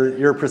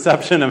 Your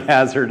perception of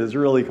hazard is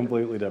really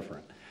completely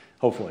different,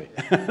 hopefully.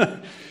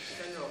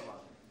 10-year-old logger.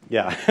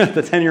 Yeah,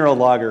 the 10-year-old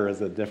logger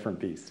is a different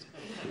beast.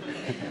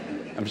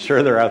 I'm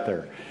sure they're out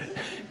there.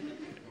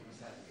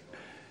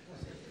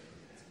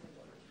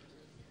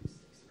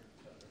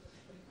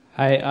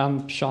 Hi,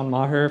 I'm Sean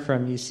Maher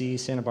from UC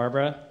Santa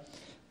Barbara.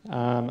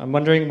 I'm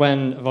wondering,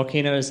 when a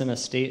volcano is in a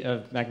state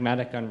of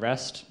magmatic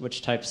unrest,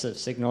 which types of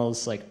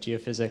signals like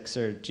geophysics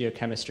or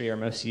geochemistry are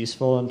most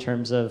useful in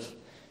terms of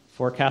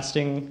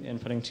forecasting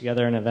and putting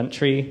together an event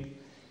tree?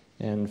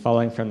 And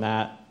following from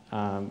that,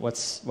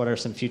 what are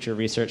some future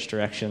research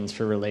directions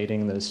for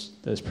relating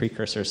those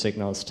precursor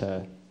signals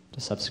to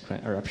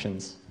subsequent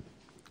eruptions?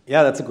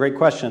 Yeah, that's a great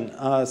question.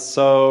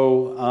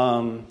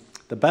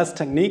 The best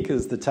technique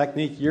is the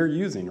technique you're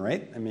using,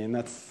 right? I mean,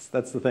 that's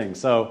the thing.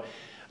 So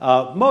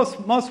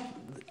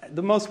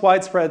the most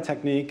widespread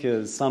technique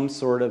is some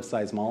sort of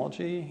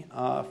seismology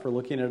for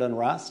looking at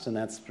unrest, and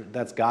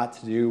that's got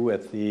to do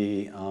with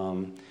the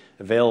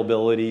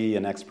availability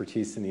and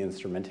expertise in the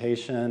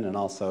instrumentation and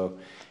also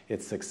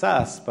its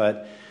success.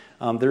 But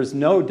there's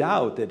no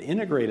doubt that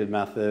integrated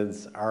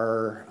methods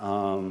are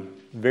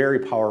very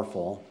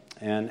powerful.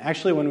 And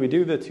actually, when we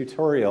do the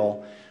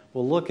tutorial,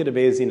 we'll look at a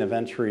Bayesian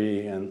event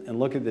tree and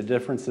look at the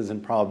differences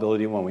in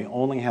probability when we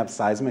only have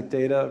seismic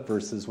data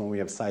versus when we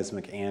have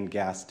seismic and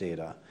gas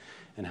data.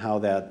 and how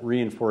that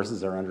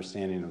reinforces our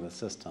understanding of the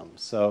system.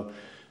 So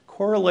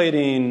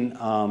correlating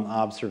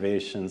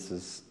observations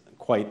is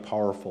quite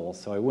powerful,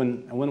 so I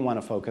wouldn't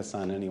want to focus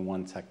on any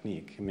one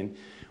technique. I mean,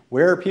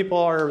 where people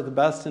are the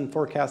best in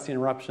forecasting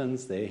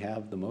eruptions, they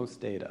have the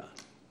most data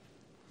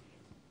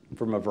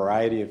from a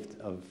variety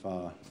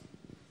of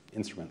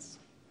instruments.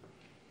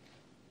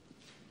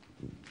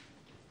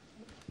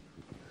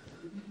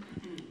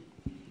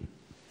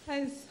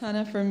 Hi, it's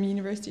Hannah from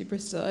University of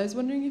Bristol. I was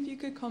wondering if you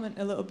could comment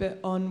a little bit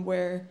on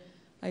where,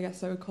 I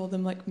guess I would call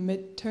them like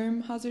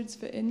mid-term hazards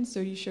fit in. So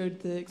you showed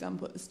the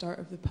example at the start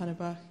of the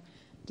Panabach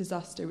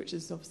disaster, which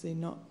is obviously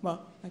not,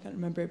 well, I can't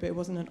remember it, but it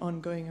wasn't an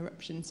ongoing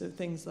eruption. So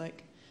things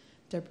like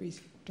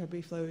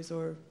debris flows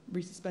or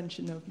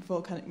resuspension of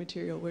volcanic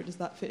material, where does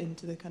that fit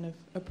into the kind of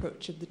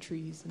approach of the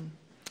trees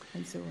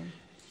and so on?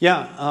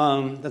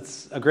 Yeah,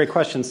 that's a great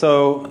question.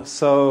 So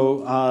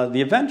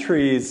the event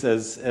trees,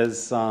 as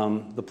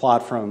the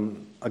plot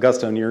from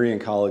Augusto Neri and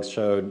colleagues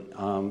showed,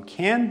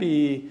 can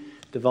be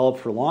developed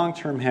for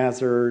long-term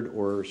hazard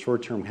or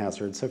short-term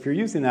hazard. So if you're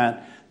using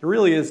that, there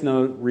really is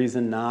no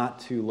reason not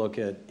to look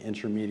at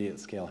intermediate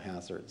scale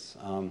hazards.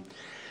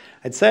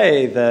 I'd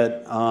say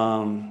that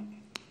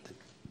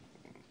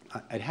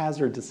I'd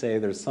hazard to say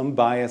there's some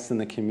bias in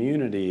the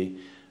community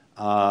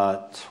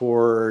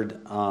toward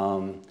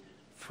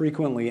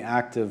frequently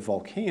active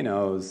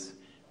volcanoes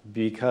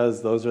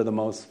because those are the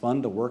most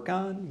fun to work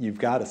on. You've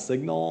got a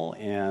signal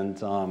and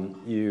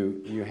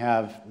you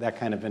have that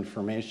kind of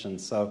information.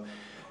 So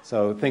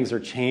things are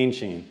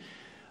changing.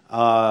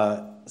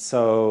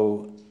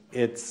 So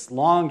it's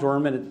long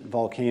dormant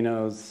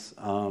volcanoes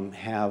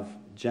have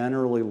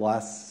generally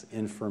less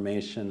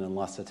information and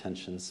less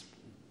attention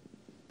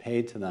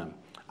paid to them.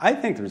 I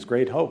think there's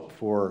great hope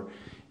for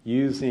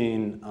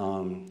using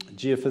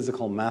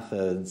geophysical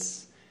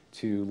methods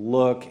to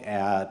look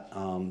at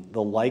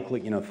the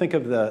likely, think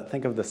of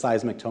the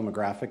seismic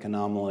tomographic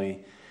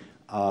anomaly,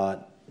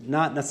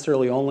 not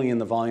necessarily only in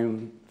the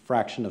volume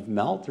fraction of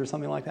melt or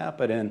something like that,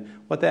 but in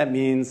what that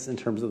means in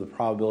terms of the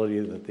probability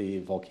that the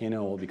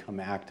volcano will become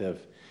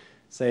active,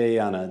 say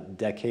on a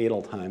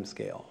decadal time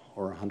scale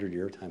or a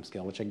 100-year time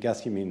scale, which I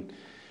guess you mean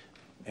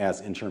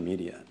as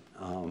intermediate.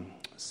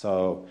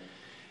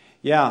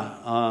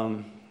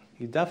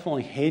 You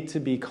definitely hate to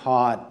be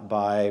caught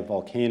by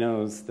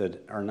volcanoes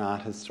that are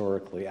not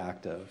historically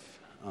active,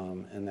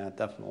 and that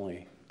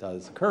definitely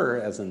does occur,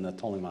 as in the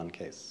Toliman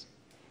case.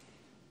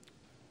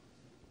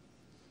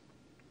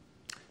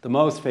 The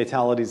most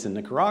fatalities in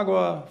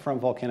Nicaragua from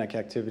volcanic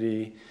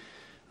activity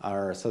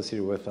are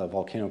associated with a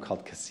volcano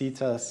called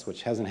Casitas,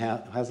 which hasn't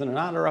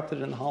not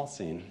erupted in the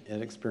Holocene.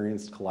 It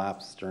experienced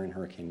collapse during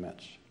Hurricane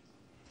Mitch.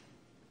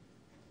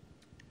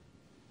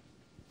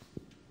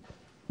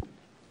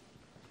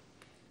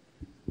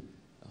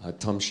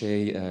 Tom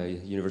Shea,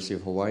 University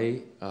of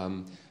Hawaii.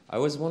 I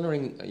was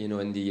wondering,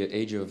 in the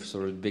age of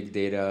sort of big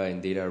data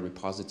and data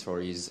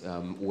repositories,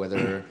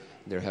 whether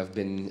there have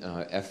been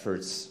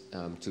efforts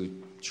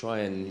to try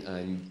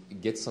and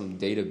get some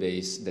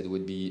database that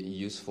would be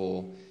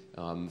useful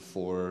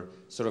for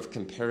sort of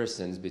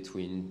comparisons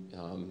between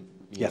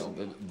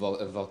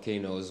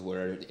volcanoes,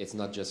 where it's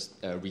not just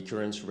a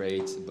recurrence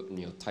rate, but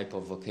type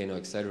of volcano,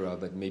 etc.,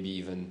 but maybe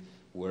even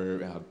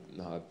where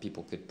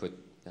people could put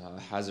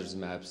hazards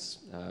maps,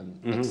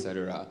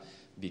 etc.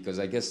 Because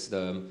I guess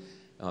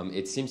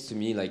it seems to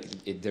me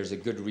like there's a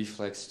good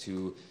reflex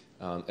to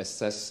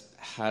assess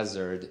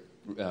hazard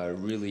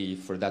really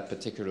for that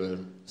particular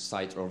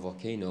site or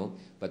volcano,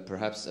 but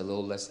perhaps a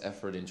little less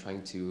effort in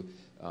trying to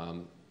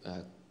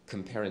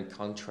compare and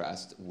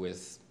contrast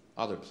with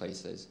other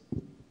places.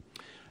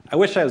 I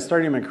wish I was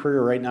starting my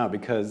career right now,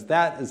 because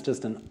that is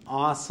just an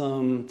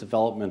awesome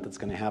development that's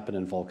going to happen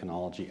in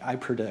volcanology, I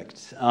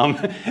predict.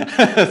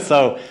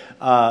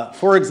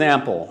 For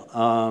example,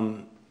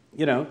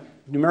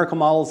 numerical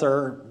models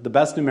the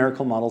best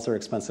numerical models are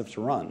expensive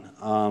to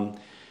run.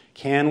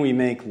 Can we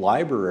make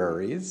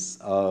libraries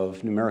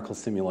of numerical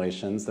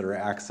simulations that are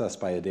accessed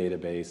by a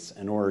database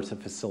in order to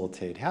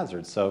facilitate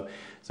hazards? So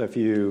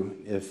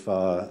if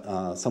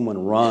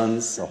someone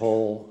runs a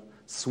whole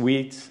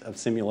suite of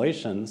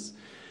simulations,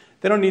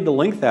 they don't need to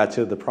link that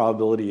to the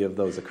probability of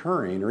those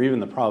occurring or even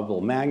the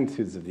probable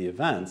magnitudes of the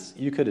events.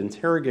 You could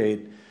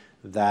interrogate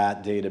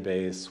that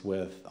database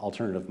with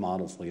alternative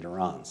models later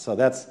on. So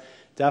that's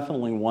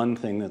definitely one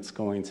thing that's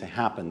going to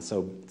happen.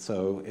 So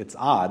it's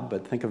odd,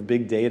 but think of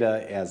big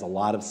data as a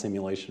lot of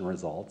simulation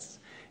results,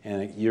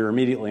 and you're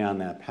immediately on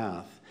that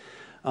path.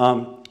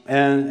 And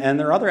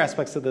there are other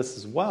aspects of this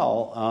as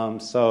well.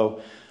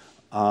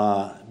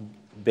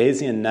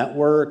 Bayesian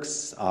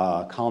networks,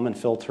 Kalman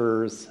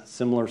filters,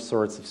 similar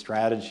sorts of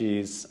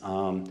strategies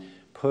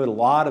put a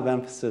lot of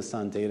emphasis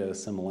on data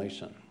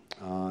assimilation.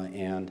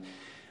 And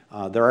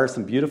there are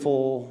some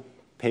beautiful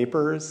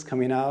papers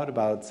coming out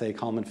about, say,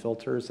 Kalman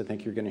filters. I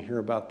think you're going to hear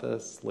about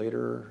this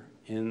later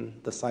in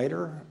the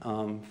CIDER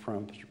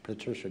from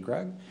Patricia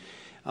Gregg.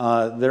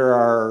 There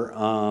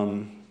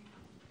are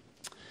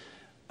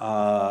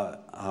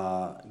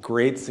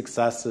great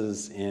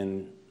successes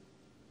in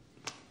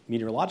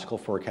meteorological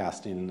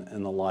forecasting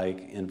and the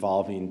like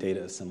involving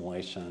data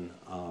assimilation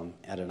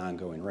at an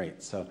ongoing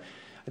rate. So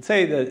I'd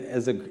say that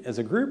as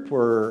a group,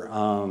 we're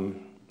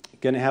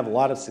going to have a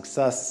lot of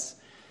success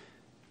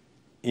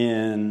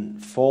in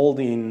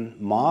folding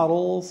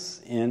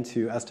models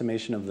into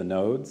estimation of the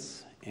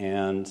nodes.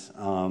 And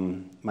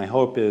my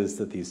hope is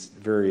that these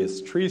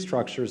various tree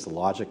structures, the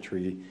logic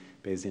tree,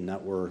 Bayesian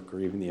network, or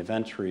even the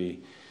event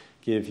tree,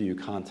 give you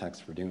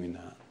context for doing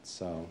that.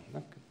 So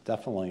that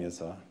definitely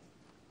is a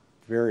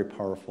very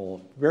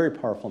powerful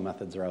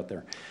methods are out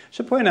there. I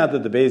should point out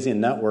that the Bayesian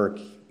network,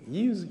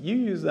 you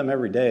use them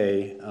every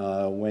day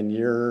when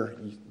you're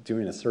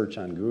doing a search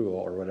on Google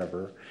or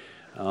whatever.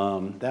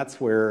 That's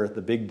where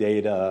the big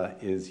data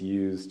is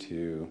used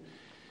to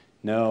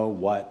know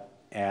what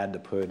ad to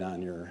put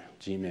on your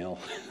Gmail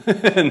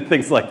and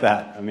things like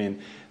that. I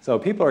mean, so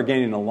people are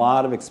gaining a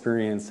lot of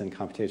experience in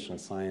computational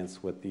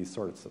science with these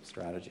sorts of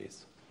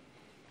strategies.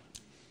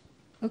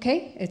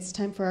 Okay, it's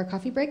time for our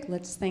coffee break.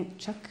 Let's thank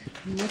Chuck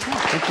one more time.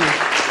 Thank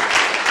you.